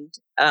sound.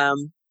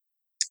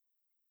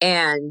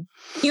 And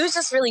he was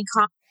just really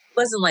calm. He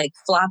wasn't like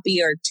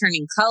floppy or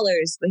turning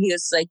colors, but he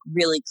was like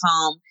really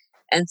calm.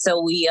 And so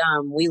we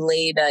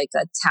laid like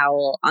a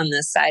towel on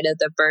the side of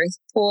the birth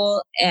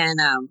pool, and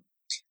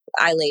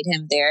I laid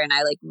him there and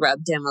I like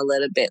rubbed him a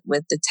little bit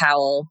with the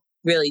towel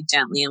really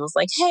gently and was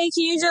like, hey,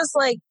 can you just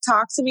like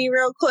talk to me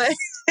real quick?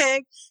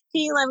 Can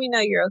you let me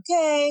know you're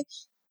okay?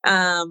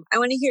 I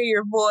want to hear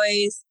your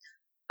voice.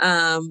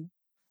 And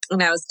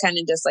I was kind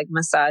of just like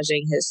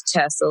massaging his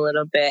chest a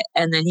little bit.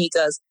 And then he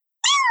goes,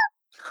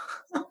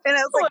 and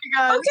I was like,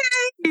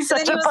 okay. He's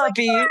such a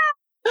puppy.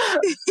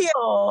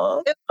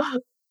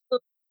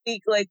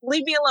 Like, like,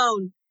 leave me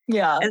alone.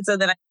 Yeah. And so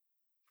then I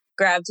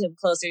grabbed him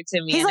closer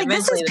to me. He's like,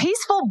 this is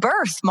peaceful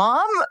birth,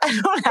 Mom.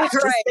 I don't have to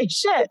say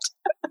shit.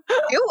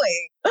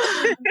 Doing.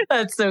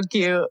 That's so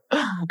cute. So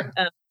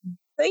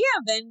yeah,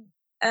 then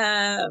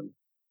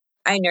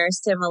I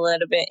nursed him a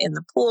little bit in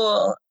the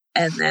pool,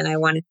 and then I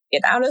wanted to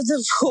get out of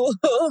the pool.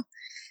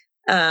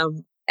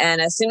 And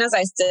as soon as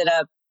I stood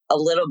up a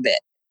little bit,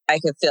 I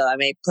could feel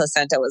my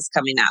placenta was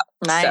coming out.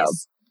 Nice. So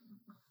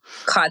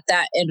caught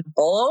that in a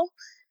bowl.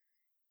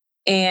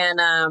 And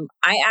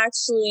I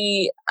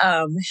actually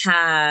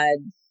had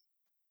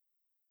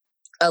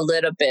a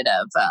little bit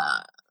of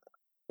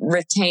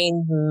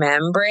retained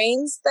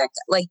membranes that,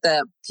 like,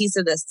 the piece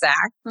of the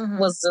sac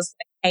was just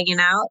like, hanging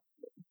out,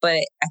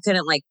 but I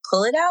couldn't like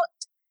pull it out.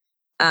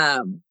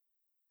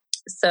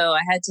 So I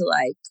had to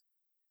like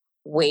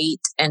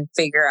wait and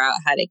figure out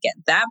how to get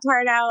that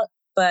part out,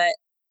 but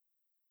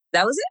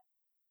that was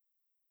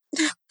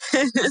it.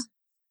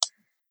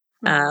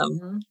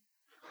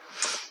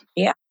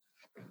 Yeah,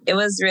 it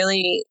was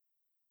really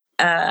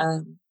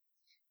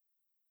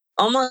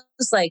almost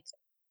like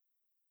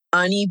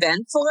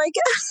uneventful, I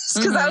guess,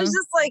 because I was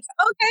just like,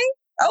 okay,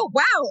 oh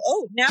wow,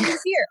 oh now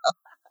he's here.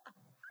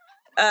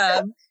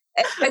 I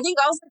think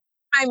also in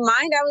my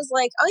mind I was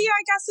like, oh yeah,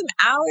 I got some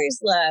hours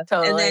left.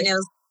 Totally. And then it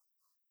was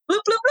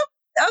bloop bloop bloop.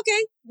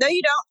 Okay, no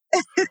you don't.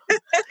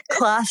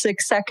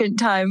 Classic second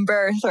time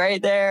birth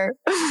right there.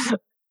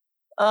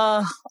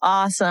 Oh,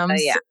 awesome.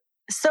 Yeah.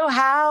 So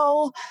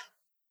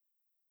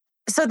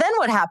then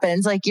what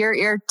happens? Like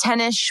you're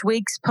 10-ish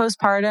weeks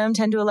postpartum,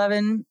 10 to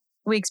 11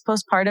 weeks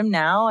postpartum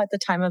now at the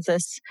time of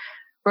this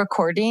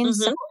recording.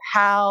 So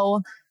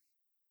how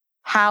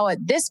at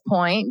this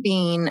point,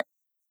 being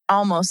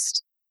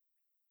almost,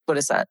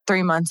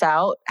 3 months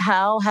out,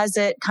 how has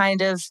it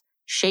kind of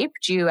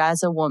shaped you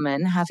as a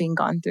woman having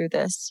gone through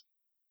this?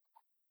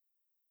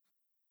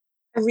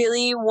 I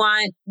really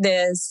want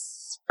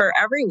this for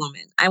every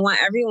woman. I want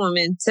every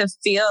woman to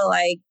feel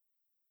like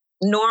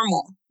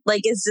normal.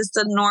 Like it's just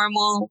a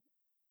normal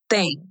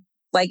thing.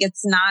 Like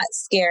it's not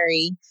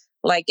scary.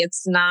 Like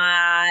it's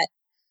not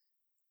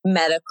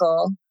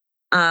medical.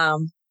 I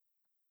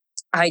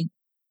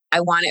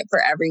want it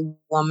for every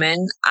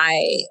woman.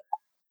 I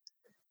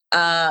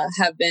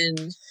have been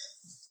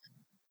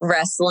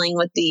wrestling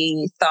with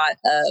the thought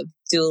of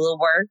doula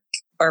work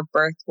or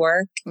birth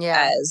work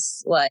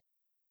as like,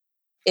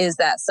 is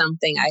that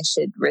something I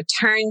should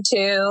return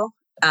to?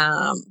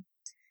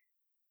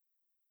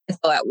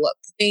 So at what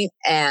point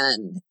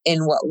and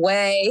in what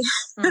way?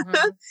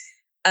 Mm-hmm.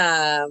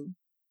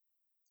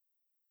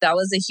 That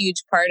was a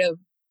huge part of,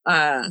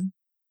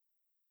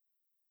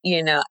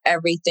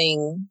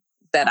 everything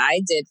that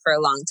I did for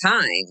a long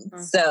time.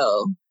 Mm-hmm.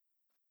 So,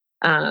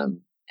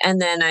 and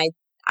then I,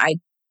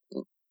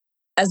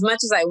 as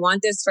much as I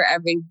want this for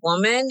every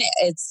woman,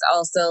 it's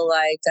also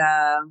like,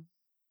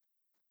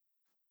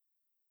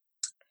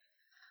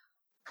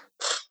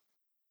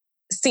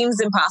 seems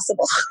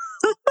impossible.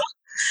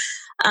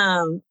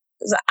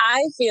 So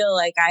I feel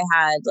like I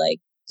had like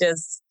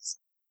just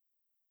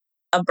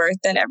a birth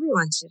that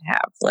everyone should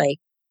have. Like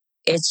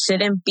it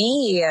shouldn't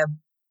be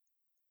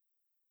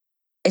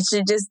it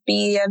should just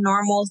be a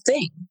normal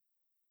thing.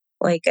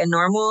 Like a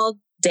normal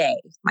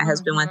day. My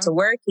husband went to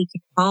work, he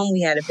came home,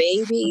 we had a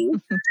baby.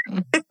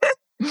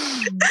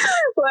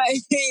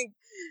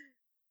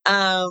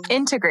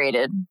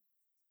 Integrated.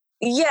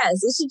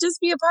 Yes, it should just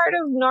be a part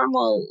of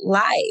normal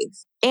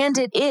life. And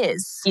it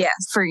is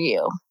for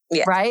you.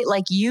 Yes. Right?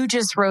 Like you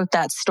just wrote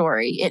that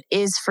story. It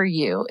is for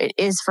you. It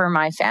is for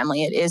my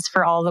family. It is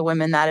for all the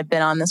women that have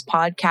been on this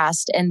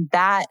podcast. And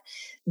that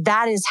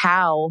is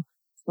how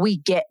we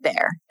get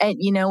there. And,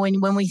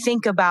 when we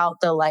think about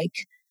the like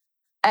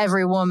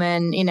every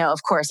woman, of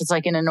course it's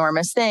like an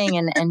enormous thing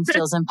and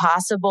feels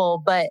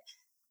impossible, but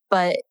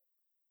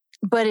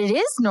it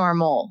is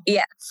normal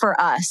for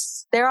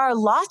us. There are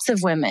lots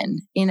of women,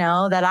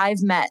 that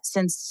I've met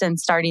since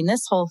starting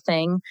this whole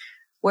thing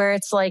where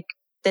it's like,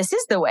 this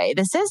is the way,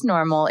 this is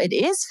normal. It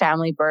is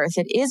family birth.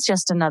 It is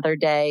just another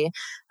day.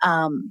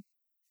 And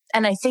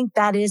I think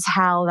that is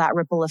how that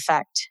ripple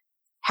effect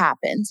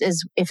happens,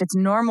 is if it's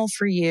normal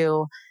for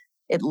you,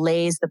 it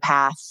lays the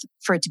path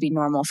for it to be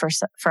normal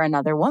for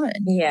another woman,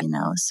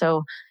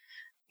 So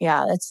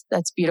yeah,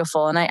 that's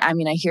beautiful. And I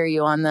mean, I hear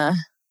you on the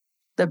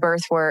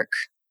birth work.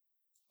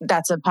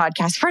 That's a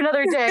podcast for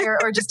another day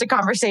or just a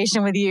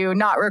conversation with you,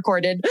 not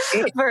recorded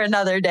for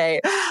another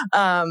day.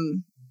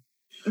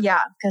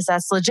 Yeah, because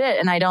that's legit.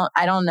 And I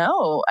don't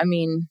know. I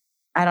mean,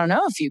 I don't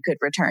know if you could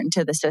return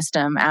to the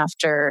system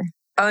after.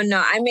 Oh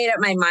no, I made up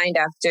my mind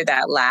after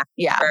that last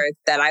birth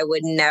that I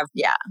would never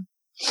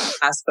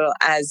hospital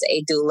as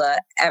a doula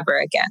ever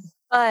again.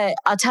 But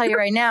I'll tell you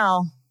right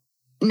now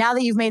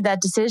that you've made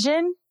that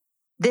decision,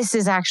 this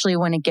is actually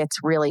when it gets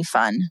really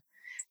fun.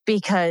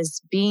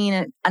 Because being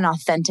an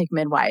authentic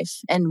midwife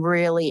and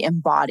really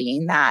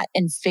embodying that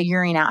and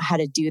figuring out how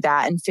to do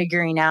that and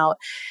figuring out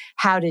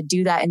how to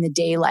do that in the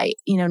daylight,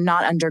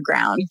 not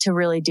underground, to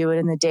really do it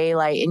in the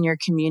daylight in your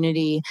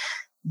community,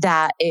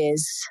 that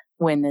is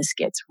when this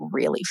gets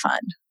really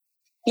fun.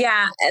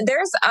 Yeah,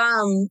 there's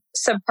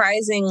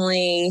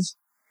surprisingly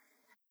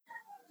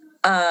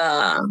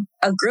a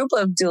group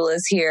of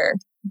doulas here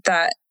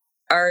that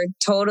are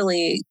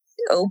totally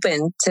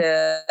open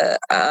to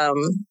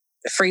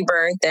free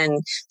birth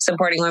and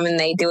supporting women.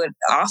 They do it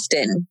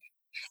often.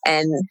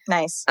 And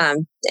nice.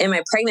 In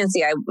my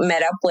pregnancy, I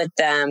met up with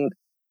them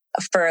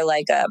for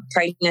like a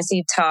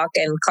pregnancy talk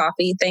and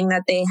coffee thing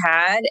that they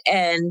had.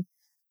 And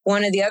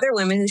one of the other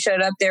women who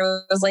showed up there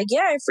was like,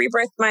 yeah, I free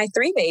birthed my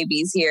 3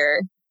 babies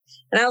here.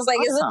 And I was like,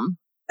 awesome.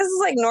 This is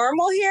like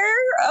normal here?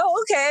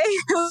 Oh, okay.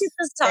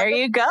 There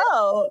you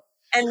go.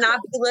 And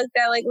not be looked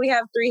at like we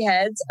have 3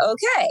 heads.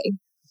 Okay.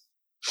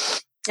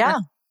 Yeah.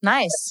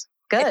 Nice.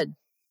 Good.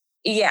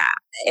 Yeah,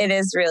 it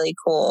is really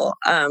cool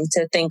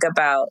to think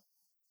about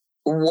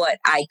what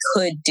I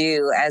could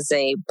do as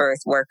a birth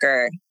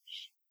worker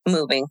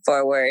moving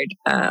forward.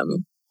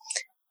 You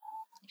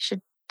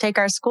should take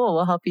our school.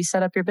 We'll help you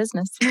set up your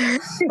business.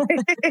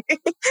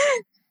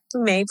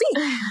 Maybe.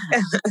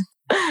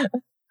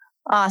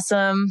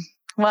 Awesome.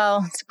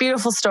 Well, it's a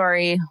beautiful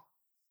story.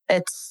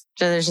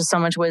 There's just so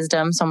much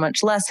wisdom, so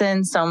much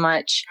lesson, so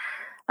much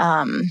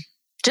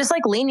just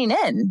like leaning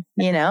in,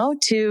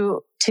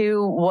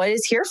 to what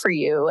is here for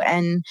you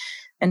and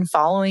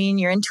following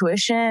your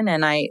intuition.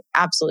 And I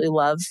absolutely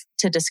love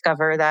to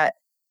discover that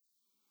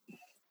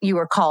you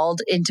were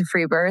called into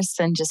free births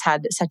and just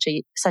had such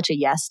a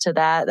yes to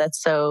that.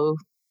 That's so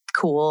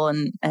cool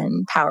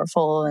and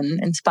powerful and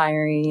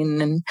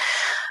inspiring. And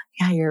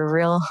yeah, you're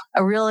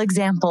a real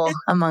example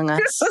among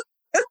us.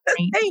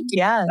 Thank you.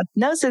 Yeah.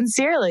 No,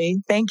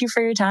 sincerely. Thank you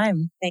for your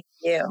time. Thank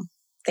you.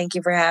 Thank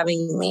you for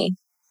having me.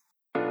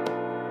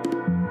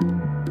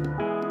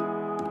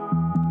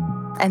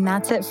 And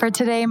that's it for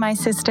today, my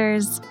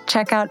sisters.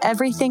 Check out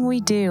everything we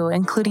do,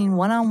 including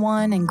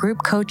one-on-one and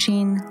group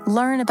coaching.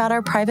 Learn about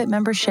our private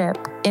membership,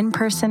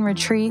 in-person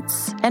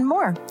retreats, and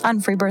more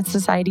on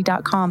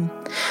freebirthsociety.com.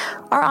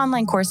 Our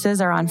online courses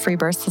are on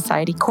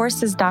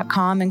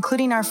freebirthsocietycourses.com,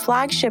 including our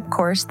flagship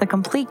course, The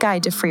Complete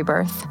Guide to Free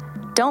Birth.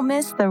 Don't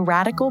miss the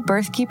Radical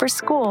Birthkeeper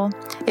School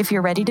if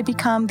you're ready to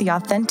become the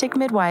authentic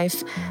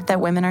midwife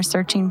that women are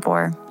searching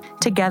for.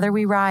 Together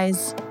we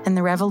rise, and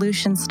the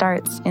revolution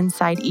starts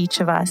inside each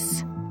of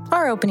us.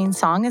 Our opening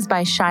song is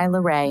by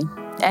Shyla Ray.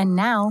 And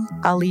now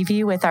I'll leave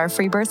you with our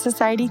Free Birth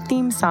Society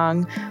theme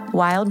song,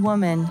 Wild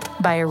Woman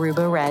by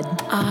Aruba Red.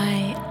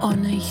 I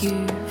honor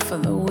you for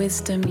the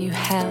wisdom you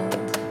held,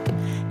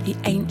 the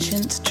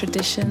ancient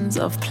traditions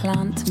of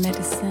plant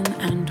medicine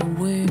and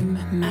womb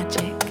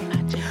magic.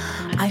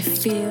 I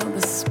feel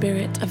the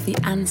spirit of the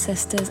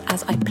ancestors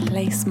as I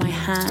place my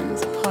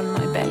hands upon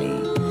my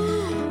belly.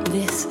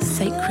 This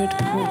sacred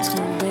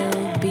portal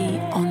will be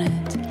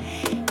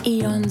honored.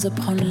 Eons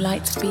upon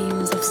light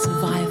beams of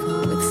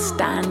survival,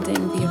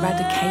 withstanding the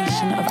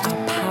eradication of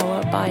our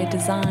power by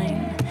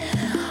design.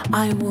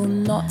 I will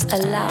not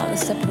allow the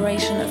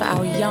separation of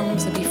our young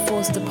to be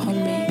forced upon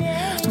me.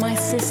 My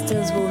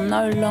sisters will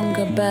no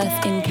longer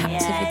birth in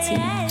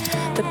captivity.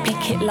 The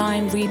picket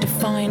line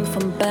redefined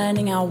from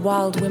burning our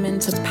wild women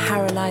to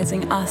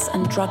paralyzing us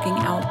and drugging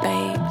our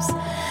babes.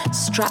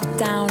 Strapped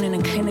down in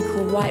a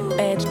clinical white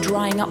bed,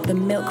 drying up the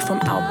milk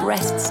from our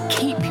breasts.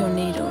 Keep your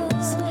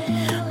needles.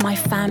 My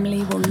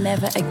family will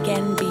never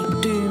again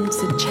be doomed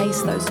to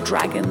chase those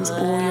dragons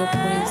or your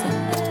poison.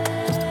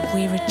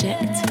 We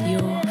reject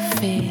your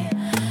fear.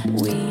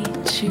 We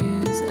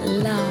choose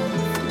love.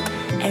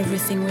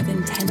 Everything with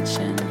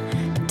intention.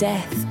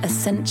 Death,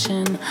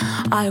 ascension.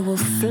 I will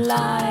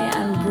fly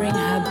and bring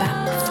her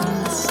back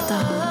from the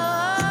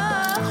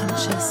stars.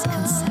 Conscious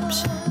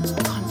conception.